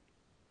 Mm.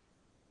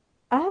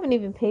 I haven't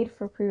even paid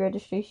for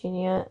pre-registration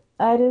yet.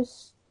 I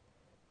just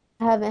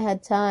haven't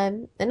had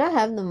time, and I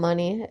have the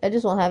money. I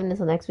just won't have it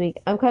until next week.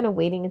 I'm kind of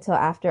waiting until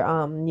after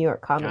New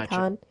York Comic Gotcha.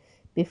 Con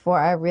before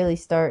I really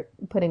start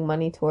putting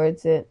money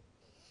towards it.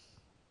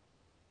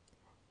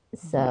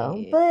 So,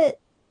 Yeah. but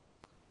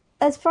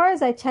as far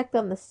as I checked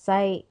on the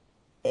site,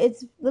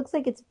 it looks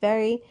like it's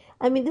very.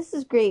 I mean, this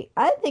is great.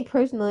 I think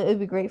personally it would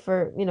be great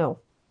for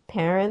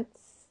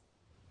parents,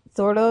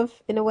 sort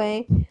of in a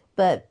way,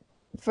 but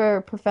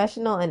for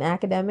professional and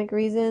academic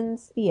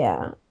reasons,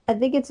 yeah, I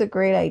think it's a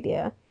great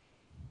idea.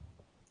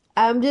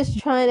 I'm just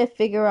trying to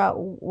figure out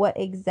what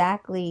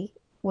exactly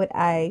would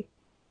I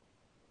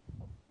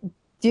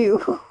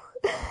do.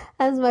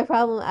 That's my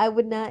problem. I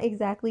would not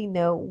exactly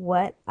know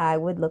what I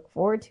would look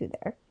forward to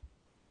there.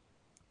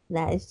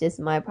 That is just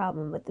my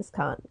problem with this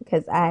con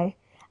because I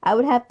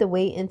would have to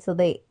wait until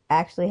they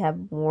actually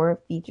have more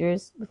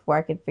features before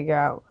I can figure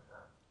out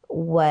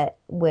what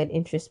would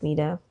interest me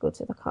to go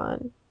to the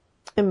con.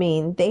 I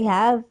mean, they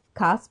have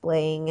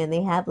cosplaying and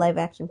they have live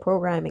action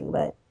programming,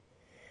 but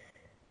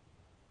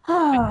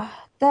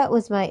that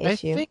was my I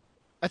issue.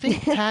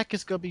 think PAC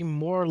is gonna be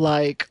more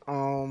like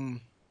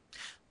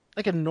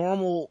a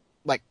normal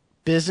like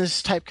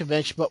business type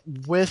convention, but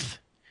with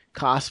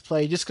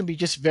cosplay. Just gonna be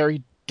just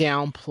very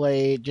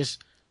downplayed,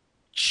 just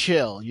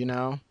chill.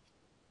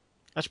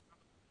 That's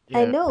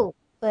I yeah. know,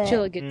 but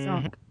Chill, get Mhm.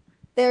 drunk.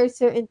 there are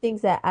certain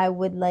things that I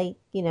would like,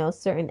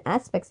 certain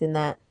aspects in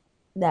that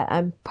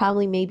I'm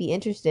probably maybe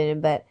interested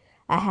in, but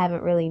I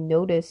haven't really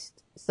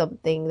noticed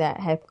something that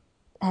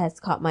has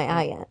caught my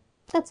eye yet.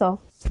 That's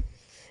all.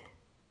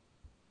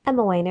 I'm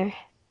a whiner.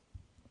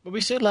 But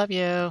we still love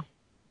you. I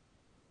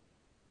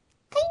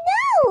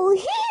know.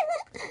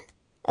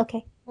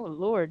 Okay. Oh,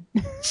 Lord.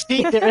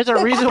 See, there is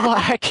a reason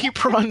why I keep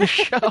her on the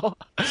show.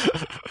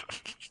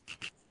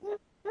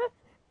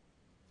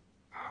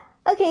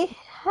 Okay.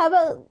 How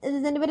about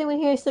does anybody want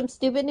to hear some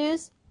stupid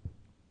news?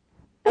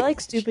 I like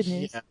stupid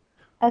news. Yeah.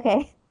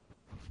 Okay.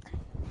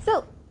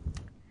 So,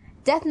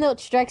 Death Note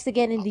strikes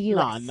again in the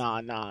Nah, U.S.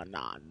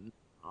 nah.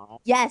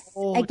 Yes,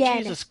 Oh, again.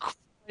 Jesus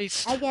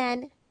Christ.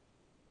 Again.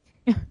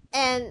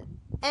 and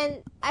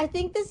I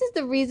think this is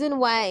the reason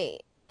why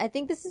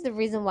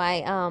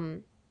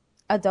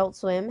Adult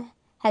Swim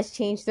has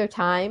changed their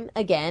time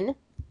again,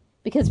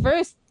 because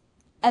first,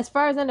 as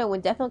far as I know,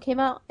 when Death Note came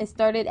out, it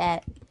started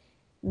at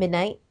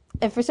midnight,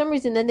 and for some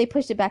reason then they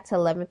pushed it back to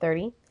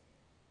 11:30,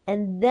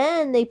 and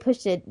then they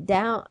pushed it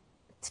down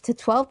to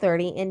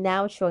 12:30, and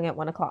now it's showing at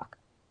 1 o'clock.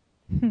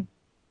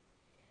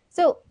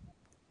 So,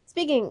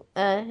 speaking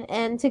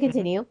and to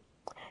continue,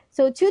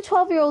 so two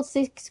 12-year-old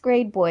sixth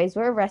grade boys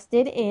were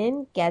arrested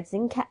in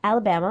Gadsden,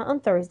 Alabama on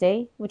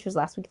Thursday, which was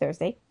last week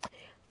Thursday,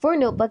 for a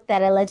notebook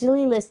that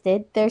allegedly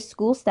listed their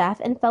school staff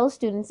and fellow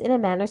students in a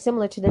manner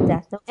similar to the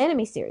Death Note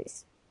anime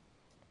series.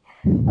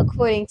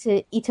 According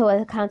to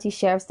Ito County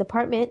Sheriff's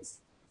Department,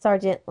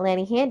 Sergeant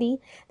Lanny Handy,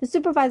 the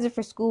supervisor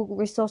for school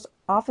resource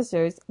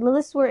officers, the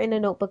lists were in a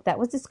notebook that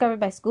was discovered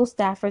by school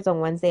staffers on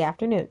Wednesday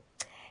afternoon.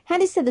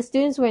 Handy said the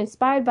students were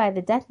inspired by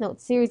the Death Note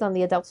series on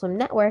the Adult Swim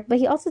network, but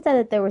he also said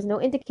that there was no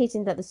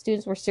indication that the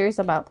students were serious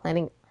about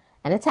planning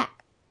an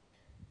attack.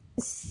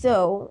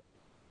 So,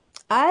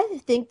 I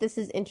think this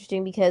is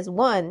interesting because,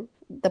 one,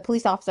 the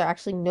police officer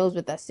actually knows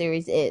what that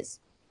series is.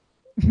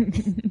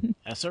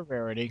 That's a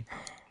rarity.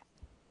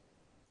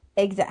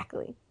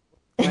 Exactly.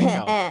 I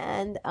know.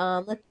 And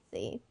let's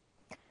see.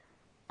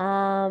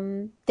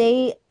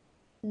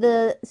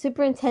 The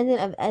superintendent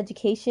of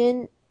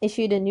education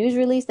issued a news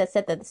release that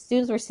said that the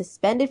students were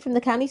suspended from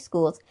the county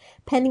schools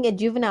pending a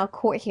juvenile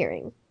court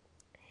hearing.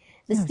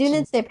 The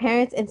students, their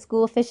parents, and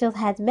school officials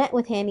had met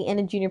with Handy and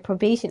a junior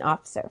probation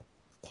officer.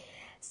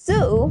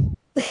 So,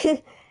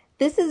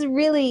 this is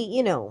really,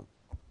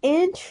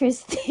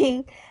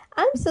 interesting.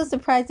 I'm so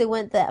surprised it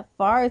went that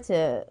far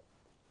to,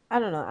 I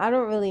don't know. I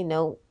don't really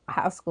know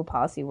how school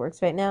policy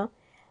works right now.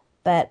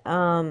 But,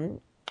 and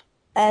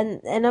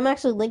I'm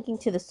actually linking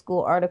to the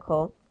school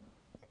article.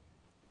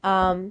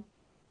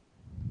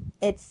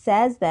 It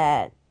says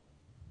that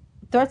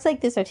threats like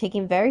this are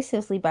taken very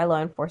seriously by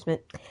law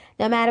enforcement.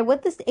 No matter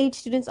what the age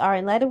students are,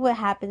 in light of what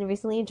happened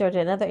recently in Georgia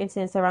and other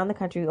incidents around the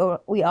country,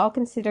 we all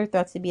consider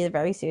threats to be a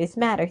very serious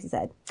matter, he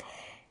said.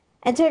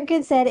 And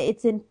Turkin said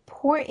it's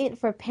important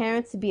for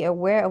parents to be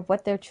aware of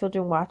what their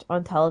children watch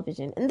on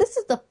television. And this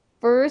is the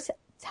first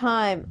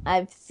time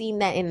I've seen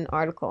that in an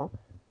article.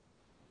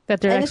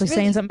 That they're And it's actually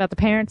saying really- something about the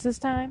parents this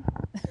time?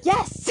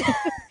 Yes.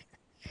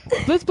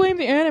 Let's blame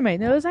the anime.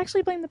 No, let's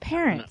actually blame the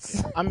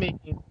parents. I mean,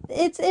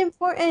 It's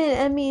important.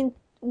 I mean,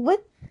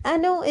 what I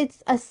know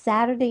it's a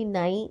Saturday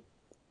night,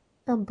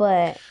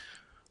 but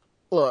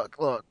look.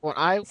 When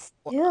I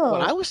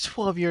still, was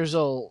 12 years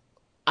old,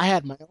 I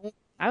had my own.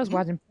 I was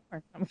watching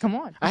porn. I mean, come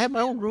on. I had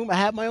my own room. I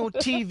had my own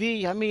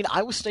TV. I mean,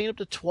 I was staying up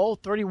to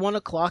 12:30, 1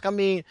 o'clock. I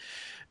mean,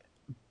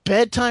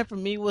 bedtime for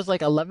me was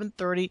like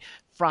 11:30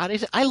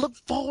 Fridays. I look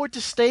forward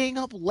to staying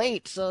up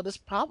late. So this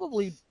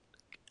probably,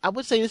 I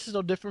would say this is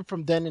no different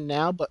from then and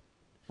now, but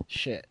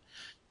shit.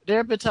 There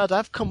have been times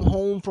I've come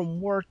home from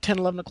work 10,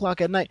 11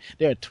 o'clock at night.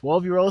 There are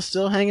 12-year-olds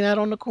still hanging out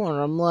on the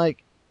corner. I'm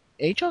like,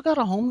 ain't y'all got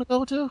a home to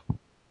go to?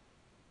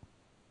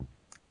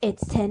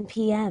 it's 10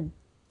 p.m.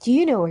 Do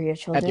you know where your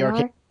children the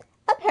arcade.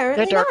 are? Apparently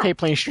They're at the not. arcade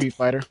playing Street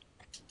Fighter.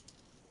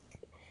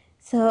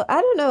 So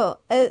I don't know.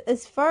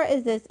 As far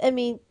as this, I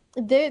mean,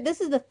 this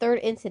is the third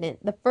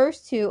incident. The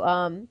first two,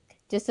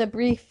 just a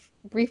brief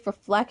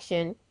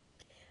reflection.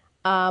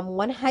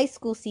 One high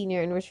school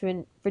senior in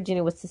Richmond,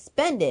 Virginia, was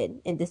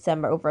suspended in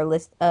December over a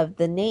list of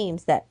the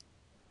names that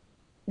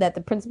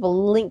the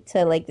principal linked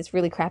to like this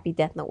really crappy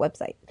Death Note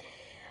website.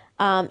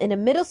 In a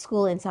middle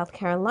school in South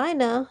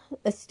Carolina,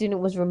 a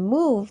student was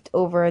removed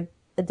over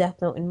a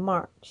Death Note in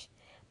March,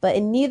 but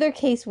in neither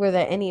case were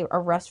there any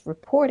arrests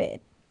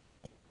reported.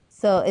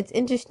 So it's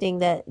interesting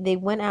that they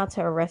went out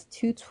to arrest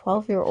two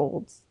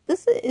 12-year-olds.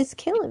 This is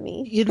killing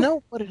me. You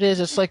know what it is?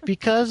 It's like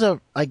because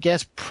of, I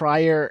guess,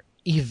 prior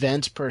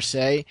events per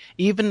se,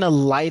 even the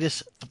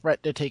lightest threat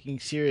they're taking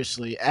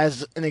seriously.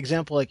 As an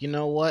example, like, you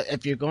know what?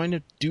 If you're going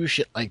to do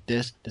shit like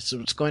this is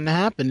what's going to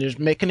happen. They're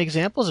making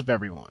examples of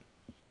everyone.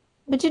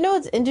 But you know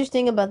what's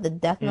interesting about the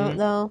Death Note,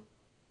 though?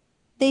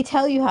 They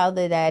tell you how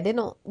they died.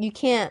 You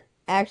can't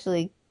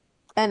actually,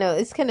 I know,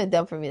 it's kind of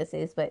dumb for me to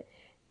say this, but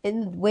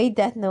in the way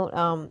Death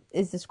Note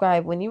is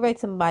described, when you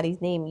write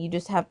somebody's name, you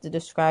just have to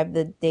describe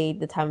the date,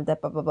 the time of death,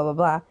 blah, blah, blah, blah,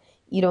 blah.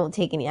 You don't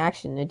take any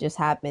action. It just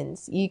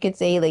happens. You could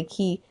say, like,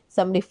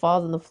 somebody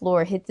falls on the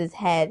floor, hits his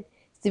head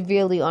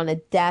severely on a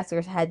desk,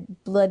 or had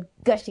blood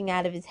gushing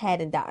out of his head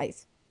and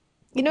dies.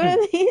 You know what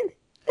I mean?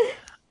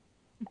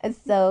 And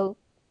so,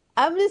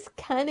 I'm just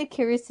kind of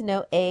curious to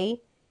know,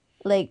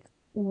 like,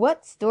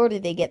 what store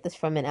did they get this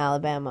from in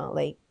Alabama?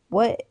 Like,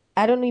 what?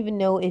 I don't even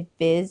know if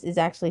Viz is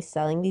actually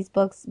selling these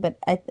books, but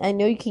I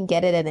know you can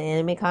get it at an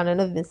anime con. I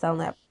know they've been selling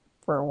that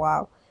for a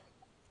while.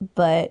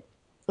 But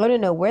I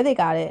don't know where they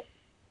got it.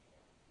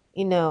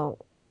 You know,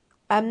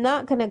 I'm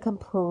not going to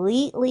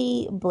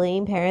completely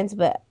blame parents,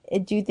 but I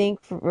do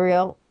think for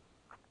real,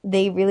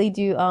 they really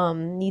do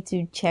need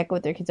to check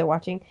what their kids are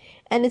watching.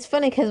 And it's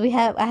funny because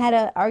I had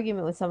an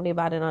argument with somebody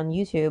about it on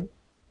YouTube.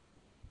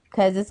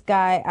 Because this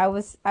guy, I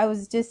was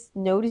just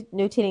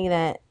notating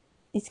that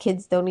these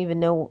kids don't even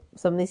know,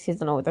 some of these kids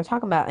don't know what they're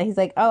talking about. And he's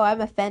like, oh, I'm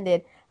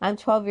offended. I'm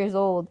 12 years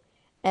old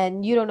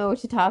and you don't know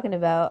what you're talking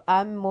about.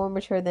 I'm more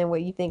mature than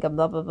what you think. I'm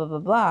blah, blah, blah, blah,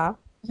 blah.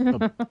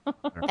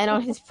 And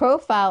on his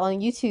profile on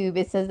YouTube,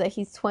 it says that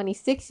he's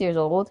 26 years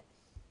old.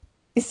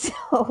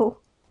 So.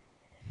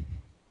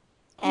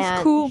 He's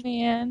cool,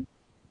 man.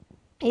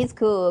 He's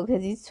cool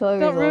because he's 12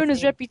 years old. Don't ruin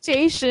his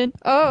reputation.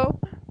 Oh.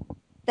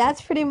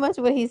 That's pretty much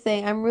what he's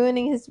saying. I'm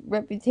ruining his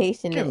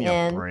reputation. Give me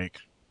a break.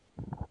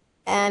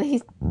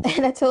 And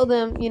I told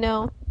him, you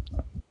know,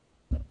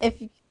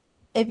 I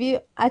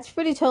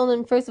pretty told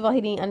him, first of all,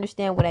 he didn't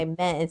understand what I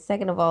meant. And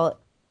second of all,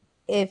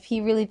 if he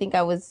really think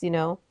I was, you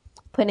know,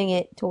 putting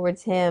it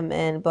towards him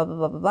and blah, blah,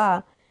 blah, blah,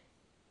 blah,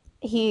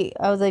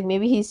 I was like,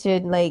 maybe he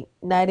should, like,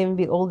 not even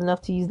be old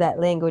enough to use that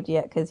language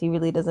yet because he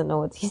really doesn't know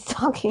what he's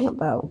talking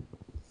about.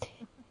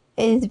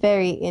 It's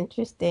very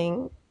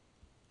interesting.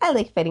 I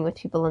like fighting with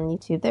people on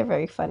YouTube. They're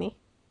very funny.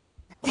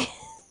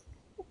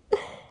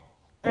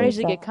 I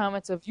usually get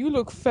comments of, you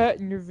look fat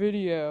in your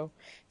video.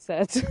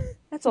 So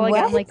that's all I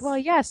get. I'm like, well,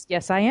 yes,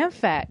 I am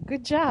fat.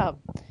 Good job.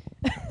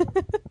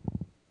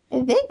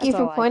 And thank you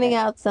for pointing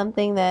out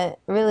something that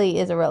really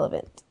is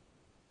irrelevant.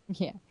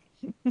 Yeah.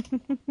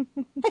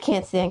 I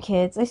can't stand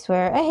kids. I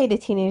swear. I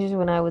hated teenagers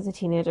when I was a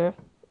teenager.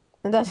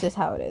 And that's just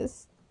how it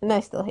is. And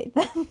I still hate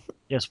them.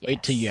 Just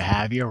wait till you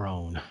have your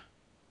own.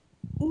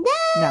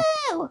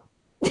 No!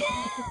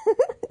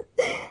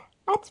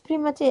 That's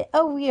pretty much it.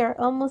 Oh, we are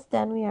almost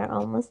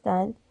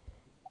done.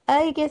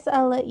 I guess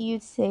I'll let you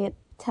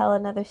tell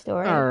another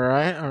story. All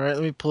right.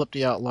 Let me pull up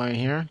the outline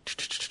here.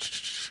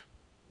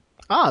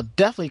 I'll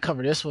definitely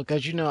cover this one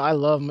because, you know, I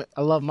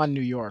love my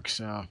New York,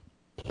 so.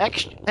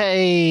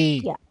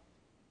 Hey! Yeah.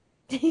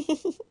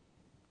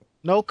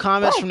 No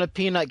comments from the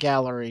peanut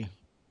gallery.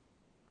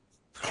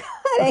 God,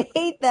 I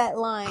hate that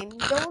line.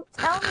 Don't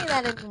tell me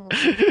that anymore.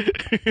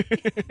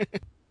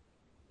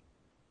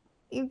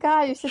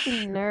 You're such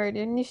a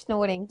nerd and you're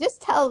snorting.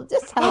 Just tell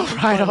All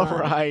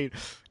right.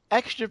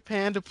 Extra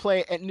Japan to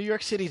play at New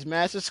York City's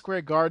Madison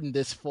Square Garden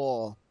this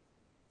fall.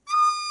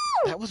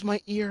 That was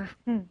my ear.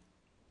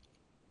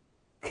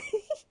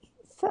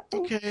 Sorry.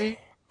 Okay.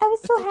 I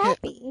was so okay.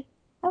 happy.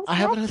 I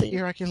have another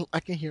ear I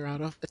can hear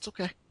out of. It's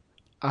okay.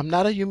 I'm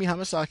not a Yumi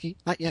Hamasaki.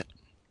 Not yet.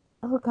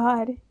 Oh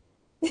God.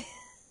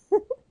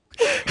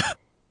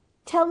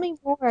 Tell me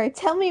more.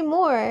 Tell me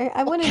more.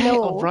 I want to Okay,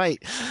 know. all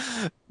right.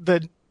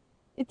 The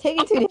You're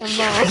taking too damn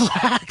long.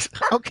 Relax.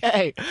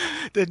 Okay.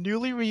 The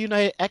newly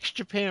reunited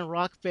X-Japan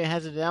rock band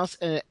has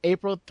announced in an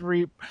April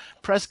 3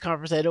 press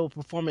conference that it will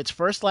perform its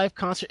first live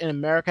concert in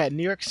America at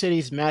New York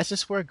City's Madison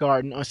Square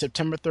Garden on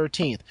September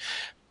 13th.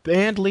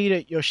 Band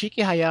leader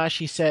Yoshiki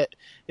Hayashi said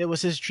it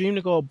was his dream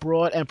to go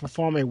abroad and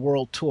perform a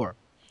world tour.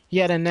 He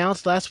had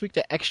announced last week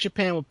that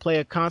X-Japan would play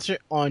a concert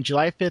on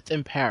July 5th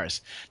in Paris.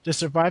 The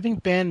surviving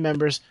band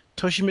members,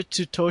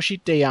 Toshimitsu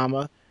Toshi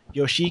Dayama,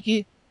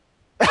 Yoshiki...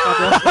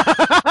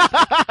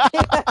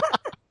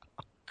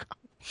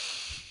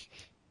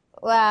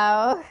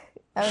 Wow.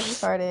 I was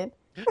retarded.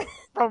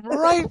 From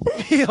right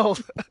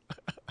field.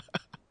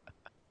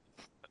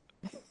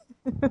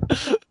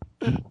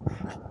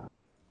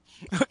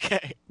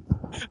 Okay.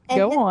 And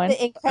Go it's on.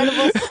 The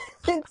incredible.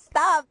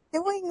 Stop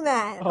doing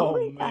that. Oh,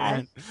 my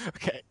man.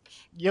 Okay.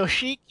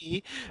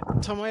 Yoshiki,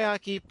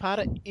 Tomoyaki,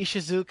 Pada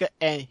Ishizuka,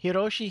 and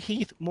Hiroshi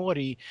Heath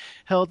Mori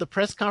held the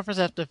press conference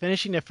after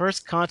finishing their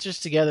first concerts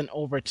together in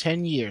over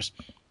 10 years.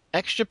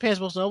 X-Japan's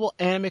most notable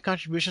anime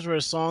contributions were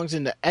the songs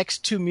in the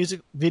X2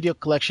 music video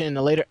collection and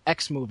the later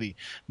X movie.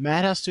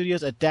 Madhouse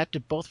Studios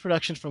adapted both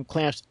productions from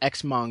Clamp's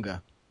X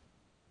manga.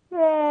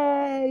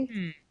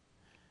 Yay.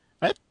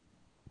 Right?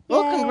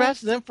 Well, Yay. congrats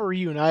to them for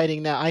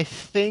reuniting. Now, I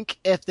think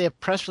if their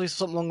press release was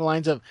something along the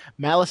lines of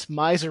Malice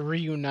Miser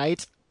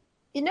reunites,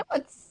 You know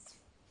what's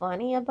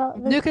funny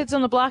about this? New Kids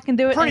on the Block can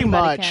do it. Pretty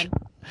Anybody much. Can.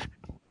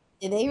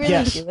 Did they really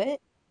Yes. do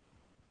it?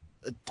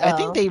 I Oh.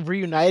 think they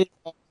reunited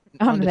on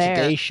I'm the there.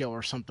 Today Show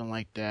or something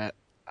like that.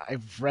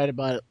 I've read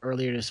about it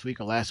earlier this week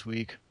or last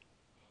week.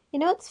 You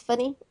know what's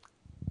funny?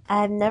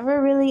 I've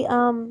never really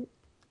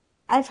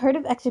I've heard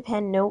of X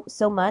Japan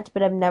so much,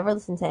 but I've never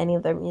listened to any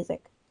of their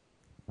music.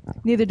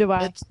 Neither do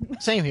I. It's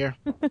same here.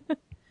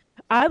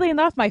 Oddly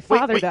enough, my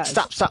father wait, does.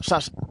 Stop.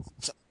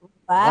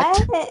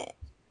 What?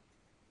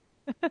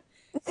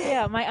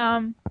 Yeah, my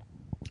on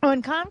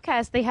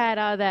Comcast they had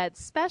that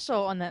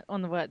special on the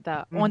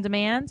on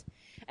demand,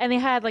 and they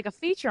had like a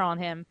feature on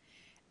him,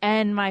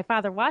 and my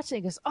father watched it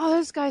and goes, "Oh,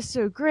 this guy's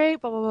so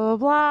great!" Blah blah blah blah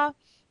blah.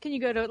 Can you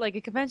go to like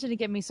a convention to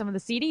get me some of the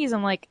CDs?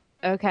 I'm like,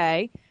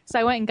 okay. So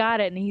I went and got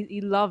it, and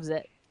he loves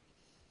it.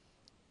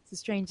 It's the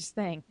strangest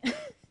thing.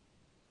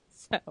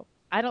 So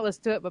I don't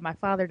listen to it, but my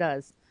father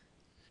does.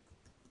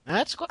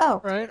 That's quite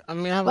Oh. right. I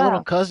mean, I have a Wow.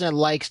 little cousin that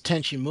likes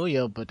Tenchi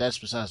Muyo, but that's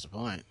besides the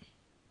point.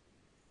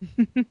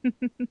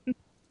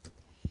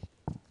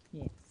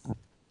 Yes.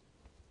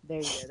 There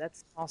you go.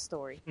 That's a small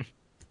story.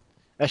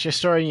 That's your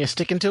story and you're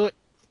sticking to it?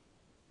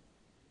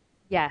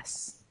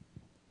 Yes.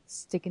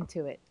 Sticking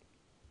to it.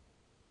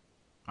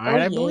 All right, Oh,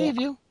 I yeah. believe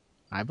you.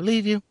 I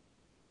believe you.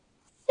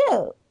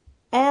 So,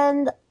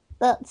 and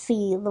let's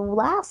see, the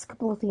last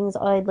couple of things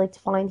I'd like to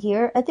find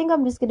here. I think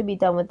I'm just going to be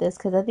done with this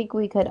because I think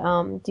we could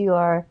do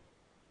our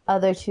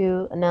other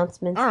two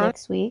announcements All right.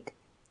 next week.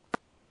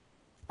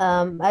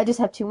 I just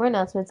have two more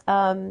announcements.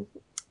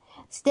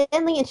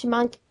 Stanley and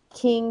Shaman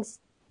King's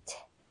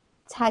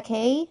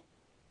Takei,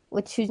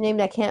 whose name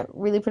I can't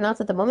really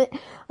pronounce at the moment,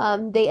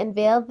 they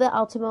unveiled the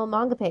Ultimo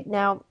manga pick.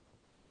 Now,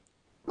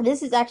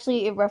 this is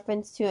actually a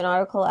reference to an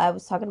article I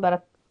was talking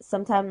about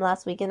sometime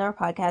last week in our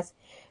podcast.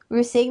 We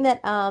were saying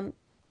that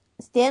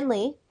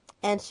Stanley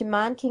and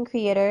Shaman King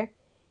creator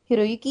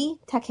Hiroyuki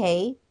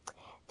Takei,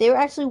 they were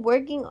actually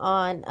working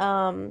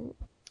on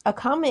a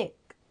comic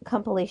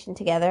compilation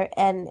together,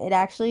 and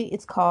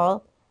it's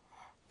called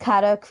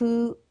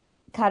Karakui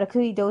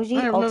Doji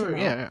I remember, Ultimo.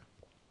 yeah.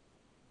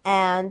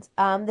 And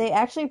they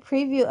actually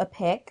preview a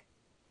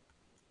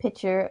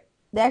picture.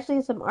 They actually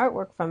have some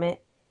artwork from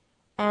it,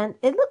 and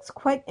it looks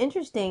quite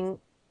interesting.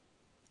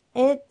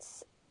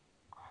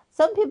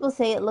 Some people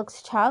say it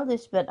looks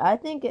childish, but I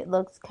think it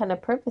looks kind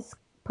of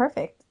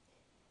perfect.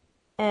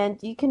 And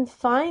you can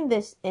find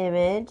this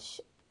image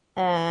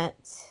at...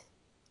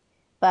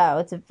 Wow,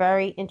 it's a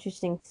very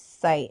interesting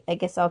site. I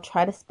guess I'll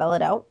try to spell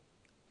it out.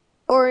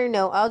 Or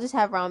no, I'll just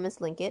have Ramos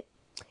link it.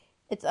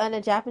 It's on a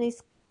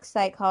Japanese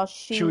site called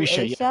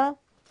Shueisha,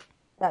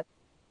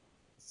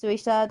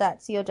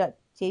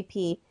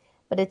 Shueisha.co.jp,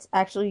 but it's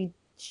actually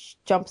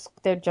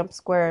their Jump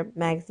Square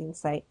magazine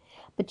site.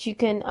 But you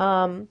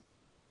can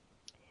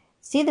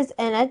see this,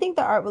 and I think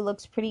the artwork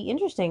looks pretty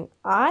interesting.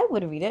 I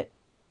would read it.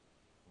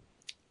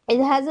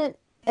 It hasn't,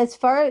 as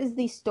far as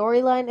the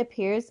storyline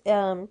appears,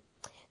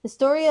 the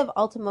story of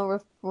Ultimo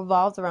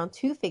revolves around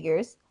two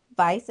figures,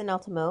 Vice and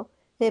Ultimo.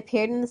 They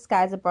appeared in the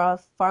skies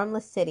above a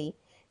farmless city.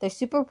 Their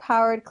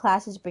superpowered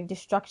clashes bring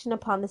destruction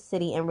upon the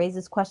city and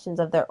raises questions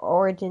of their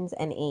origins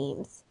and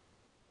aims.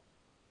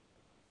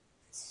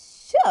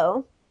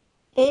 So,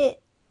 I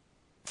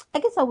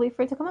guess I'll wait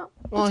for it to come out.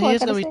 Well, That's all I he's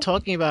gotta going to say. be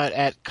talking about it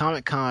at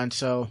Comic-Con,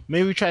 so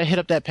maybe we try to hit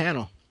up that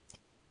panel.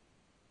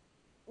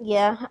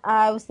 Yeah,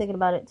 I was thinking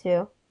about it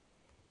too.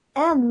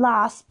 And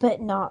last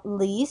but not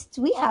least,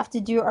 we have to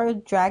do our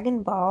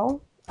Dragon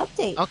Ball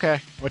update.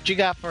 Okay, what you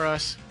got for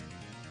us?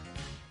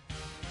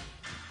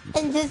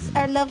 And does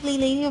our lovely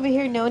lady over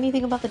here know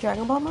anything about the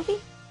Dragon Ball movie?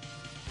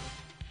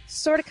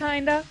 Sorta,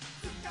 kinda.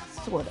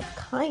 Sort of,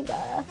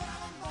 kinda.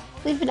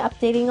 We've been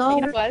updating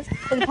all It was.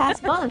 for the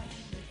past month.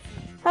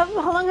 How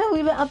long have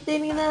we been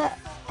updating that?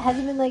 Has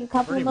it been like a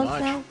couple Pretty of months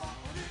much. now?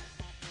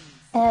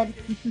 And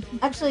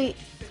actually,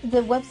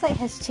 the website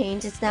has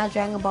changed. It's now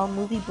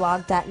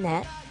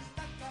DragonBallMovieBlog.net.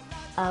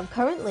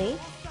 Currently,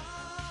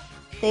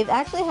 they've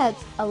actually had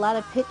a lot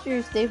of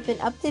pictures. They've been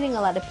updating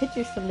a lot of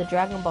pictures from the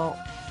Dragon Ball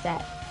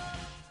set.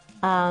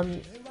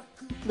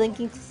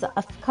 Linking to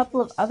a couple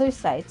of other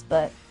sites,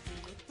 but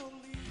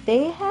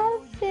they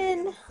have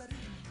been...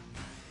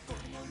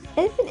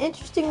 It's been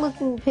interesting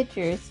looking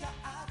pictures.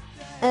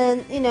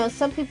 And, you know,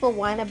 some people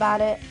whine about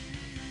it.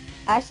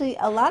 Actually,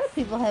 a lot of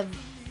people have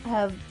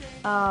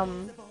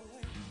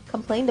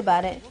complained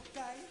about it.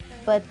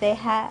 But they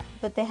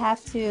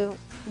have to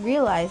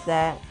realize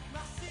that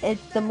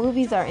the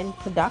movies are in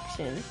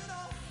production.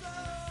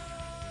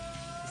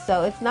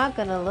 So it's not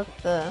gonna look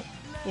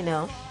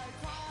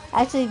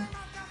actually,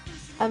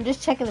 I'm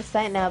just checking the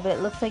site now, but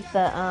it looks like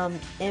the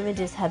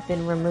images have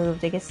been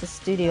removed. I guess the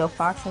studio,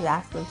 Fox, has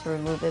asked them to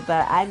remove it.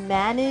 But I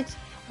managed.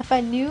 If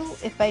I knew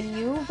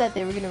that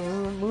they were gonna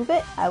remove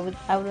it, I would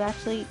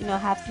actually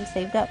have some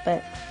saved up.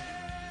 But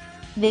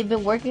they've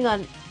been working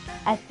on.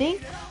 I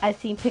think I've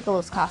seen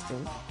Piccolo's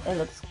costume. It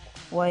looks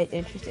quite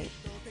interesting.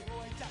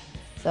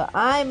 So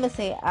I must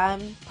say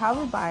I'm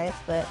probably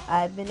biased, but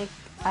I've been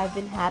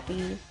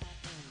happy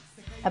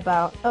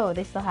about. Oh,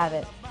 they still have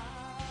it.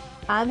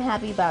 I'm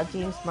happy about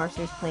James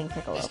Marsters playing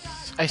Piccolo.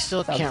 I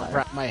still So can't sorry.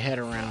 wrap my head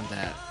around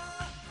that.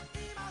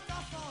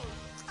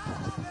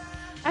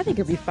 I think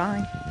it'll be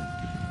fine.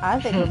 I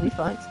think it'll be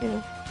fun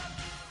too.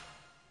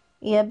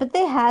 Yeah, but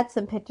they had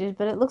some pictures,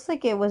 but it looks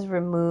like it was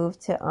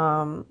removed to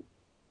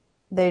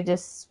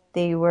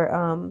they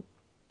were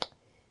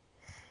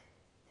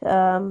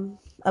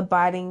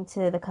abiding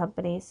to the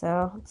company,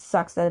 so it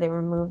sucks that they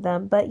removed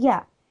them. But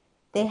yeah,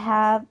 they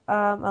have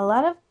a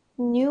lot of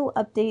new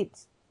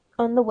updates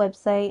on the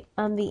website.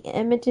 The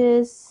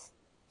images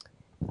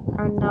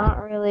are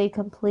not really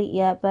complete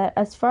yet, but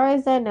as far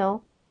as I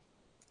know,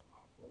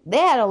 they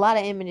had a lot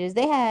of images.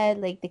 They had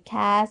like the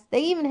cast.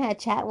 They even had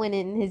Chatwin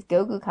in his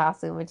Goku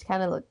costume, which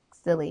kind of looked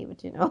silly, but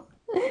the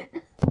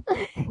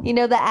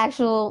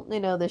actual,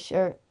 the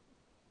shirt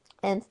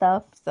and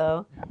stuff.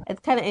 So it's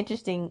kind of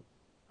interesting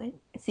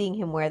seeing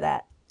him wear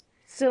that.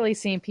 Silly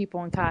seeing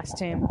people in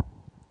costume.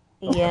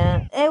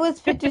 Yeah, it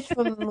was pictures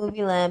from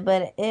Movie Land,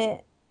 but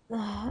they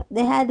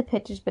had the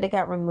pictures, but it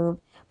got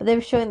removed. But they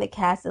were showing the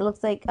cast. It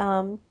looks like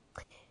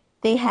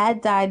they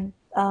had dyed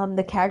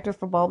the character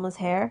for Bulma's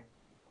hair.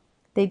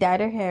 They dyed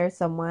her hair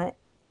somewhat.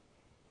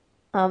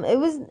 It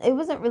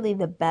wasn't really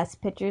the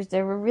best pictures.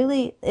 It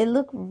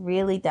looked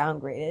really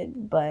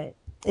downgraded, but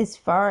as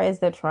far as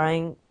they're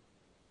trying,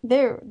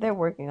 they're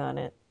working on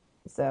it.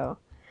 So,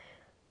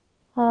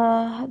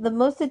 the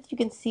most that you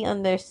can see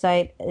on their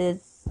site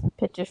is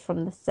pictures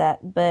from the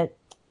set, but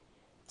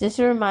just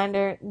a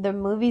reminder, the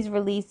movie's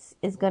release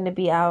is going to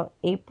be out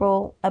I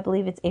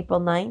believe it's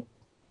April 9th,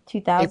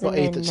 2009. April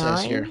 8th it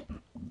says here.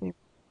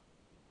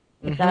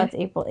 Now it's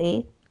April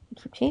 8th.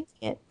 Keep changing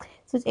it.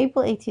 So it's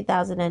April 8th,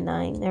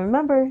 2009. And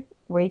remember,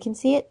 where you can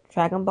see it,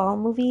 I'll say it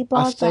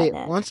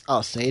DragonBallMovieBlog.net. once,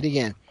 I'll say it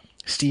again.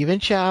 Stephen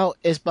Chow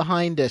is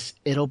behind us.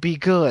 It'll be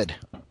good.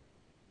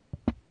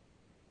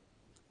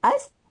 I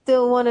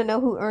still want to know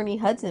who Ernie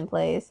Hudson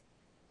plays.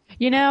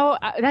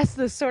 That's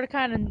the sort of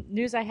kind of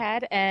news I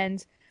had,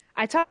 and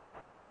I talked.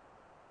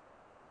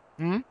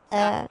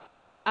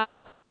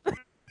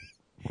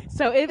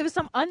 So it was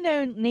some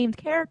unknown named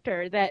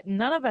character that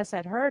none of us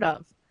had heard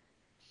of,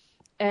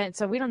 and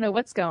so we don't know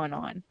what's going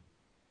on.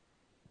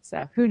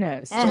 So who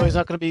knows? So he's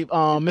not going to be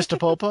Mr.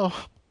 Popo?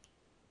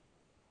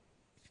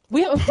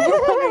 We're wondering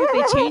if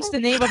they changed the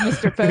name of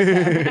Mr.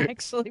 Popo.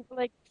 Actually, we're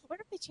like, what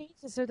if they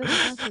changed it so it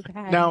doesn't sound so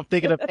bad? Now I'm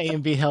thinking of A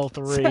and B Hell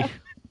 3.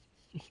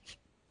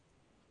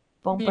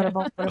 Boom, bada,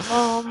 boom, bada,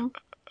 boom.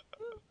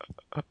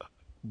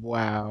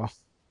 Wow.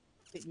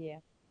 But yeah.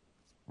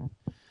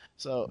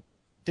 So,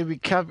 did we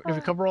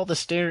cover all the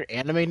standard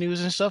anime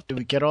news and stuff? Did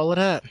we get all of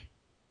that?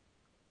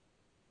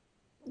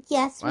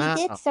 Yes, Wow.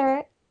 we did, sir. Got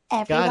it.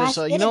 Every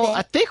So, last bit of I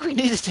it. think we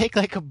need to take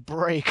like a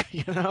break,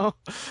 we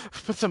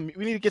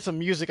need to get some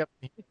music up.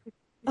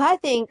 I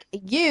think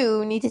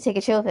you need to take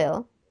a chill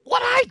pill.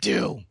 What'd I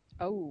do?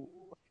 Oh.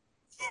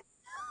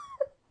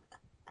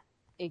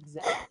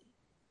 Exactly.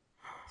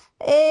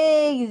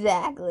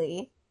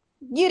 Exactly.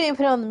 You didn't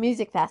put on the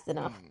music fast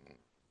enough.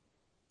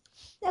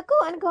 Now go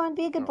on,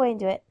 be a good boy and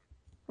do it.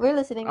 We're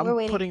listening, we're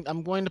waiting.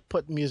 I'm going to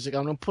put music.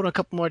 I'm going to put a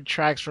couple more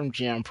tracks from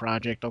Jam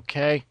Project,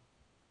 okay?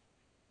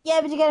 Yeah,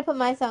 but you gotta put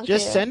my song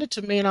Just too. send it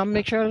to me and I'll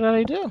make sure that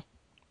I do.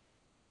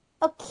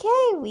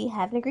 Okay, we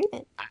have an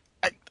agreement.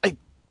 I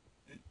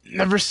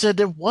never said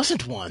there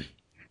wasn't one.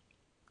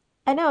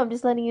 I know, I'm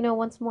just letting you know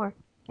once more.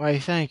 Why,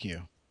 thank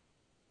you.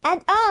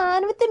 And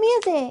on with the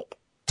music!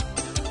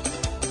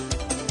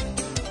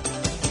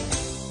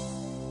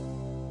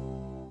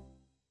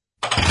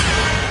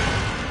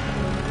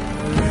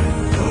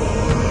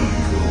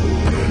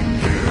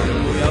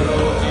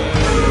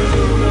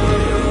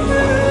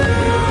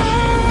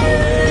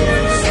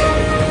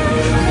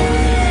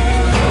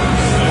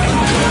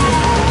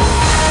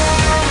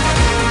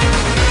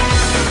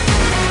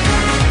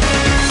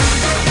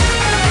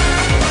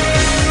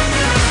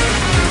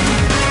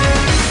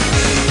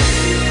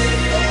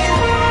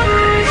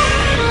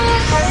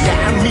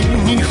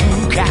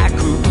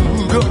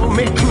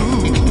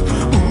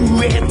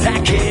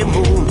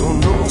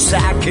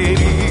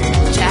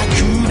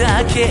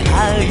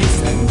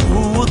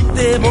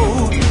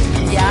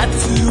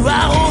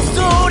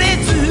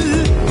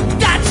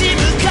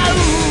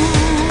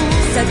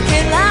 避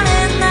けられ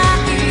な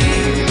い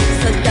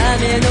定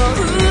めの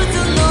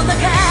渦の中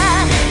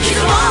希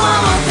望を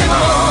持っても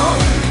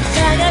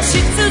探し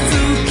続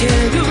け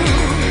る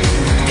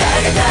誰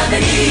がため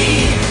に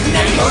何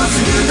をす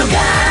るのか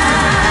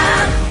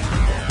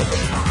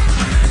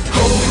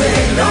声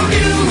の竜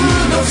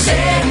の戦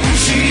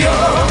士よ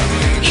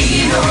命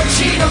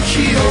の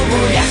火を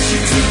燃やし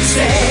尽く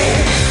せ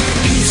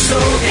急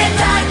げ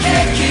た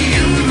激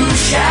勇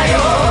者よ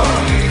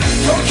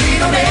時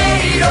の迷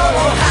路を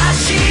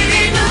走り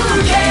抜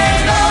け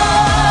ろ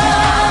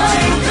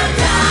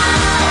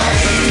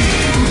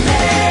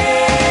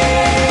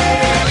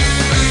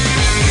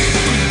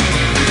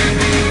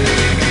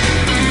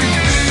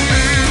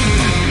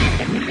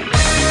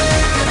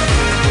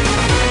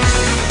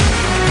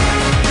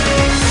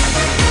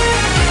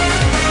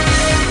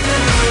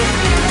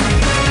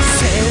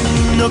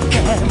の神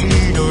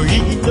の祈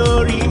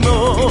りも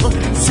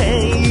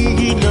正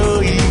義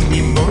の意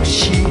味も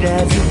知ら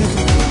ず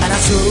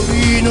争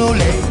いの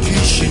歴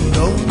史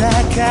の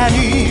中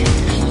に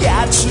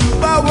奴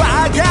は我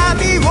が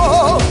身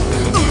を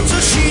映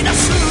し出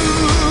す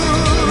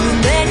胸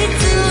に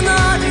募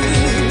る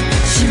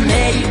使命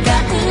感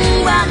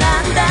は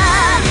なんだ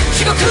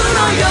地獄の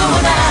よ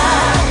うな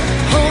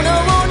炎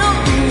の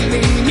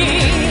海に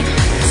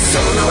そ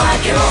の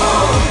訳を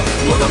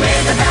求め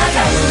戦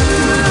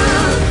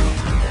う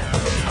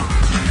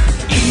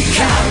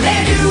カ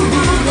レ竜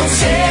の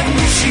戦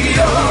士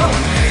よ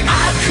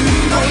悪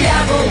の野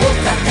望を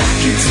叩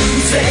き潰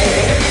せ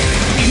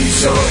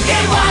急げ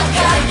若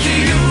き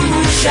勇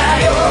者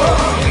よ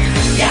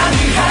闇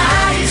払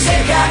い世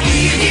界に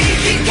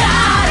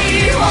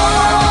光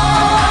を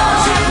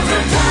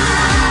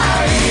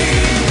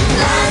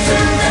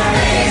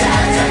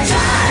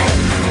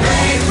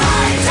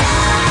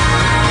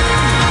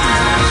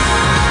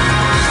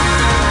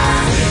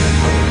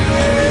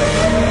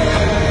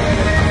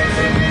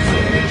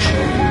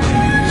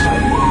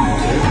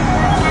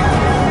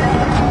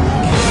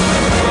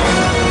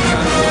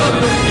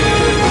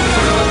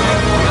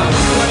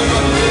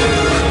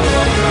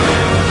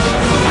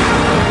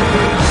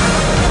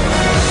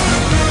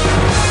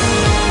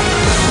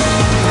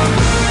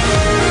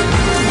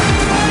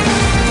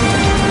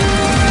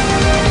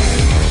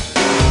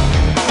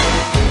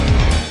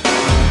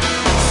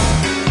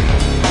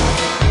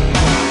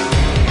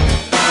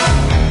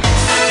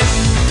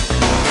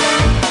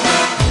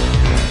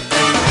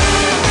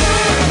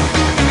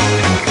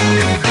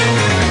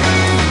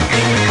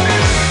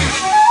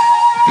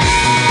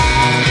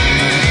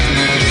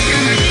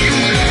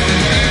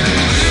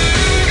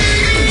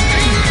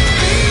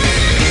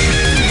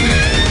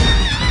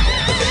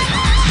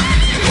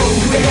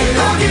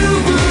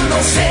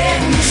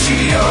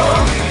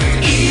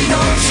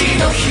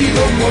火を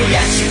燃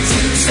やし尽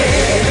くせ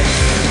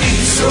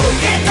急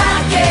げた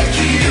激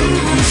勇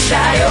者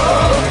よ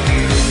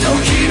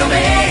時の迷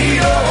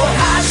路を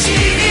走り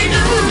抜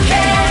け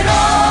ろ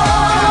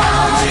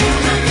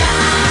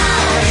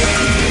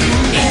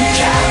イカ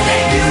レ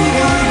竜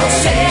の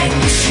戦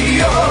士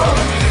よ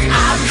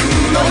悪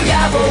の野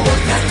望を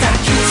叩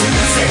き潰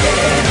せ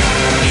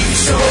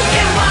急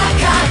げ若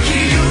き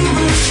勇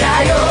者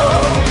よ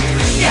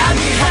闇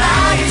払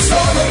いその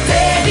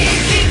手に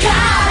光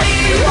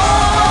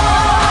を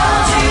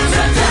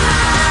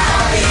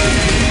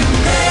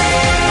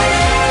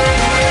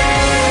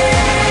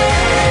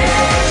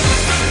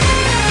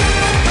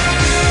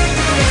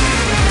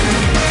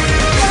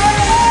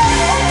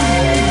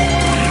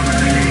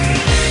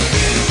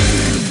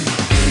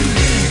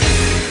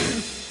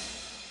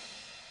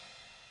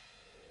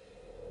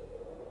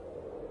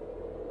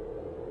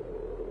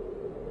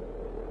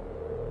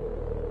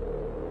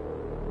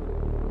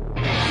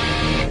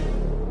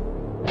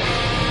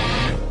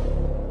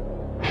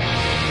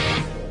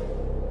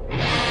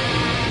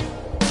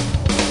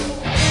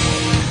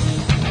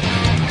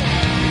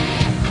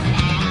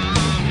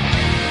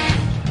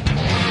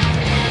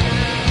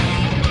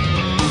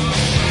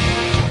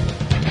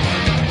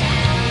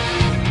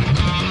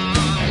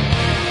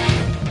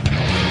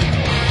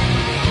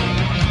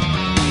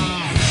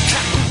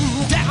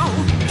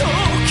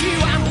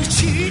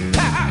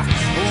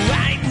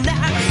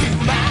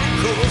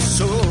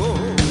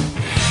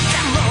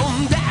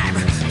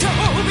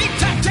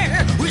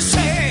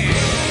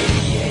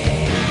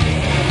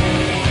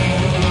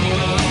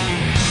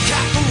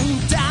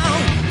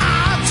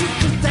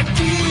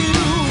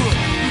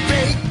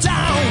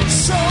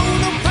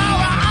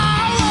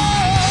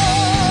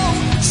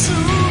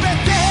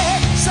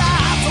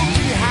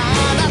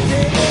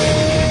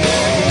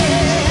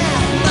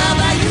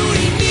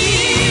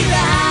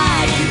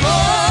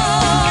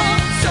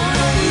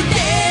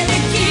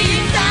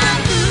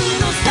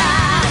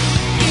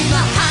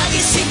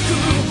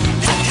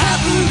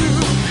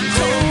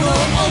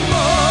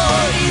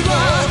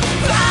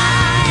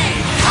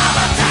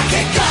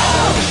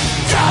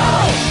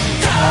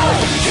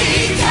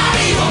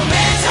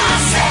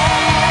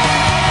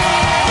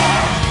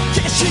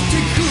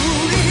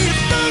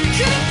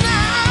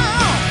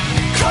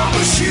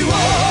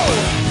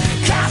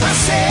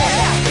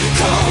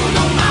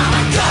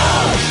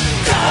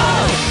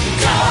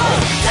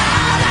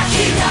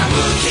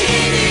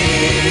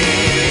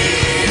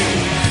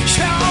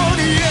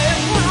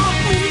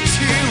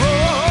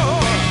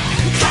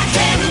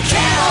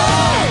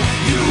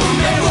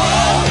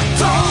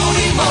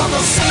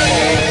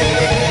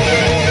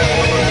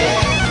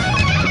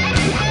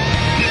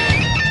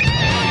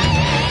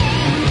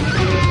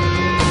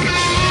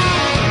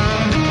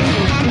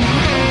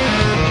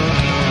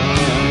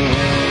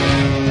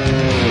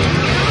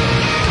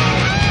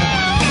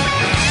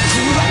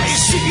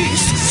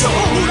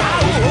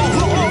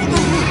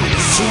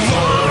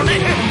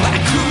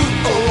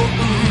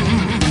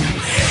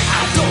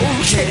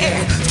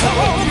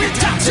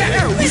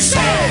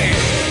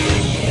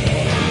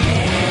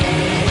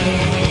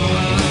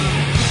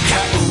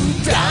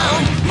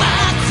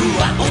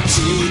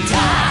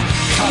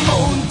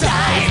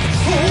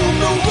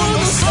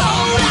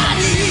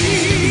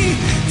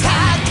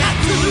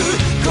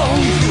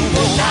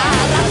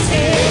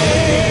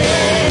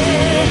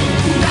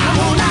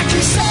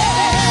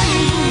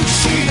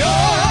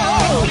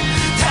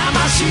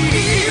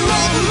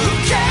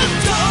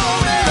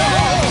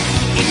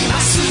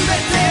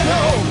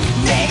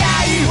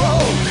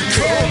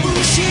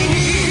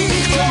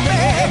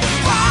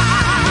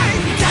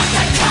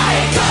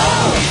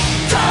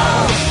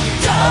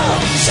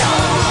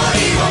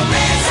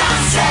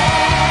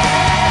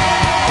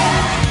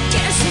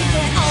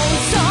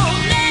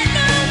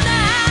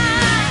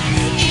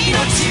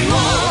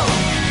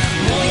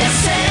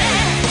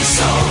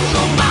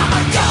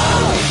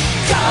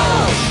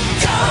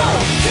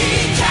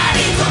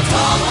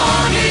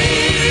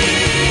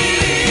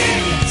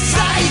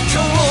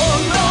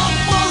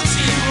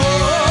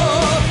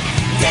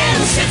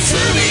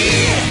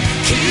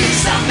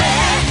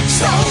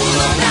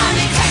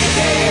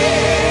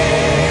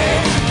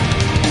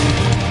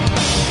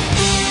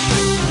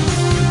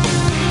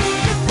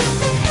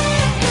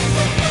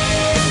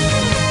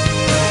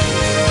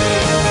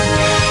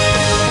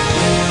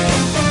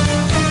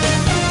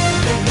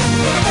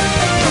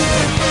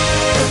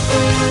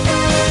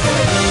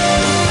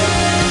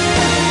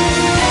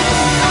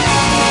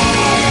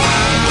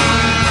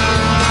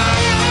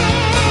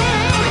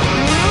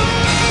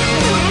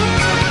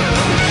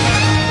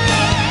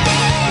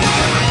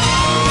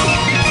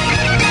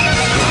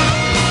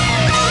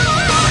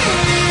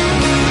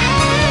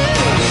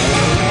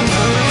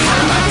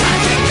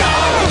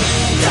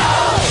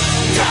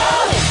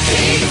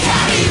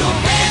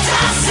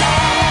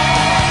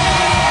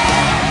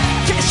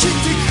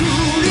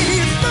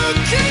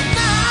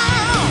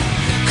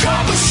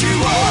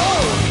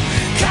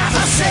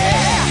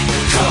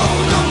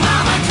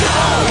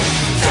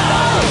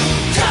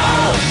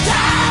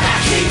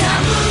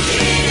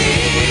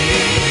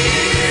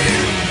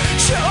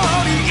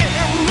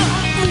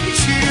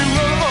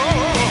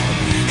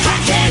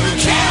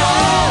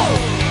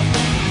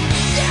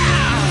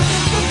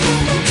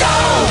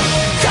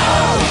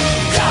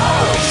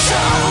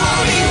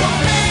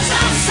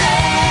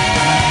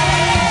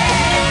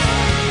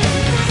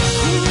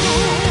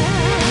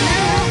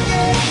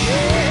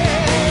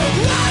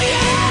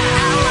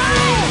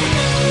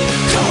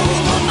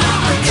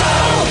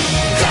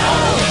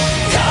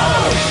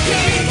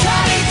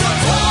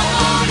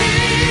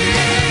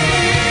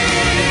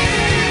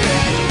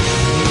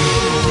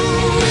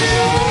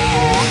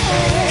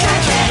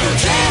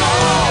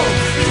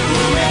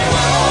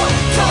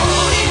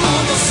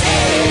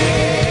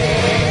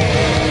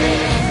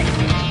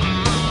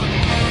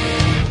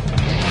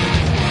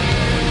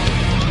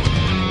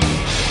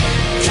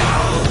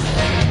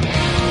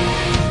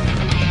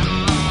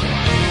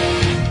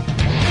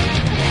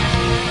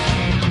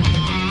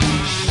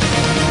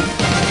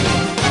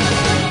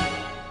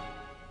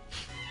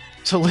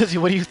So Lizzie,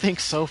 what do you think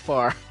so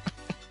far?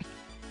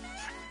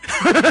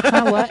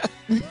 What?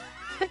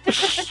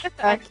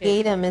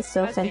 Arcadum is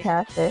so Okay.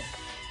 fantastic.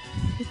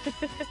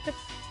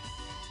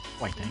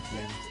 Why, thank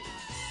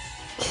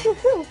you.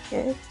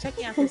 Okay.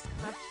 Checking out this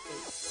top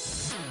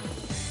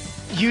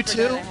You Forgot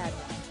too? I had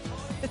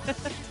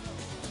one.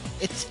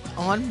 It's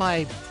on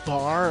my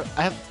bar.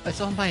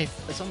 It's on my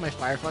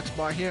Firefox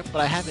bar here, but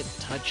I haven't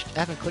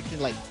clicked in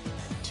like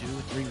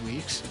 2-3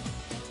 weeks.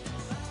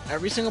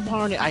 Every single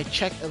morning I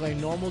check my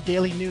normal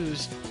daily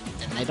news,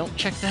 and I don't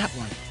check that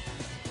one.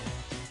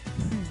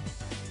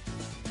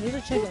 I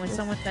usually check it when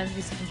someone sends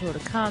me some sort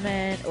of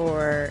comment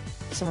or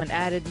someone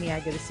added me.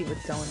 I go to see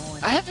what's going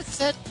on. I haven't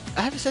set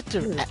to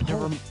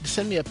Ooh,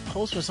 send me a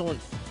post when someone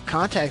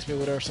contacts me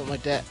with it or something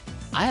like that.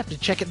 I have to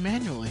check it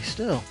manually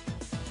still.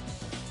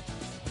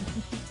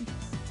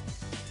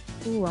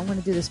 Ooh, I'm going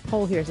to do this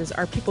poll here. It says,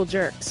 "Are people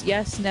jerks?"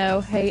 Yes,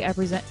 no. Hey, I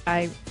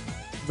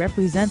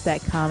represent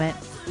that comment.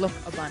 Look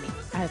a bunny.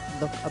 I have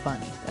to look a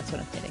bunny. That's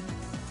what I'm hitting.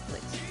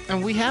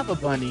 And we have a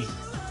bunny.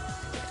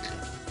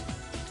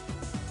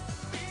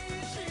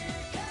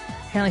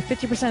 Apparently,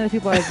 50% of the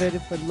people I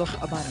voted for look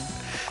a bunny.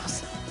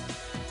 Awesome.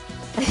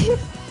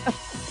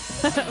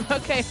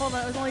 Okay, hold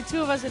on. It was only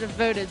 2 of us that have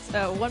voted.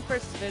 So one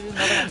person voted,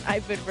 another one. I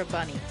voted for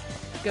bunny.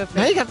 Go for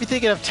Now you it. got me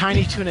thinking of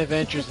Tiny Toon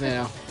Adventures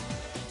now.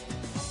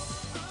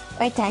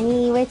 We're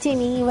tiny, we're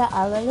teeny, we're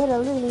all a little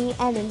loony,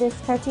 and in this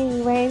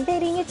cartoon we're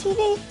invading a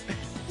TV.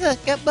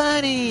 Look a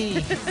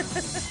bunny.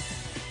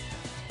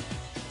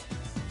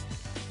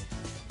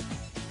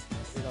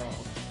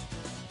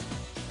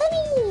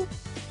 Bunny!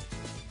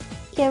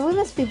 Yeah, we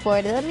must be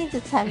bored. That means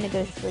it's time to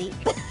go to sleep.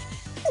 No,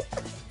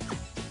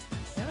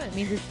 it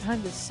means it's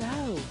time to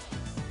sew.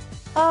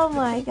 Oh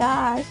my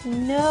gosh,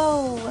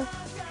 no!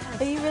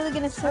 Are you really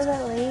gonna sew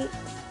that late?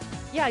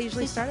 Yeah, I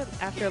usually start it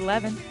after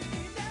 11.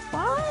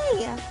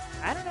 Why?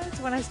 I don't know. It's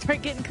when I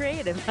start getting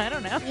creative. I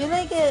don't know. You're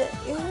like a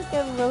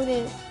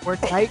rodent. We're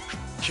night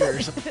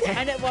creatures.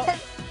 I know. Well,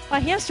 my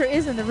hamster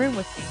is in the room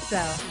with me, so.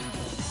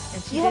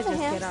 And she You did have a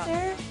just get up.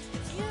 hamster?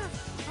 Yeah.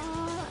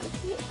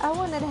 See, I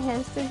wanted a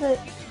hamster, but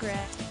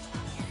Congrats.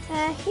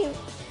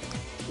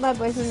 my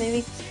boyfriend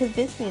maybe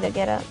convinced me to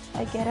get a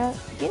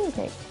guinea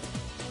pig.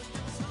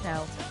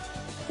 No.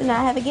 So now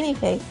I have a guinea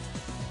pig,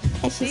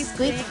 and she These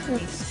squeaks. things,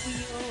 they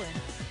squeal and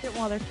shit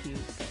while they're cute.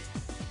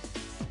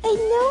 I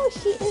know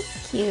she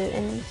is cute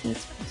and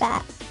she's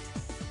fat.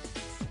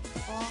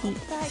 Oh, She-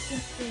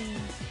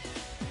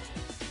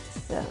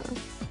 So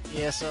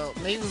Yeah, so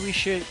maybe we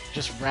should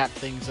just wrap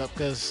things up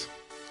because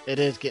it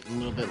is getting a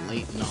little bit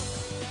late now.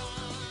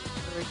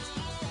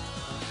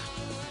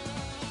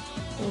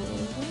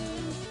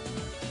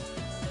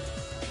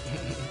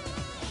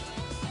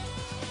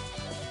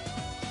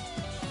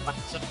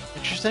 So,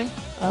 interesting.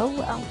 oh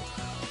well.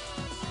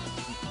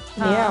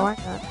 Huh? Yeah, why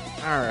not?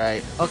 All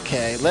right.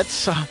 Okay. Let's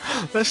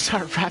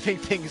start wrapping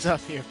things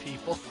up here,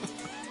 people.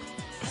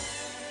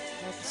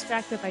 I'm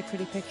distracted by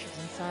pretty pictures.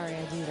 I'm sorry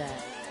I do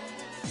that.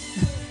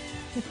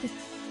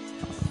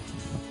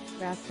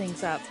 Wrap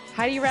things up.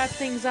 How do you wrap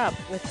things up?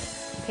 With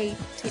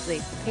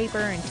paper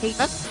and tape?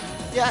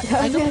 Yeah, I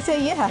I was don't gonna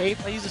say yeah. tape.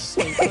 I use a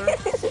stapler.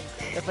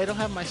 If I don't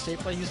have my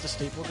stapler, I use the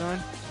staple gun.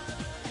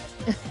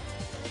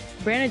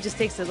 Brandon just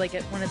takes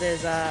one of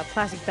those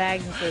plastic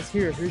bags and says,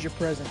 here's your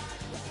present.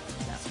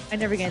 No, I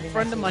never get anything.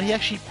 Friend of nice mine,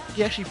 like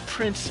he actually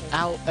prints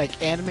out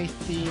like anime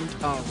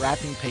themed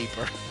wrapping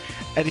paper,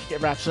 and he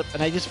wraps up.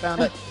 And I just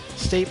found that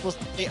Staples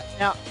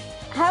now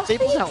How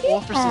Staples can now you do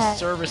offers this that?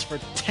 service for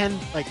 $10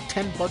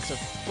 a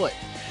foot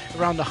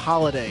around the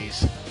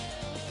holidays.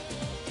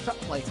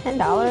 Something like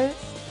 $10?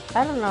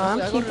 I don't know. I'm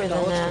I go to cheaper the than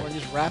dollar store that. and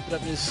just wrap it up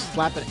and just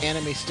slap an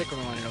anime sticker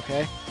on it.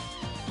 Okay.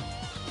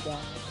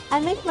 I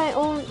make my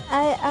own.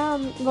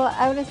 Well,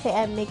 I wouldn't say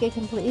I make it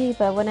completely,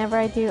 but whenever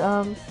I do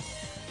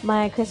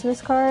my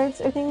Christmas cards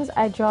or things,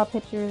 I draw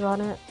pictures on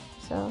it.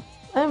 So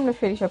I'm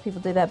pretty sure people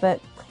do that, but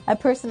I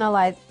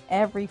personalize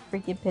every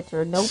freaking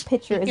picture. No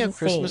picture Speaking is of the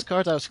Christmas same.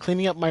 cards, I was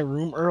cleaning up my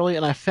room early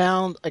and I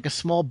found like a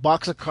small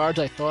box of cards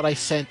I thought I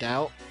sent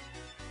out.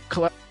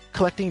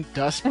 Collecting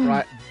dust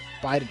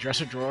by the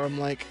dresser drawer. I'm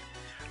like,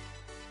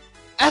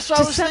 that's what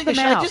I Just was send thinking.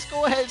 them Should I out. just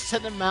go ahead and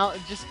send them out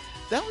and just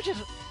that would just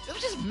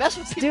mess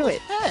with Just do people's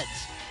it.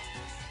 heads.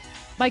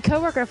 My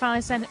coworker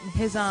finally sent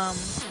his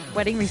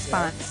wedding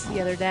response the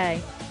other day.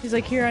 He's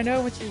like, "Here, I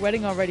know what's your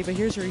wedding already, but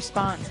here's your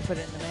response." Put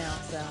it in the mail.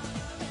 So,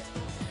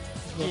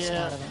 real Yeah.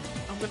 smart of him.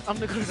 I'm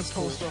gonna go to the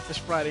post office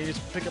Friday and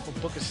just pick up a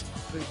book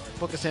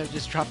of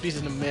sandwiches, drop these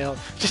in the mail,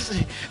 just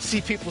to see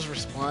people's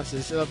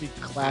responses. It'll be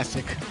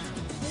classic.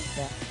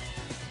 Yeah.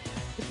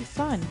 It'd be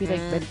fun. Be like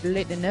better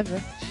late than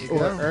never, you or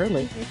go.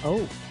 early.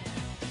 Oh.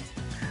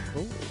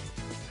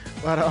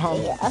 But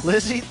Yeah.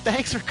 Lizzie,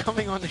 thanks for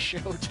coming on the show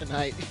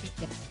tonight.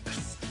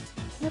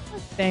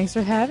 Thanks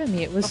for having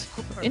me. It was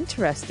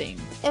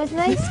interesting. It was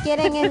nice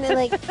getting in.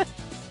 Like,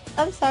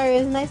 I'm sorry.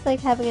 It was nice like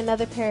having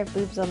another pair of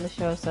boobs on the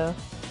show. So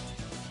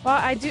Well,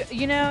 I do.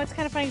 You know, it's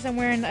kind of funny because I'm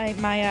wearing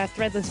my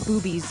threadless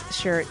boobies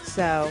shirt,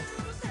 so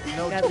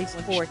No got at least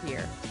challenge. 4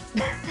 here.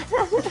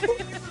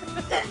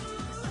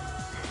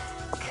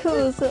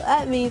 Cool. So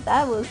that means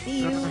I will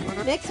see you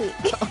next week.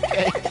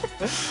 Okay.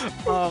 Let's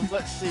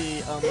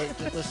see.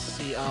 Let's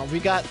see. We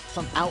got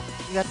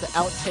the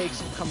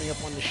outtakes coming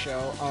up on the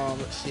show.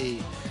 Let's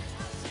see.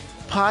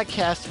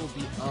 Podcast will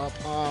be up.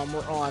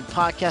 We're on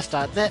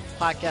podcast.net,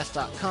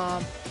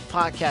 podcast.com,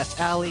 Podcast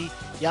Alley,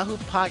 Yahoo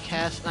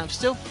Podcast, and I'm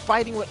still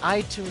fighting with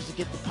iTunes to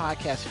get the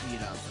podcast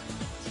feed up.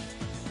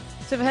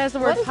 So if it has the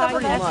word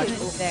podcast,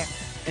 it's there.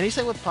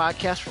 Anything with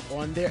podcasts are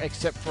on there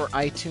except for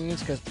iTunes,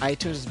 because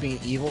iTunes is being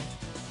evil.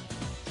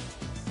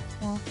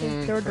 Well,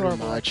 they're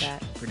adorable like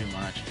that. Pretty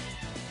much.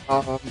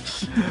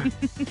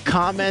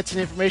 Comments and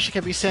information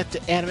can be sent to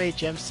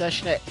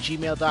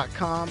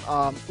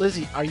animejamsession@gmail.com.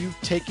 Lizzie, are you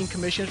taking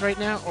commissions right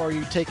now, or are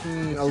you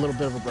taking a little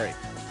bit of a break?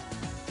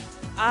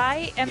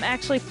 I am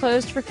actually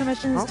closed for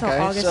commissions until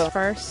August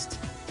 1st.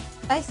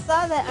 I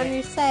saw that on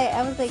your site.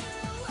 I was like,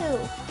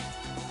 ew.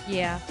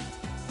 Yeah.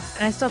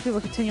 And I still have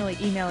people continually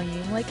emailing me.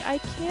 I'm like, I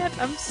can't.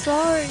 I'm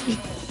sorry.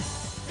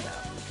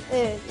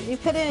 You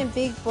put it in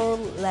big,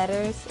 bold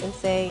letters and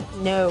say,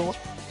 no.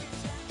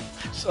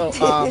 So,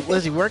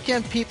 Lizzie, where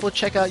can people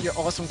check out your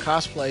awesome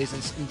cosplays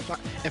and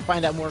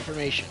find out more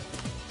information?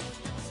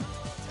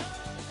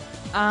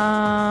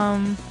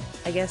 I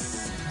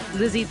guess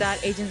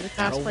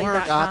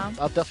Lizzie.agentsofcosplay.com.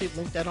 I'll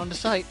definitely link that on the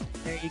site.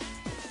 There you go.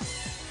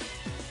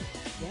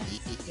 Yeah,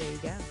 there you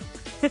go.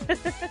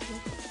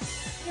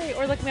 Okay,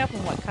 or look me up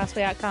on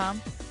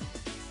cosplay.com.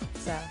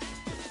 So,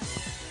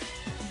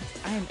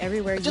 I am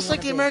everywhere. Just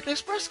like the American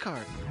Express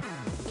card.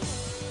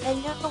 And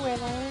you know where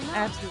that is.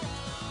 Absolutely.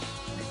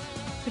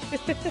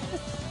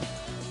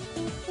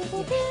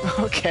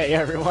 Okay,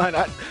 everyone.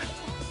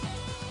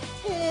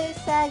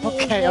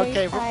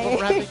 Okay. We're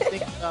wrapping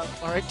things up.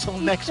 All right, till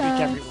next week,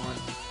 everyone.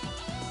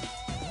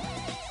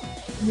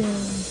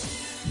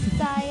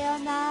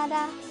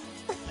 Sayonara.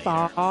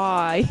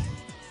 Bye.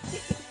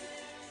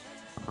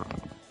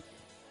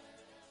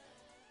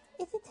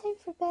 Is it time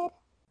for bed?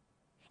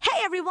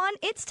 Hey everyone,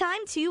 it's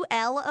time to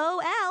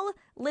LOL.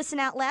 Listen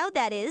out loud,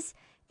 that is.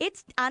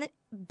 It's on it.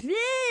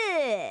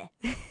 Bleh.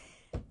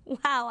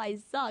 Wow, I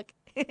suck.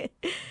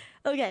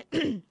 Okay.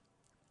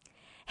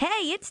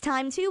 Hey, it's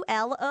time to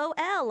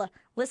LOL.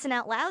 Listen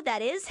out loud,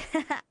 that is.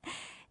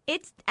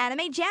 It's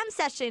Anime Jam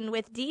Session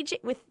with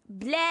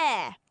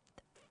Bleh.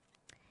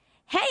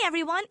 Hey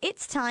everyone,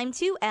 it's time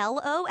to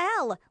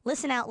LOL.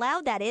 Listen out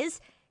loud, that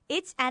is.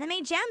 It's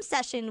Anime Jam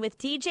Session with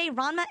DJ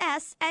Ranma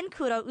S and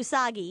Kuro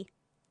Usagi.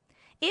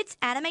 It's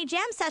Anime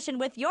Jam Session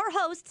with your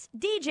hosts,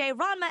 DJ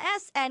Ranma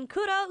S and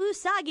Kuro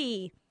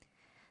Usagi.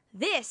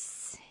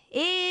 This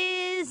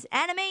is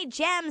Anime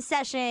Jam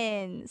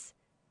Sessions.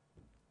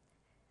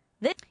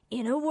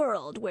 In a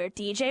world where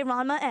DJ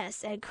Ranma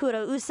S and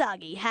Kuro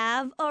Usagi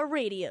have a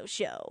radio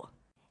show.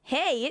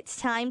 Hey, it's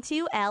time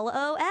to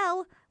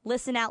LOL.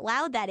 Listen out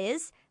loud, that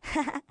is.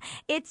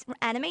 It's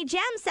Anime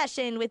Jam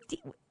Session with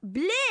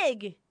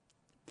Blig.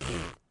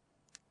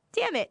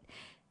 Damn it.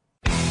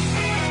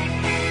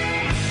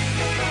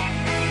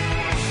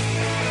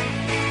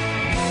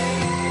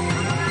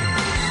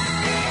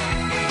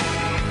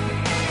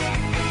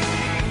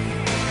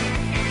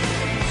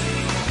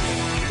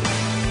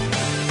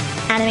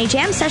 Anime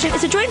Jam Session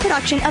is a joint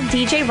production of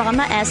DJ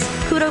Ranma S,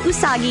 Kuro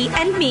Usagi,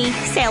 and me,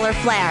 Sailor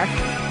Flare.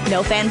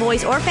 No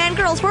fanboys or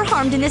fangirls were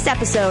harmed in this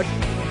episode.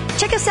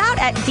 Check us out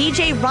at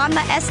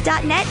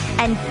djranmas.net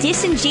and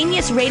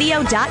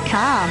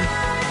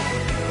disingeniousradio.com.